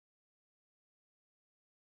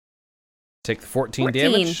 Take the 14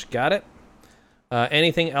 14. damage. Got it.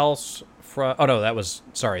 Anything else from... Oh, no, that was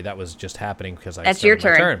just happening because I That's your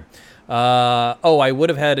started my turn. I would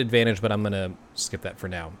have had advantage, but I'm going to skip that for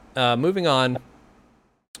now. Moving on.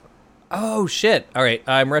 Oh, shit. All right,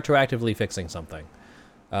 I'm retroactively fixing something.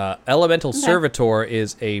 Elemental Servitor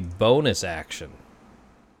is a bonus action.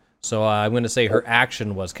 So I'm going to say her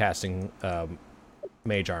action was casting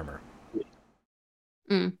Mage Armor.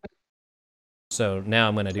 Mm. So now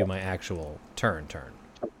I'm going to do my actual turn.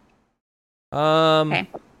 Okay.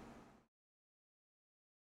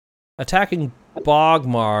 Attacking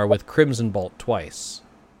Bogmar with Crimson Bolt twice.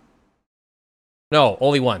 No,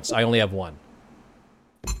 only once. I only have one.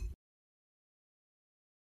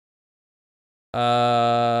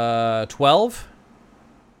 12?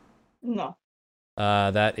 No.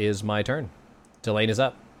 That is my turn. Delane is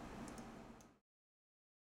up.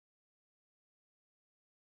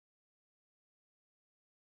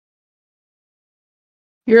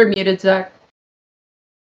 You're muted, Zach.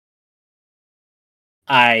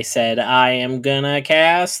 I said I am gonna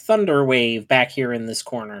cast Thunder Wave back here in this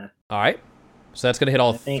corner. All right. So that's going to hit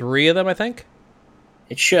all I think- three of them, I think.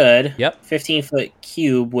 It should. Yep. 15-foot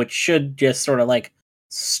cube, which should just sort of like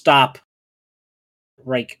stop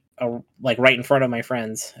right in front of my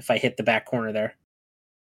friends if I hit the back corner there.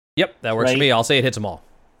 Yep, that works for Right. me. I'll say it hits them all.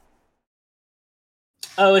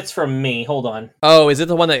 Oh, it's from me. Hold on. Oh, is it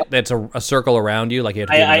the one that's a circle around you? Like you have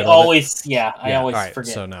to be in the I middle of it? always, I always all right,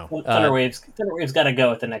 forget. so no. Thunder Wave's got to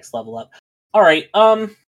go at the next level up. All right.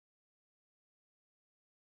 Let's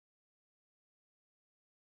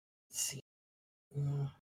see.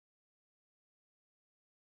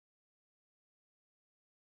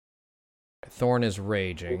 Thorn is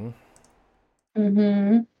raging.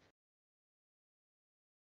 Mm-hmm.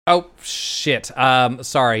 Oh shit.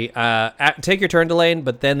 Sorry. Take your turn, Delane,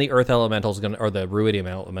 but then the Earth Elemental's gonna, or the Ruidium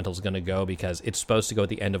Elemental's gonna go because it's supposed to go at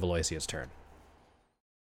the end of Aloysia's turn.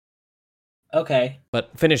 Okay. But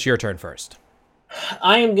finish your turn first.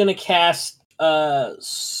 I am gonna cast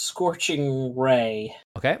Scorching Ray.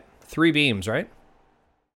 Okay. 3 beams, right?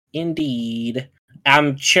 Indeed.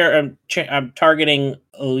 I'm targeting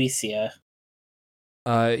Aloysia.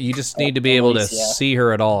 You just need to be able to Aloysia. see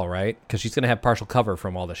her at all, right? Because she's gonna have partial cover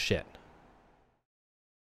from all the shit.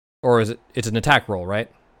 Or is it? It's an attack roll,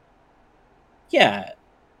 right? Yeah.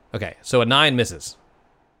 Okay, so a 9 misses.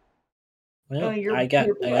 Well, you're I got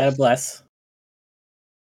a blessed. bless.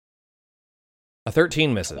 A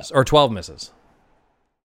 13 misses, or 12 misses.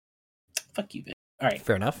 Fuck you, bitch. All right,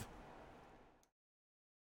 Fair enough.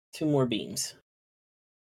 2 more beams.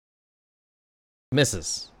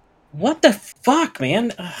 Misses. What the fuck,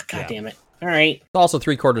 man? Oh, God Yeah. damn it. All right. It's also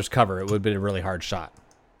 3/4 cover. It would have been a really hard shot.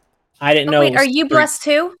 I didn't Oh, know. wait, it was are you three- blessed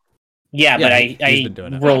too? Yeah, Yeah, but he's been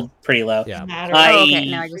doing I it. rolled pretty low. Yeah. Matter. Oh, okay,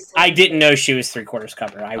 now I just- I didn't know she was 3/4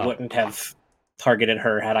 cover. I Oh. wouldn't have targeted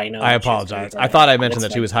her had I known. I that she was apologize. 3/4. I thought I mentioned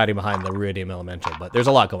That's that she was hiding behind the Ruidium Elemental, but there's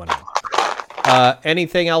a lot going on.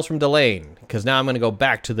 Anything else from Delane? Because now I'm going to go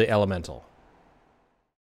back to the Elemental.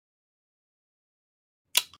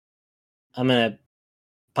 I'm gonna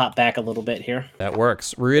pop back a little bit here. That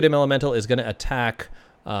works. Ruidium Elemental is going to attack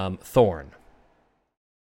Thorn.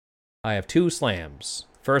 I have 2 slams.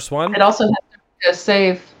 First one. It also has to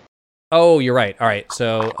save. Oh, you're right. All right,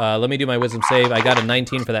 so let me do my wisdom save. I got a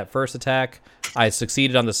 19 for that first attack. I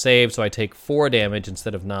succeeded on the save, so I take 4 damage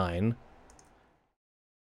instead of 9.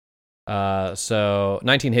 So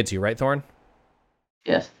 19 hits you, right, Thorn?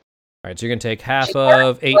 Yes. All right, so you're going to take half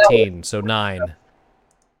of 18, so 9.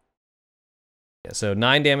 Yeah, so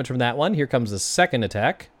 9 damage from that one. Here comes the second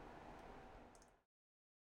attack.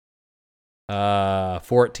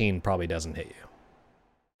 14 probably doesn't hit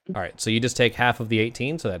you. All right, so you just take half of the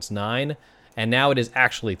 18, so that's 9. And now it is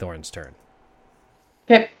actually Thorn's turn.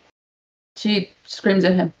 Okay. She screams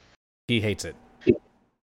at him. He hates it.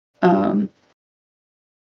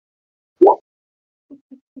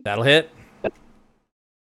 That'll hit.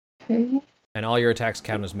 Okay. And all your attacks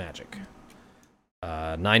count as magic.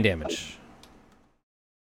 9 damage.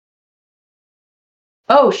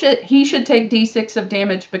 Oh shit! He should take D6 of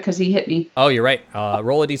damage because he hit me. Oh, you're right.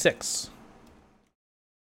 Roll a d6.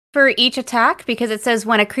 For each attack, because it says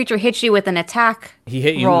when a creature hits you with an attack He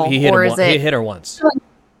hit you. roll, He hit or him. is He it hit her once.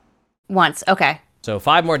 once. Okay. So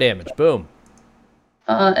 5 more damage. Boom.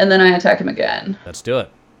 And then I attack him again. Let's do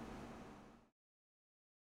it.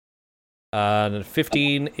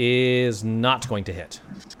 15 is not going to hit.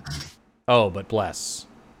 Oh, but bless.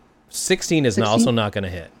 16 is 16? also not going to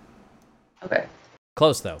hit. Okay.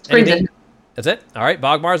 Close, though. Screams at Anything? him. That's it? All right,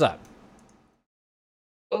 Bogmar's up.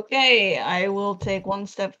 Okay, I will take 1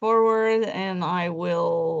 step forward and I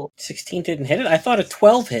will. 16 didn't hit it. I thought a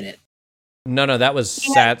 12 hit it. No, that was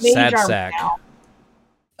He sad has mage armor sack. now.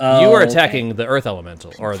 Oh, You were okay. attacking the Earth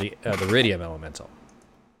Elemental, or the Iridium Elemental.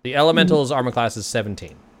 The Elemental's armor class is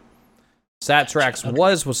 17. Satrax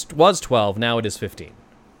was 12, now it is 15.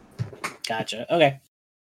 Gotcha. Okay.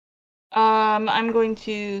 I'm going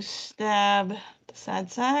to stab the sad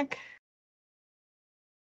sack.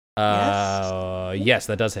 Yes,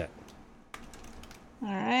 that does hit. All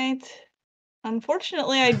right.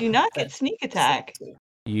 Unfortunately, I do not get sneak attack.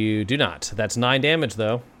 You do not. That's 9 damage,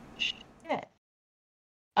 though. Shit.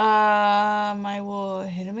 I will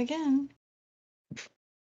hit him again.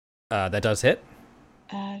 That does hit.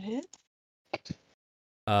 That hits.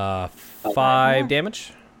 5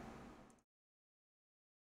 damage.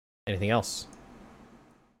 Anything else?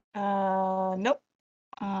 Nope.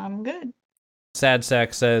 I'm good. Sad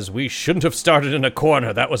Sack says, we shouldn't have started in a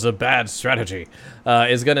corner. That was a bad strategy.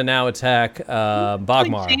 Is going to now attack I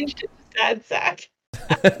Bogmar. changed it to sad sack.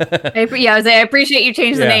 I appreciate you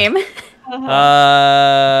changed the Yeah. name.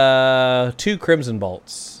 2 Crimson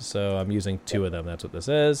Bolts. So I'm using 2 of them. That's what this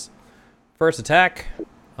is. First attack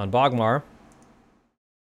on Bogmar.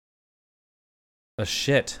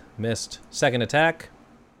 Shit. Missed. Second attack.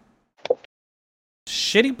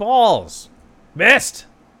 Shitty balls. Missed.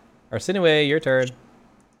 Arsinue, your turn.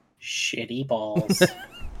 Shitty balls.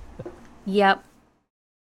 Yep.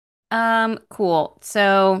 Cool.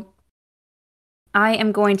 So I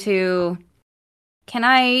am going to. Can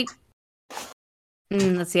I?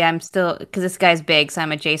 Let's see. I'm still because this guy's big, so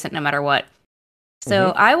I'm adjacent no matter what.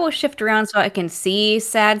 So I will shift around so I can see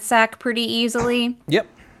Sad Sack pretty easily, Yep.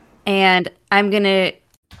 and I'm gonna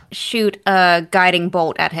shoot a guiding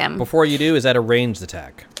bolt at him. Before you do, is that a ranged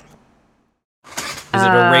attack? Is it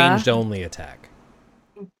a ranged only attack?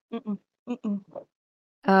 Mm-mm. Mm-mm.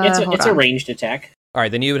 It's a hold on. ranged attack. All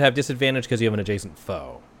right, then you would have disadvantage because you have an adjacent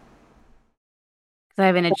foe. 'Cause I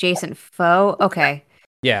have an adjacent foe. Okay.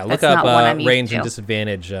 Yeah, look That's up not one I'm used range and to.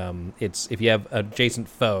 disadvantage. It's if you have adjacent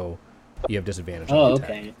foe, you have disadvantage. on Oh, the attack.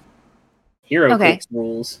 okay. Hero Okay. Quicks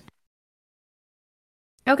rules.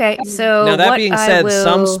 Okay, so Now that what being I said, will...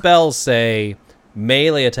 some spells say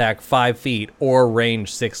melee attack 5 feet or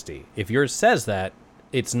range 60. If yours says that,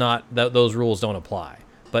 it's not those rules don't apply.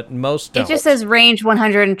 But most don't. It just says range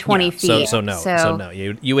 120 Yeah, feet. So no.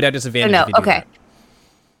 You would have disadvantage no, if you do okay. that.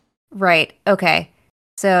 Right. Okay.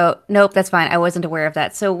 So nope, that's fine. I wasn't aware of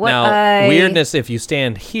that. So what Now, weirdness, if you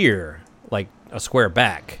stand here, like a square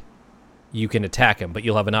back, you can attack him, but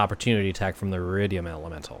you'll have an opportunity attack from the Iridium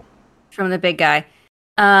Elemental. from the big guy.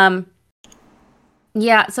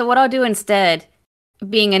 Yeah, so what I'll do instead,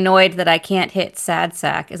 being annoyed that I can't hit Sad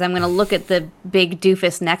Sack, is I'm going to look at the big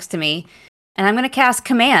doofus next to me, and I'm going to cast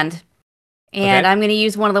Command. And Okay. I'm going to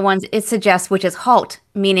use one of the ones it suggests, which is Halt,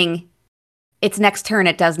 meaning its next turn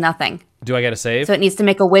it does nothing. Do I get a save? So it needs to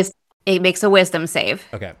make it makes a wisdom save.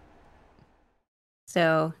 Okay.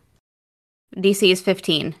 So DC is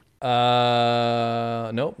 15.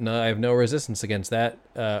 Nope. No, I have no resistance against that.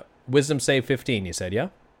 Wisdom save 15, you said, yeah?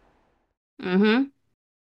 Mm-hmm.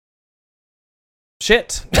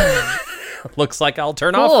 Shit. Looks like I'll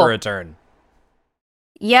turn off Cool. for a turn.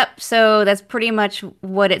 Yep, so that's pretty much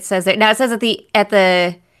what it says there. Now it says at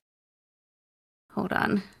the hold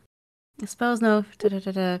on. I suppose no.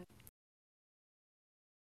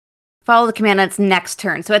 Follow the command on its next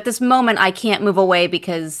turn. So at this moment I can't move away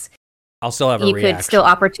because I'll still have a you reaction. could still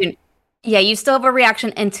Yeah, you still have a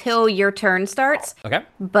reaction until your turn starts. Okay.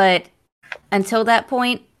 But until that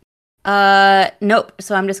point, nope.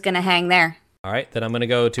 So I'm just gonna hang there. All right, then I'm going to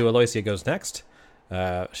go to Aloysia goes next.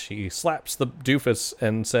 She slaps the doofus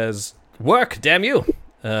and says, "Work, damn you!"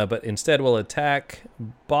 But instead will attack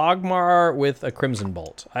Bogmar with a Crimson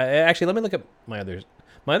Bolt. Actually, let me look at my others.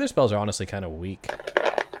 My other spells are honestly kind of weak.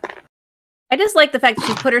 I just like the fact that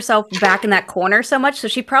she put herself back in that corner so much, so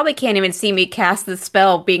she probably can't even see me cast the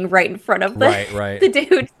spell being right in front of the, Right. the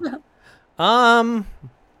dude.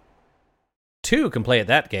 2 can play at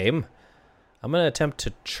that game. I'm going to attempt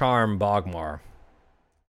to charm Bogmar.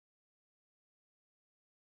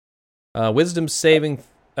 Wisdom saving...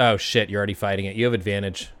 Oh, shit, you're already fighting it. You have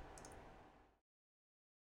advantage.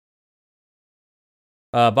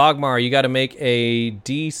 Bogmar, you got to make a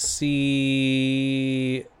DC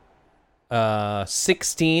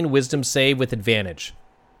 16 Wisdom save with advantage.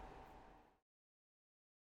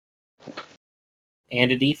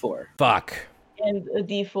 And a D4. Fuck. And a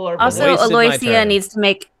D4. Also, wasted my Aloysia turn. needs to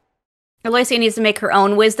make her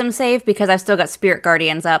own wisdom save because I've still got Spirit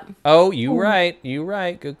Guardians up. Oh, you right.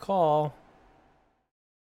 Good call.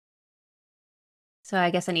 So I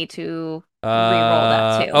guess I need to re-roll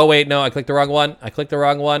that too. Oh, wait, no, I clicked the wrong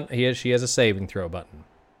one. She has a saving throw button.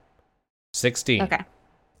 16. Okay.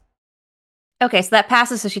 Okay, so that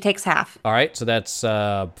passes, so she takes half. All right, so that's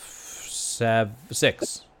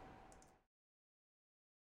 6.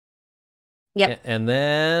 Yep. And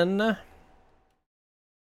then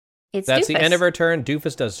It's that's Doofus. the end of her turn.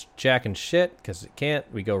 Doofus does jack and shit because it can't.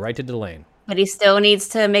 We go right to Delane. But he still needs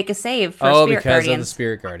to make a save for Oh, Spirit because of the Guardians.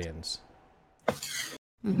 Spirit Guardians.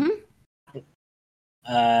 Mm-hmm.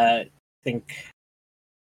 Think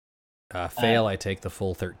Fail, I take the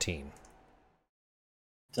full 13.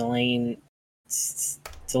 Delane sees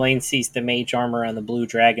the mage armor on the blue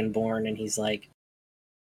dragonborn, and he's like,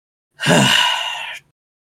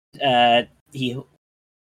 he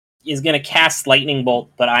is going to cast lightning bolt,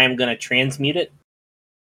 but I am going to transmute it.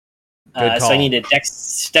 Good So I call. need a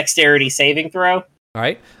dexterity saving throw. All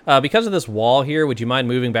right. Because of this wall here, would you mind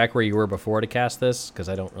moving back where you were before to cast this? Because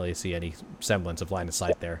I don't really see any semblance of line of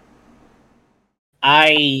sight there.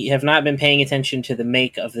 I have not been paying attention to the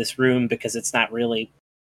make of this room because it's not really.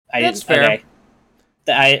 That's fair. Okay.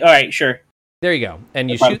 All right, sure. There you go. And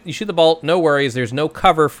you No problem. shoot the bolt. No worries. There's no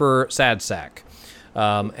cover for Sad Sack.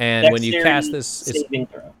 And when you cast this, saving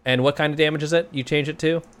throw. and what kind of damage is it? You change it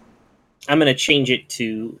to? I'm going to change it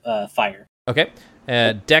to fire. Okay.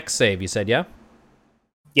 Dex save. You said, yeah.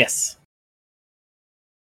 Yes.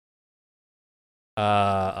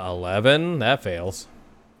 11. That fails.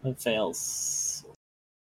 It fails.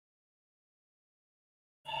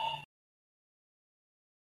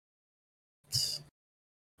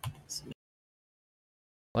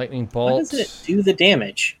 Lightning What bolt. does it do the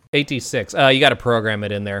damage? 86. You got to program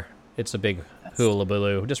it in there. It's a big hula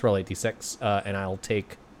baloo. Just roll 86, and I'll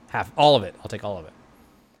take all of it. I'll take all of it.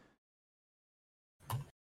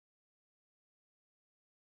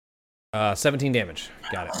 Uh, 17 damage.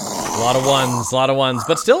 Got it. A lot of ones,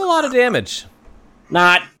 but still a lot of damage.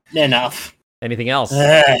 Not enough. Anything else?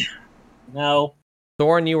 No.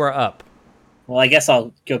 Thorn, you are up. Well, I guess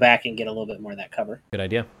I'll go back and get a little bit more of that cover. Good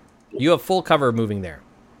idea. You have full cover moving there.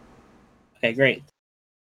 Okay, great.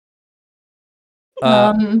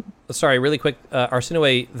 Sorry, really quick.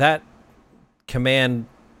 Arsinoe, that command,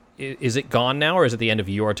 is it gone now, or is it the end of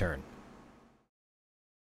your turn?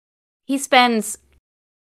 He spends.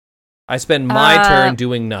 I spend my turn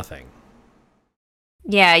doing nothing.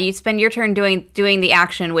 Yeah, you spend your turn doing the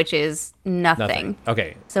action, which is nothing.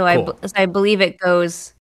 Okay. So cool. I believe it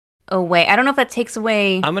goes away. I don't know if that takes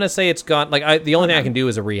away. I'm gonna say it's gone. Like the only thing I can do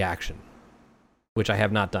is a reaction, which I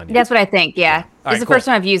have not done yet. That's what I think. Yeah, All it's the right, first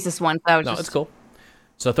time I've used this one. So I was No, just... it's cool.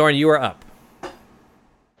 So Thorn, you are up.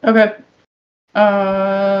 Okay.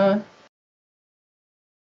 All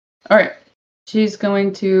right. She's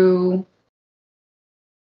going to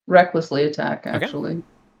recklessly attack, actually.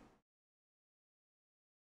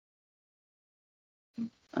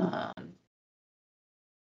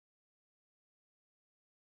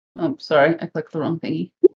 Oh, sorry. I clicked the wrong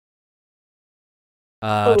thingy.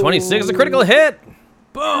 26 is a critical hit.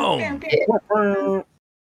 Boom.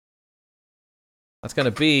 That's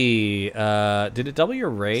gonna be. Did it double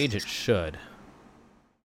your rage? It should.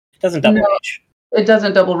 It doesn't double rage. It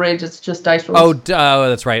doesn't double rage. It's just dice rolls. Oh,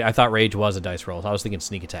 that's right. I thought rage was a dice roll. I was thinking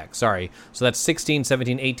sneak attack. Sorry. So that's 16,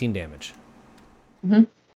 17, 18 damage. Mm-hmm.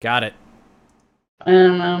 Got it.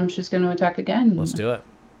 And she's going to attack again. Let's do it.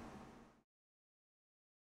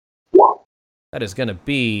 That is going to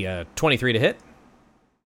be 23 to hit.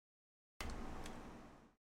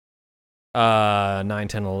 9,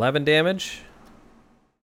 10, 11 damage.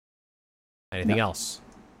 Anything else?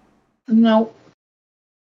 No.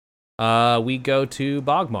 We go to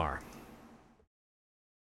Bogmar.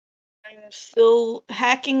 I'm still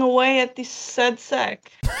hacking away at the said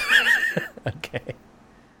sack. Okay.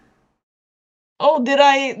 Oh, did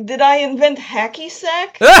I invent hacky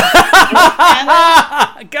sack?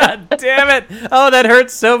 God damn it! Oh, that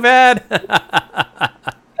hurts so bad.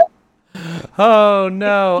 Oh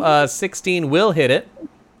no! 16 will hit it.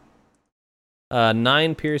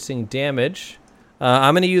 9 piercing damage.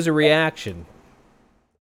 I'm gonna use a reaction.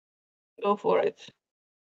 Go for it.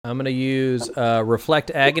 I'm gonna use Reflect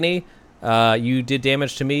Agony. You did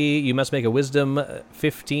damage to me. You must make a Wisdom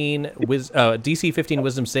 15 DC 15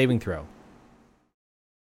 Wisdom saving throw.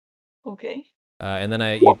 Okay. And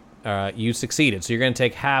then you succeeded. So you're gonna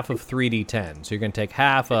take half of 3d10. So you're gonna take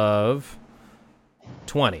half of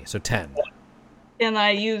 20. So 10. Can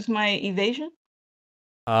I use my evasion?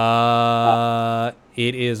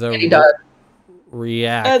 It is a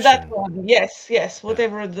reaction. That one. Yes.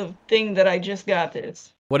 Whatever the thing that I just got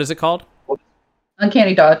is. What is it called?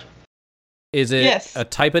 Uncanny dodge. Is it Yes. a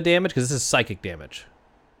type of damage? Because this is psychic damage.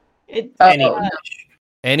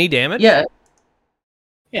 Any damage? Yeah.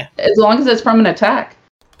 Yeah. As long as it's from an attack.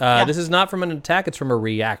 This is not from an attack. It's from a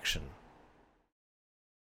reaction.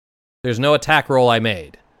 There's no attack roll I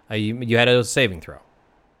made. You had a saving throw.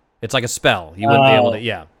 It's like a spell. You wouldn't be able to.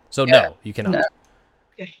 Yeah. So no, you cannot. No.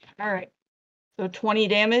 Okay. All right. So 20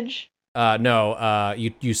 damage. No.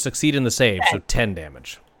 You succeed in the save, so 10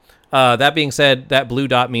 damage. That being said, that blue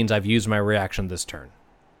dot means I've used my reaction this turn.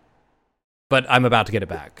 But I'm about to get it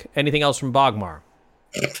back. Anything else from Bogmar?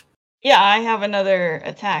 Yeah, I have another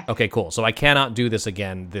attack. Okay, cool. So I cannot do this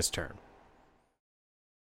again this turn.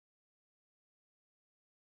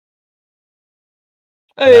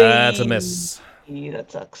 That's a miss. Yeah,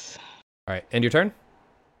 that sucks. All right, end your turn?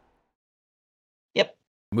 Yep.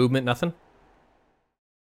 Movement, nothing?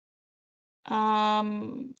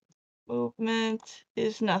 Movement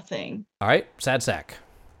is nothing. All right, sad sack.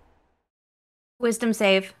 Wisdom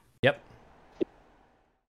save. Yep.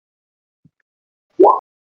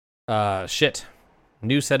 Shit.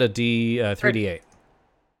 New set of 3d8.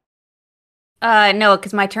 No,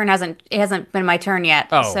 because my turn hasn't been my turn yet.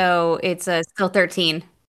 Oh. So it's still 13.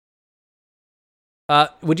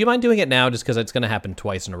 Would you mind doing it now, just because it's going to happen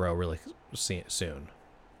twice in a row really soon?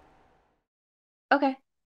 Okay.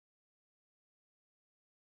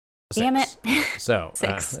 6. Damn it. So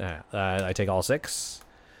 6. I take all 6.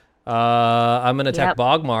 I'm going to attack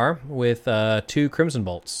Bogmar with 2 Crimson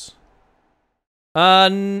Bolts.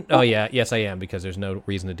 Oh yeah, yes I am, because there's no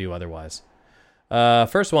reason to do otherwise.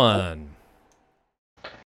 First one.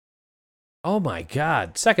 Oh my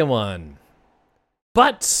god. Second one.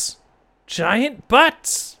 Butts. Giant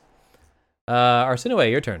butts. Arsinoe,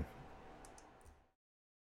 your turn.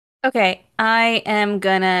 Okay, I am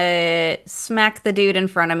gonna smack the dude in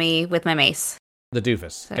front of me with my mace. The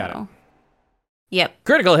doofus. So. Got it. Yep.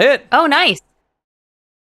 Critical hit. Oh, nice.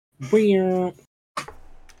 Weird.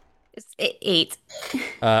 It's 8.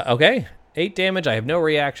 Okay. 8 damage. I have no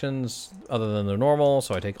reactions other than the normal,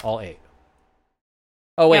 so I take all 8.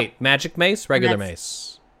 Oh, wait. Magic mace? Regular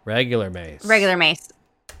mace. Regular mace. Regular mace.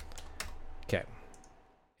 Okay.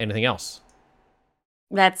 Anything else?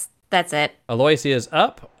 That's it. Aloysia's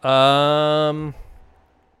up.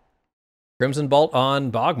 Crimson Bolt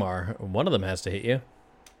on Bogmar. One of them has to hit you.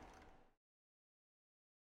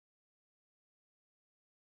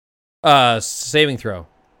 Saving throw.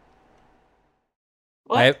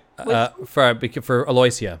 What? For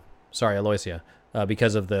Aloysia. Sorry, Aloysia.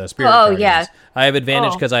 Because of the spirit. Oh, guardians. yeah. I have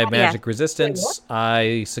advantage because I have yeah. magic resistance.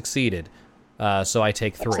 I succeeded. So I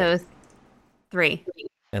take 3. So 3.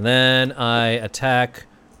 And then I attack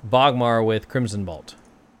Bogmar with Crimson Bolt.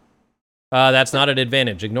 That's not an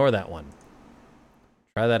advantage. Ignore that one.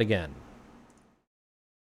 Try that again.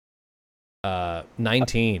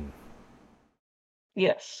 19.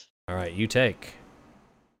 Yes. All right, you take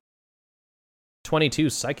 22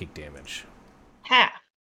 psychic damage. Half.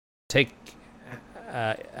 Take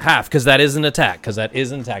half, because that is an attack. I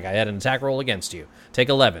had an attack roll against you. Take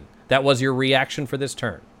 11. That was your reaction for this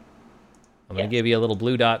turn. I'm going to give you a little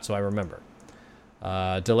blue dot so I remember.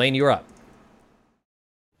 Delane, you're up.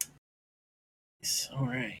 All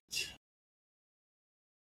right.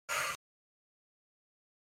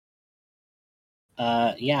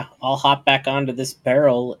 Yeah, I'll hop back onto this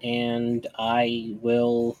barrel and I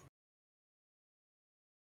will.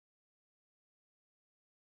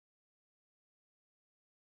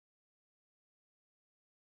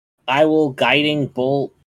 Guiding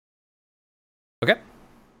bolt. Okay.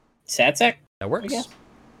 Satsec? That works. I guess.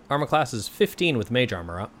 Armor class is 15 with mage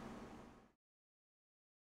armor up.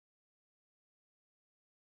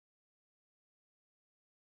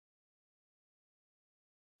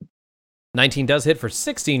 $19 does hit for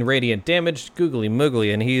 16 radiant damage. Googly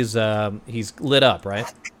moogly, and he's lit up, right?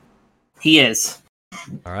 He is.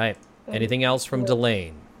 All right. Anything else from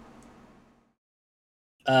Delane?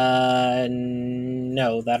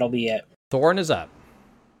 No, that'll be it. Thorn is up.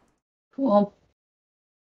 Cool.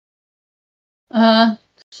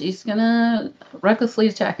 She's gonna recklessly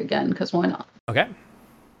attack again, because why not? Okay.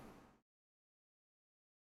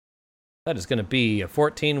 That is going to be a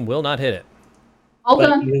 14. Will not hit it. Hold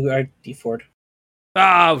But on. you are D4'd.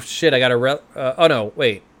 Oh, shit. I got to... oh, no.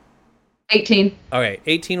 Wait. 18. Okay.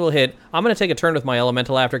 18 will hit. I'm going to take a turn with my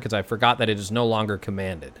elemental after because I forgot that it is no longer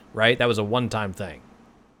commanded, right? That was a one-time thing.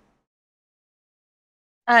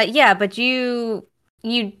 Yeah, but you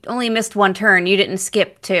only missed 1 turn. You didn't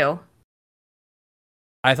skip 2.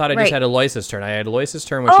 I thought I just Right. had Aloysia's turn. I had Aloysia's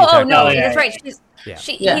turn when she attacked. No, Oh, yeah, that's yeah. right. Yeah.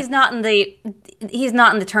 Yeah. He's not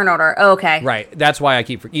in the turn order. Oh, okay. Right. That's why I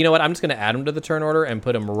keep... You know what? I'm just going to add him to the turn order and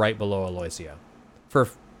put him right below Aloysia.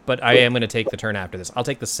 But I am going to take the turn after this. I'll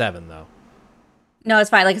take the 7, though. No,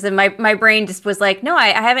 it's fine. Like I said, my brain just was like, no, I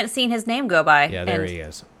haven't seen his name go by. Yeah, there he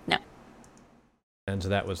is. No. And so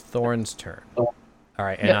that was Thorn's turn. Oh. All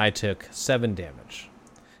right, and Yep. I took 7 damage.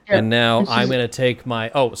 Yeah. And now And I'm she's- going to take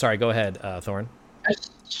my... Oh, sorry, go ahead, Thorn.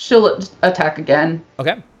 She'll attack again.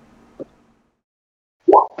 Okay.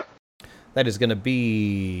 That is going to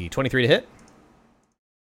be 23 to hit.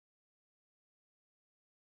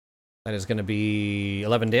 That is going to be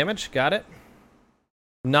 11 damage. Got it.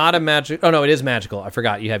 Not a magic... Oh, no, it is magical. I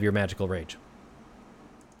forgot you have your magical rage.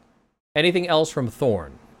 Anything else from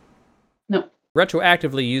Thorn? No.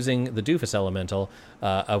 Retroactively using the Doofus Elemental,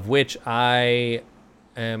 of which I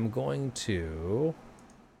am going to...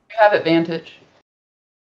 You have advantage.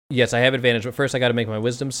 Yes, I have advantage, but first I got to make my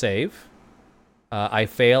Wisdom save. I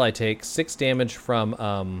fail. I take 6 damage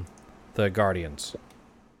from the Guardians.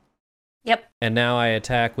 Yep. And now I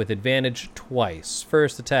attack with advantage twice.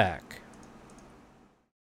 First attack.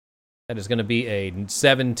 That is going to be a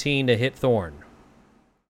 17 to hit Thorn.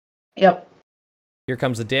 Yep. Here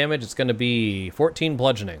comes the damage. It's going to be 14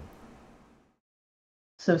 bludgeoning.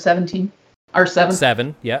 So 17. Or 7.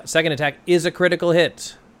 7, yeah. Second attack is a critical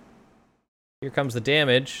hit. Here comes the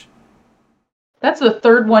damage. That's the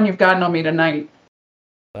third one you've gotten on me tonight.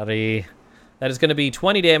 Buddy. That is going to be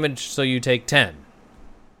 20 damage, so you take 10.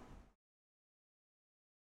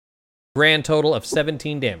 Grand total of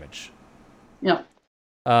 17 damage. Yep.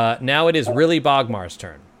 Now it is really Bogmar's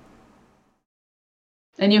turn.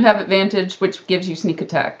 And you have advantage, which gives you sneak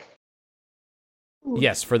attack.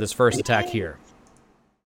 Yes, for this first attack here.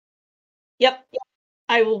 Yep.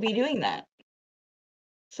 I will be doing that.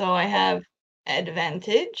 So I have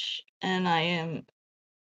advantage, and I am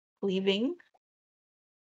cleaving.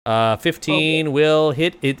 15 will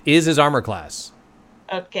hit. It is his armor class.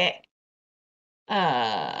 Okay. What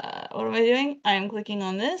am I doing? I'm clicking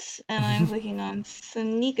on this, and I'm clicking on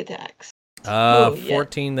sneak attacks. Oh, yeah.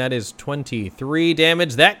 14, that is 23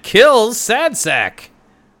 damage. That kills Sad Sack.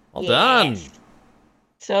 Well done. Yes.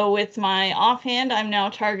 So with my offhand, I'm now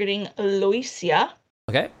targeting Aloysia.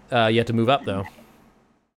 Okay, you have to move up, though.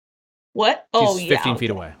 What? She's Oh, yeah. 15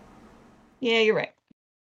 feet okay. away. Yeah, you're right.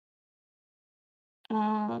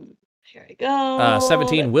 Here I go.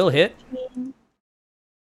 17 will hit.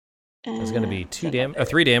 That's It's going to be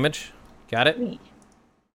 3 damage. Got it.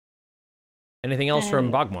 Anything else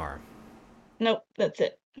from Bogmar? Nope, that's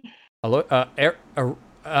it. Arsinoe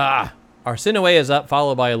is up,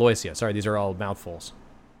 followed by Aloysia. Sorry, these are all mouthfuls.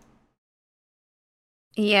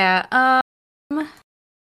 Yeah.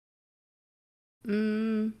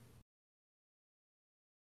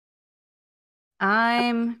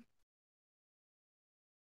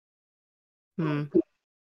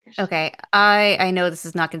 Okay. I know this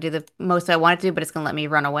is not going to do the most I want it to do, but it's going to let me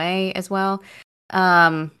run away as well.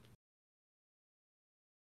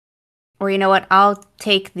 Or you know what? I'll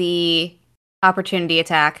take the opportunity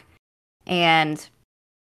attack, and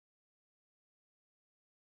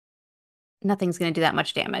nothing's going to do that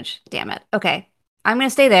much damage. Damn it. Okay. I'm going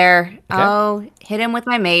to stay there. Okay. I'll hit him with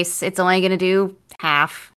my mace. It's only going to do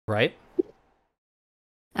half. Right.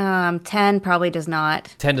 10 probably does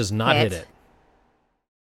not. 10 does not hit it.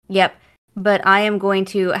 Yep. But I am going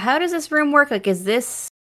to... How does this room work? Like, is this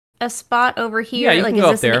a spot over here? Yeah, you like, can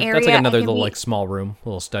go up there. That's like another little, be... like, small room,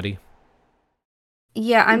 little study.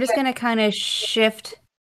 Yeah, I'm just going to kind of shift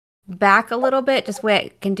back a little bit, just where I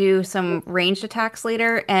can do some ranged attacks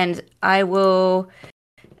later, and I will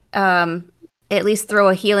at least throw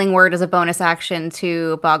a healing word as a bonus action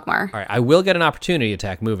to Bogmar. All right, I will get an opportunity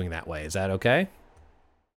attack moving that way. Is that okay?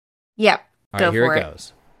 Yep. All right, here it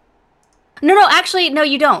goes. No, actually, no,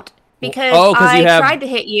 you don't. Because I tried to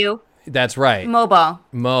hit you. That's right. Mobile.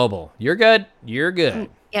 You're good. Yep.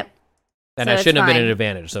 And so I shouldn't have been at an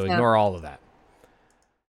advantage, so ignore all of that.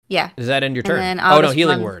 Yeah. Does that end your turn? Oh, no,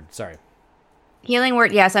 healing word. Sorry. Healing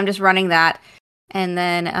word, yes, I'm just running that. And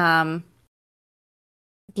then,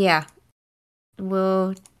 yeah,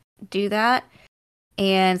 we'll do that.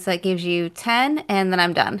 And so that gives you 10, and then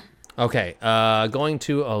I'm done. Okay, going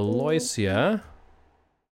to Aloysia.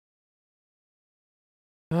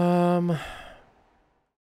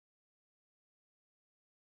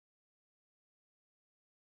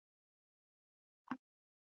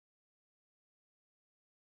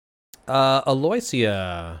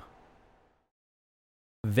 Aloysia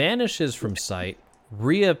vanishes from sight,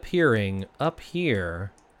 reappearing up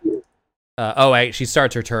here. She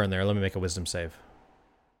starts her turn there. Let me make a wisdom save.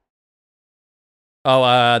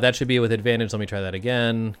 That should be with advantage. Let me try that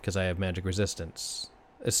again, because I have magic resistance.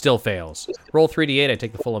 It still fails. Roll 3d8, I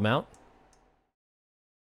take the full amount.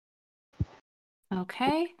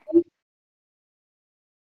 Okay.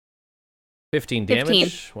 15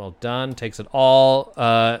 damage. Well done. Takes it all.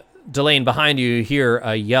 Delane, behind you hear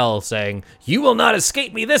a yell saying, "You will not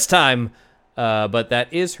escape me this time!" But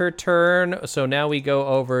that is her turn. So now we go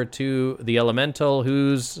over to the elemental,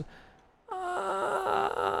 who's...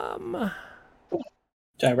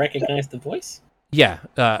 Do I recognize the voice? Yeah.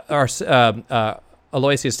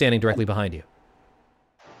 Aloysia is standing directly behind you.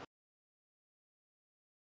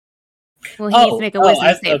 Well, he needs to make a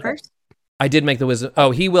wisdom save first. I did make the wisdom...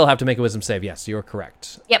 Oh, he will have to make a wisdom save. Yes, you're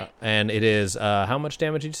correct. Yep. And it is... how much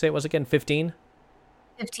damage did you say it was again? 15?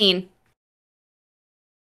 15.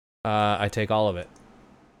 I take all of it.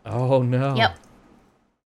 Oh, no. Yep.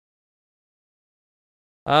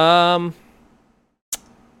 I'm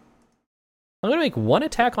going to make one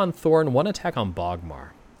attack on Thorn, one attack on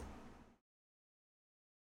Bogmar.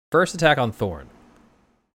 First attack on Thorn.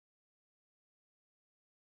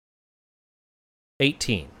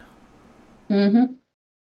 18. Mm-hmm.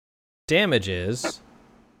 Damage is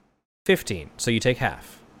 15, so you take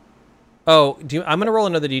half. Oh, I'm going to roll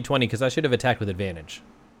another d20 because I should have attacked with advantage.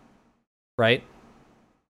 Right?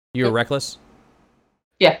 You were reckless?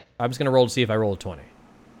 Yeah. I'm just going to roll to see if I roll a 20.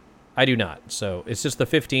 I do not, so it's just the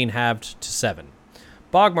 15 halved to 7.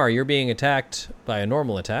 Bogmar, you're being attacked by a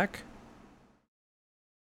normal attack.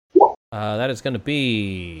 That is going to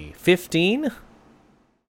be 15.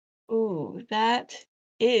 Ooh, that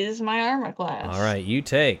is my armor class. All right, you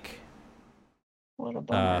take what a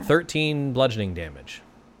bummer. 13 bludgeoning damage.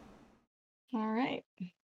 All right.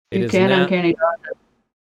 You can uncanny dodge it.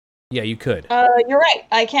 Yeah, you could. You're right.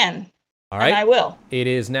 I can. All right. And I will. It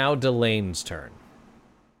is now Delane's turn.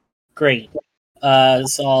 Great.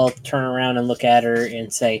 So I'll turn around and look at her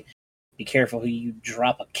and say, "Be careful who you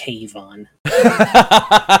drop a cave on."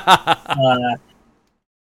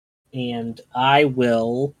 And I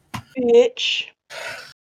will... Bitch.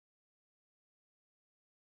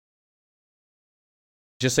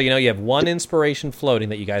 Just so you know, you have 1 inspiration floating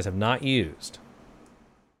that you guys have not used.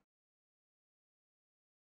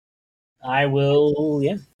 I will,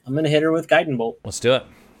 yeah. I'm going to hit her with Guiding Bolt. Let's do it.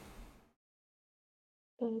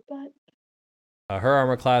 But Her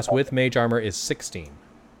armor class with mage armor is 16.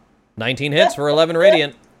 19 hits for 11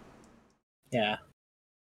 radiant. Yeah.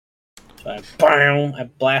 So I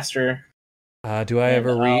blast her. Do I have a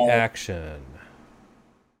And I'll- reaction?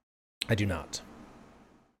 I do not.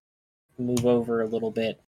 Move over a little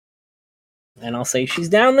bit. And I'll say, she's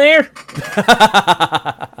down there!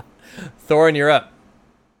 Thorin, you're up.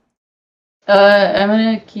 I'm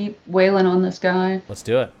gonna keep wailing on this guy. Let's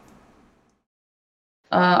do it.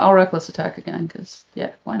 I'll reckless attack again, because,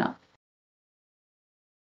 yeah, why not?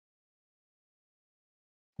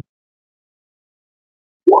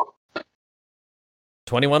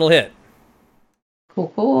 21 will hit.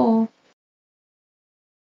 Cool.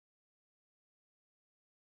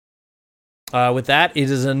 With that,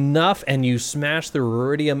 it is enough, and you smash the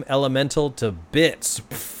Ruidium Elemental to bits.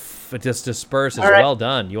 Pff, it just disperses. All right. Well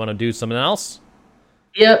done. You want to do something else?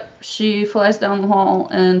 Yep, she flies down the hall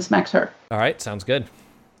and smacks her. All right, sounds good.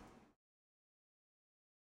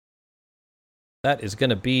 That is going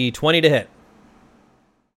to be 20 to hit.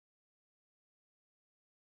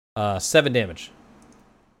 7 damage.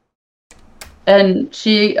 And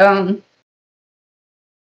she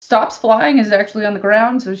stops flying, is actually on the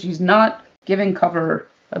ground, so she's not giving cover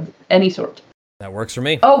of any sort. That works for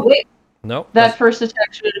me. Oh, wait, Nope. that first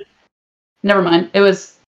attack should... Never mind, it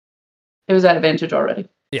was at advantage already.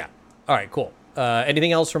 Yeah. All right, cool.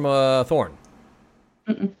 Anything else from Thorn?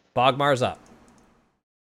 Mm-mm. Bogmar's up.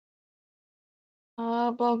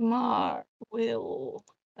 Bogmar will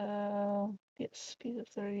yes, speed of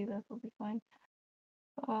 30, that will be fine.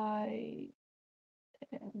 5,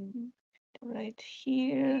 10, right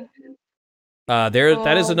here. That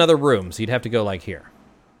is Oh. another room, so you'd have to go like here.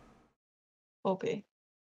 Okay.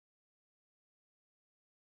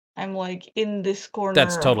 I'm like in this corner.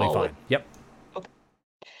 That's of totally hallway. fine. Yep.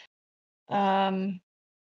 I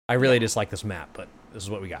really dislike this map, but this is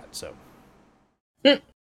what we got, so.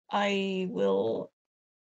 I will.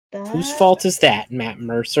 Whose fault is that, Matt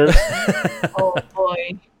Mercer? Oh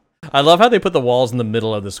boy. I love how they put the walls in the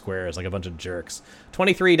middle of the squares like a bunch of jerks.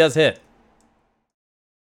 23 does hit.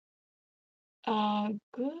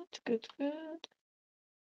 Good.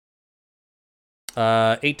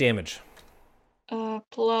 8 damage.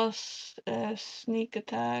 Plus sneak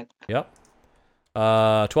attack. Yep.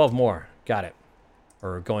 12 more. Got it.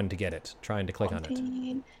 Or going to get it. Trying to click on it.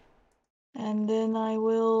 14. And then I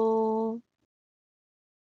will.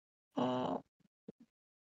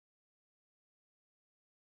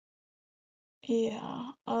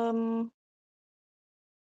 Yeah.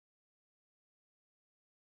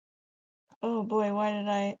 Oh boy, why did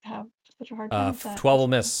I have such a hard time with that? 12 will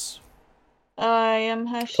miss. I am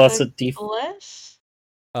hashtag Plus a D. bless.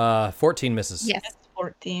 14 misses. Yes. That's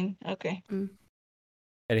 14. Okay.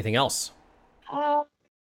 Anything else?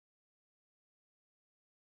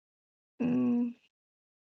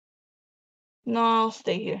 No, I'll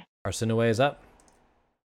stay here. Arsinoe is up.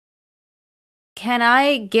 Can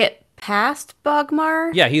I get past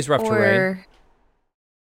Bogmar? Yeah, he's rough terrain. Or...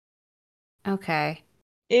 Okay.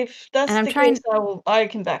 If that's And I'm the trying- case, I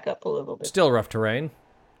can back up a little bit. Still rough terrain.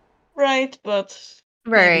 Right, but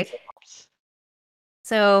Right. maybe.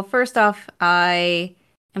 So first off, I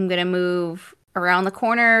am going to move around the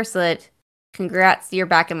corner so that congrats, you're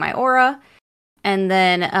back in my aura. And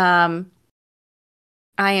then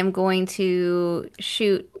I am going to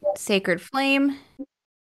shoot Sacred Flame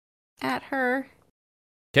at her.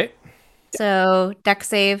 Okay. So deck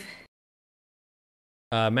save.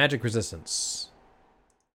 Magic resistance.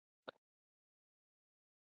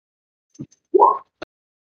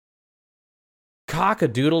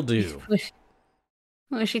 Cock-a-doodle-doo.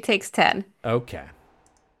 Well, she takes 10. Okay.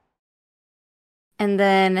 And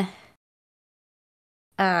then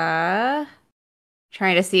trying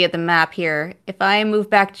to see at the map here. If I move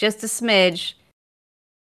back just a smidge,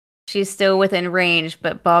 she's still within range,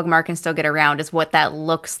 but Bogmar can still get around is what that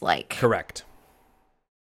looks like. Correct.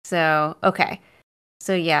 So, okay.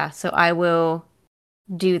 So yeah, so I will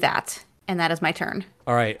do that. And that is my turn.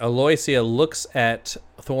 All right. Aloysia looks at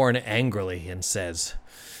Thorn angrily and says,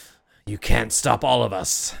 "You can't stop all of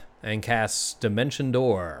us," and casts Dimension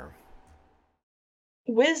Door.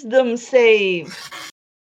 Wisdom save.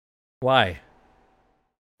 Why?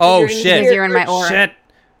 Oh, You're in shit. Because you're in my aura. Shit.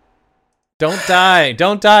 Don't die.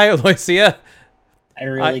 Don't die, Aloysia. I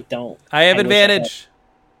really don't. I have I wish I had- advantage.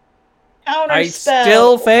 Counter I spell.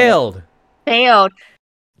 still failed. Failed.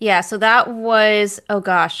 Yeah, so that was, oh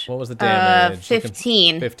gosh. What was the damage?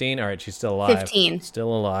 15. 15? All right, she's still alive. 15.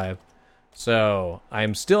 Still alive. So,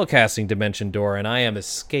 I'm still casting Dimension Door, and I am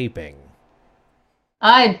escaping.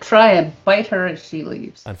 I'd try and bite her as she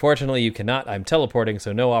leaves. Unfortunately, you cannot. I'm teleporting,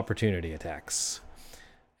 so no opportunity attacks.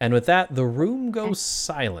 And with that, the room goes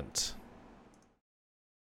silent.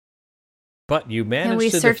 But you managed Can we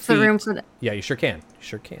to search defeat... the room for the... Yeah, you sure can. You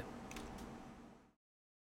sure can.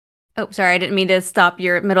 Oh, sorry, I didn't mean to stop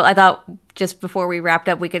your middle. I thought just before we wrapped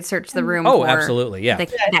up, we could search the room Oh, for absolutely, yeah.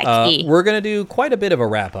 that key. We're going to do quite a bit of a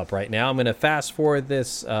wrap-up right now. I'm going to fast-forward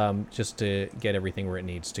this just to get everything where it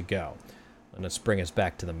needs to go. I'm going to bring us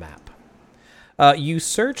back to the map. You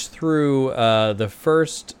search through the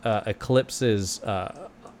first Eclipse's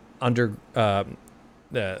under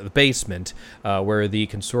the basement where the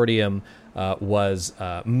consortium was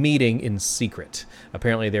meeting in secret.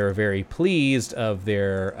 Apparently, they were very pleased of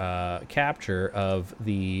their capture of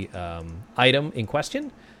the item in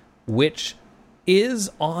question, which is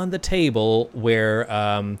on the table where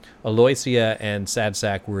Aloysia and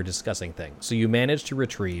Sadsack were discussing things. So you managed to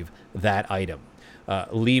retrieve that item,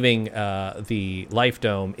 leaving the Life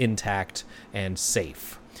Dome intact and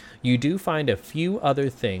safe. You do find a few other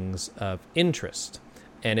things of interest,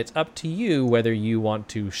 and it's up to you whether you want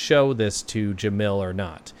to show this to Jamil or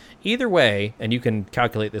not. Either way, and you can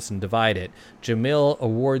calculate this and divide it, Jamil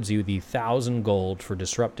awards you the 1,000 gold for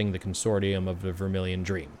disrupting the consortium of the Vermilion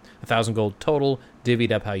Dream. 1,000 gold total,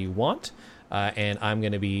 divvied up how you want, and I'm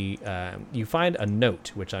going to be... you find a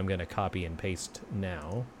note, which I'm going to copy and paste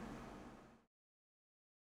now.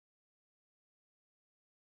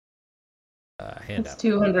 Handout. It's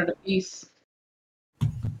 200 apiece.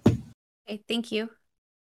 Okay, thank you.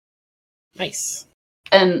 Nice.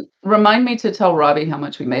 And remind me to tell Robbie how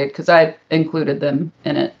much we made, because I included them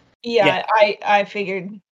in it. Yeah, I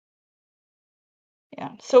figured.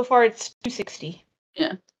 Yeah, so far it's 260.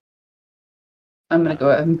 Yeah. I'm going to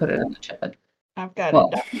go ahead and put it in the chat. I've got Well.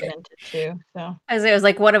 it documented too. So As it was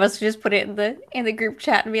like one of us just put it in the group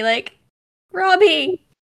chat and be like, Robbie,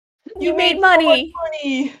 you made money.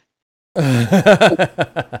 Money. All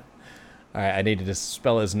right, I need to just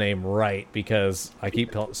spell his name right because I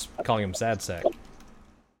keep calling him Sadsack.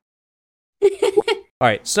 All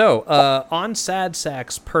right, so on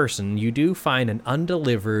Sadsack's person, you do find an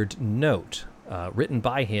undelivered note written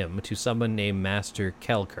by him to someone named Master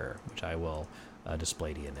Kelker, which I will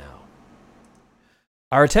display to you now.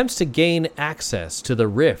 Our attempts to gain access to the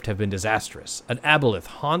rift have been disastrous. An aboleth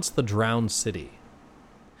haunts the drowned city.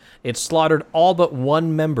 It slaughtered all but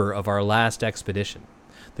one member of our last expedition.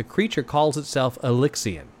 The creature calls itself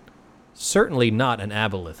Elixion. Certainly not an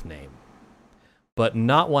aboleth name, but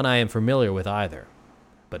not one I am familiar with either.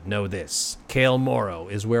 But know this, Kael Moro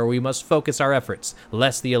is where we must focus our efforts,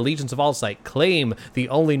 lest the Allegiance of Allsight claim the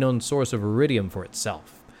only known source of iridium for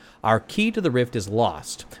itself. Our key to the rift is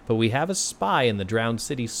lost, but we have a spy in the drowned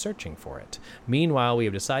city searching for it. Meanwhile, we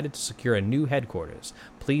have decided to secure a new headquarters.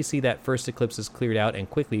 Please see that first eclipse is cleared out and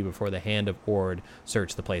quickly before the Hand of Ord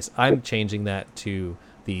search the place. I'm changing that to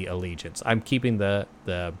the Allegiance. I'm keeping the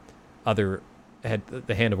other head,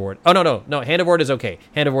 the Hand of Ord. Oh, no, Hand of Ord is okay.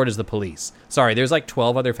 Hand of Ord is the police. Sorry, there's like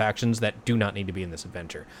 12 other factions that do not need to be in this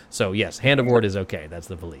adventure. So yes, Hand of Ord is okay. That's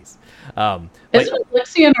the police. Is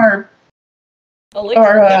Elixion our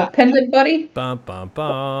pendant buddy? Bum, bum,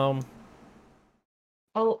 bum.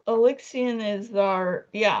 Elixion is our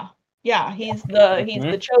he's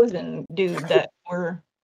the chosen dude that we're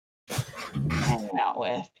hanging out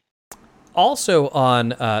with. Also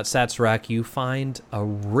on Satsarak, you find a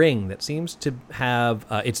ring that seems to have...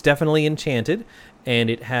 it's definitely enchanted, and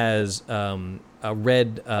it has a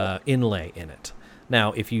red inlay in it.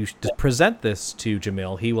 Now, if you present this to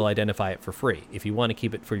Jamil, he will identify it for free. If you want to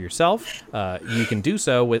keep it for yourself, you can do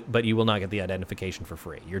so, but you will not get the identification for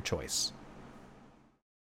free. Your choice.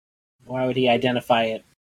 Why would he identify it?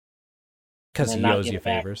 Because he owes you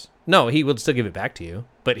favors. No, he will still give it back to you,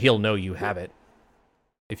 but he'll know you have it.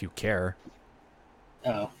 If you care.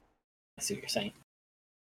 Oh, I see what you're saying.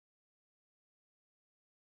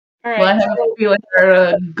 All right. Well, I have a feeling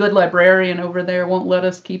our good librarian over there won't let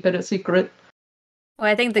us keep it a secret. Well,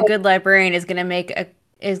 I think the good librarian is going to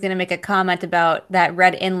make a comment about that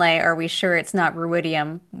red inlay. Are we sure it's not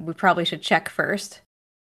ruidium? We probably should check first.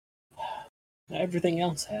 Everything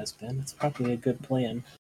else has been. It's probably a good plan.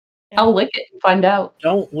 I'll lick it and find out.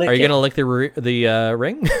 Don't lick it. Are you going to lick the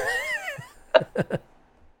ring?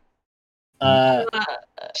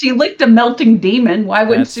 She licked a melting demon. Why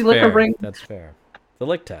wouldn't she lick a ring? That's fair. The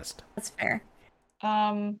lick test. That's fair.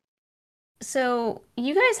 Um, So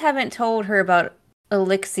you guys haven't told her about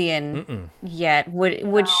Elixian yet.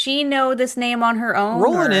 Would she know this name on her own?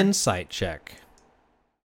 Roll an or- insight check.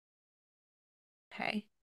 Okay.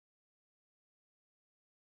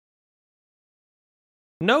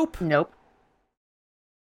 Nope. Nope.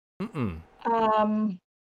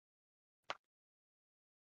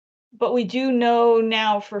 But we do know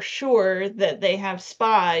now for sure that they have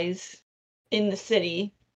spies in the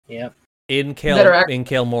city. Yep. In That are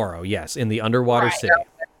Kael Moro, yes, in the underwater Right. city.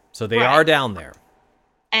 So they Right. are down there.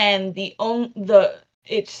 And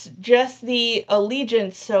it's just the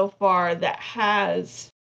Allegiance so far that has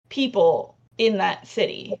people in that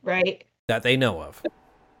city, right? That they know of.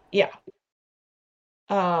 Yeah.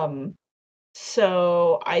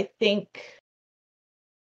 So I think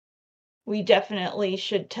we definitely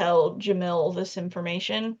should tell Jamil this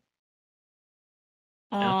information.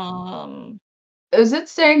 Is it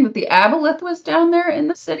saying that the Aboleth was down there in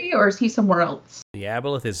the city, or is he somewhere else? The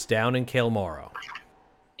Aboleth is down in Kael Moro.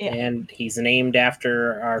 Yeah. And he's named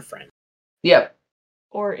after our friend, Yep.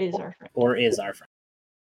 Or is our friend. or is our friend,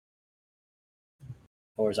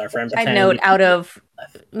 or is our friend. Side pretending note to be out of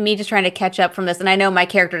left? me just trying to catch up from this, and I know my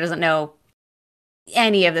character doesn't know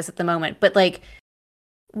any of this at the moment, but like,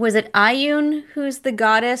 was it Ayun who's the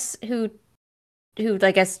goddess who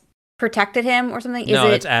I guess protected him or something? No,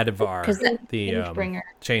 Is it's Advar, 'cause that- the Changebringer.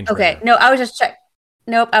 Changebringer. Okay, no, I was just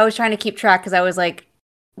Nope, I was trying to keep track because I was like,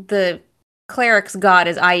 the cleric's god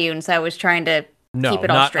is Ayun, so I was trying to No, keep it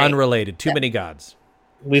all not straight. unrelated. Too many gods.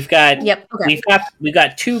 We've got Yep. Okay. we've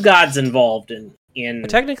got two gods involved in.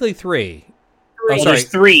 Technically three. Well, sorry. there's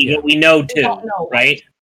three, Yeah. but we know We two, don't know. right?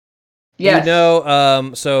 Yes. You know,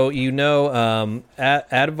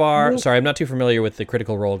 Advar. Sorry, I'm not too familiar with the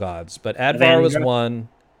Critical Role gods, but Advar was Avandra. one.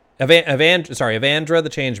 Avandra the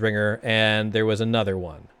Changebringer, and there was another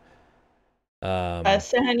one.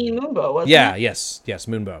 Seheni Mumbo, wasn't Yeah, it? yes,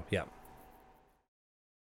 Moonbow, yeah.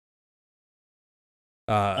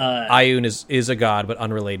 Ayun is a god, but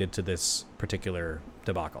unrelated to this particular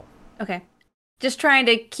debacle. Okay. Just trying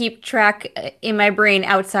to keep track in my brain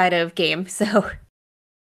outside of game, so.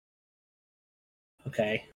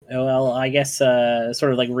 Okay. Well, I guess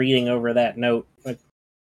sort of like reading over that note,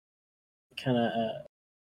 kind of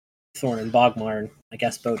Thorn and Bogmar, and I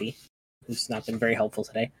guess Bodhi, who's not been very helpful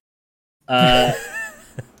today.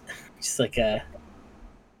 Just like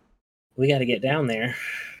we got to get down there.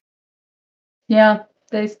 Yeah,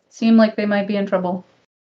 they seem like they might be in trouble.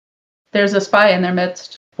 There's a spy in their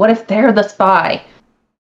midst. What if they're the spy?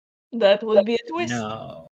 That would be a twist.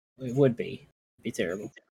 No, it would be. It'd be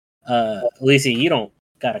terrible. Lizzie, you don't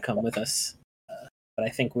got to come with us, but I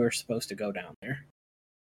think we're supposed to go down there.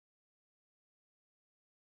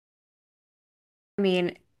 I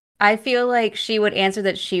mean, I feel like she would answer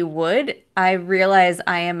that she would. I realize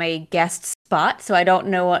I am a guest spot, so I don't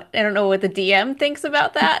know what the DM thinks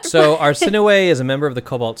about that. So Arsinoe is a member of the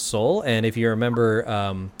Cobalt Soul, and if you remember,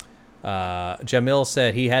 Jamil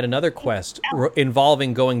said he had another quest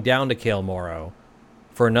involving going down to Kael Moro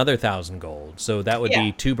for another 1,000 gold. So that would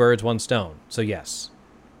be 2 birds, 1 stone. So yes.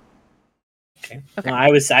 Okay. Okay. No,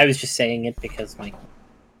 I was just saying it because my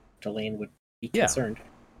Delane would be concerned.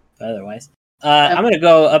 But otherwise, I'm gonna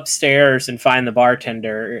go upstairs and find the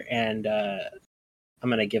bartender, and I'm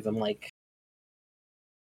gonna give him like.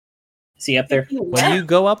 Is he up there? When you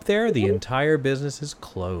go up there, the entire business is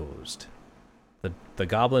closed. The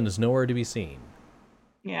goblin is nowhere to be seen.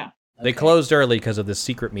 Yeah. They closed early because of this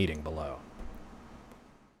secret meeting below.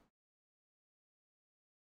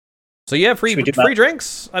 So you have free Should we do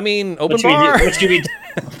drinks? I mean, open What should we bar. do? What should we do?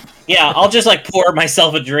 Yeah, I'll just like pour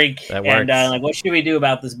myself a drink, That and works. like, what should we do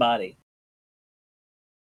about this body?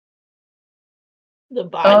 The Oh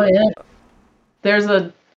body. yeah. There's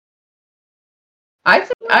a. I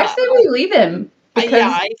say we leave him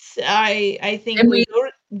because I think And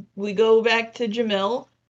we go back to Jamil.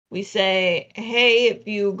 We say, hey, if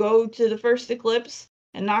you go to the first eclipse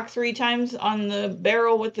and knock 3 times on the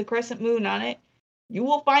barrel with the crescent moon on it, you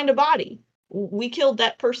will find a body. We killed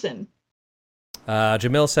that person.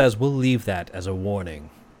 Jamil says, we'll leave that as a warning.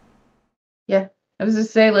 I was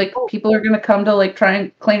just say like people are gonna come to like try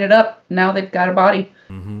and clean it up. Now they've got a body.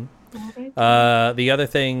 Mm-hmm.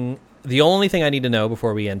 The only thing I need to know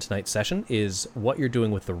before we end tonight's session is what you're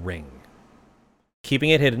doing with the ring.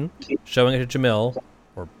 Keeping it hidden, showing it to Jamil,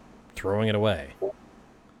 or throwing it away.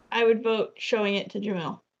 I would vote showing it to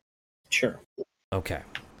Jamil. Sure. Okay.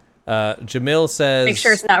 Jamil says... Make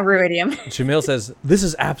sure it's not Ruidium. Jamil says, this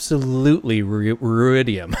is absolutely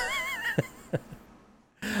Ruidium.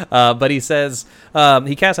 But he says,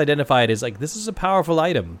 he casts Identify it as like, this is a powerful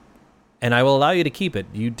item, and I will allow you to keep it.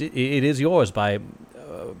 It is yours by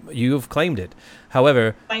You've claimed it.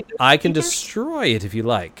 However, Find the I can speakers? destroy it if you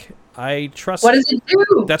like. I trust. What does it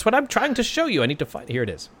do? That's what I'm trying to show you. I need to find. Here it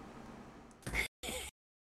is.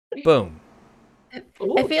 Boom.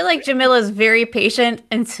 Ooh. I feel like Jamila's very patient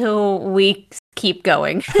until we keep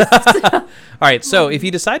going. All right, so if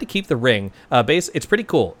you decide to keep the ring, it's pretty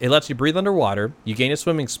cool. It lets you breathe underwater, you gain a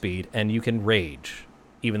swimming speed, and you can rage,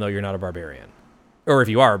 even though you're not a barbarian. Or if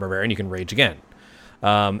you are a barbarian, you can rage again.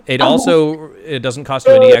 It doesn't cost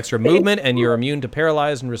you any extra movement, and you're immune to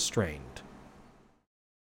paralyzed and restrained.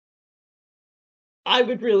 I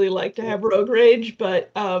would really like to have rogue rage,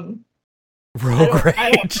 but Rogue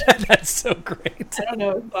I don't- rage. That's so great. I don't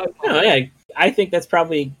know. If No, yeah, I think that's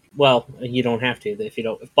probably, well, you don't have to if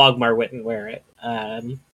Bogmar wouldn't wear it.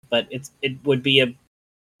 But it'd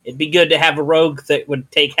be good to have a rogue that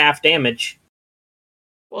would take half damage.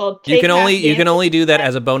 Well, You take can half only damage. do that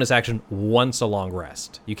as a bonus action once a long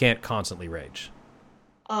rest. You can't constantly rage.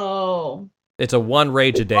 Oh. It's a one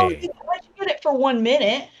rage a Oh, day. you get it for 1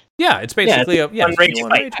 minute. Yeah, it's basically it's one it's rage one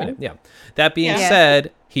fight rage time. minute. Yeah. That being Yeah.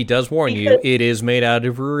 said, he does warn you Because- it is made out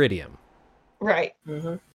of iridium. Right.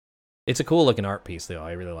 Mm-hmm. It's a cool looking art piece, though.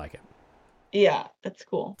 I really like it. Yeah, that's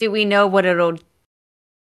cool. Do we know what it'll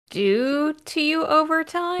do to you over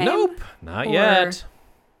time? Nope, not Or- yet.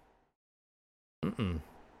 Mm-mm.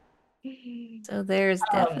 So there's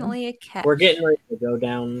definitely a catch. We're getting ready to go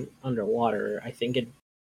down underwater. I think it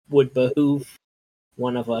would behoove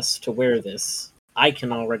one of us to wear this. I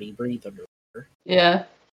can already breathe underwater. Yeah.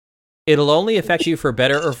 It'll only affect you for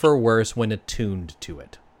better or for worse when attuned to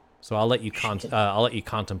it. So I'll let you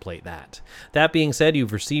contemplate that. That being said,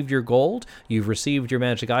 you've received your gold, you've received your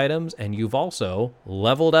magic items, and you've also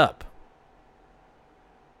leveled up.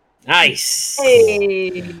 Nice.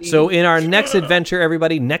 Hey. So in our next adventure,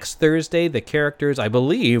 everybody, next Thursday, the characters, I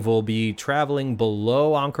believe, will be traveling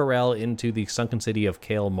below Ank'Harel into the sunken city of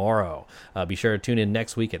Kael Morro. Be sure to tune in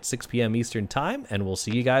next week at 6 p.m. Eastern Time, and we'll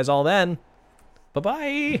see you guys all then.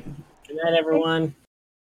 Bye-bye. Good night, everyone.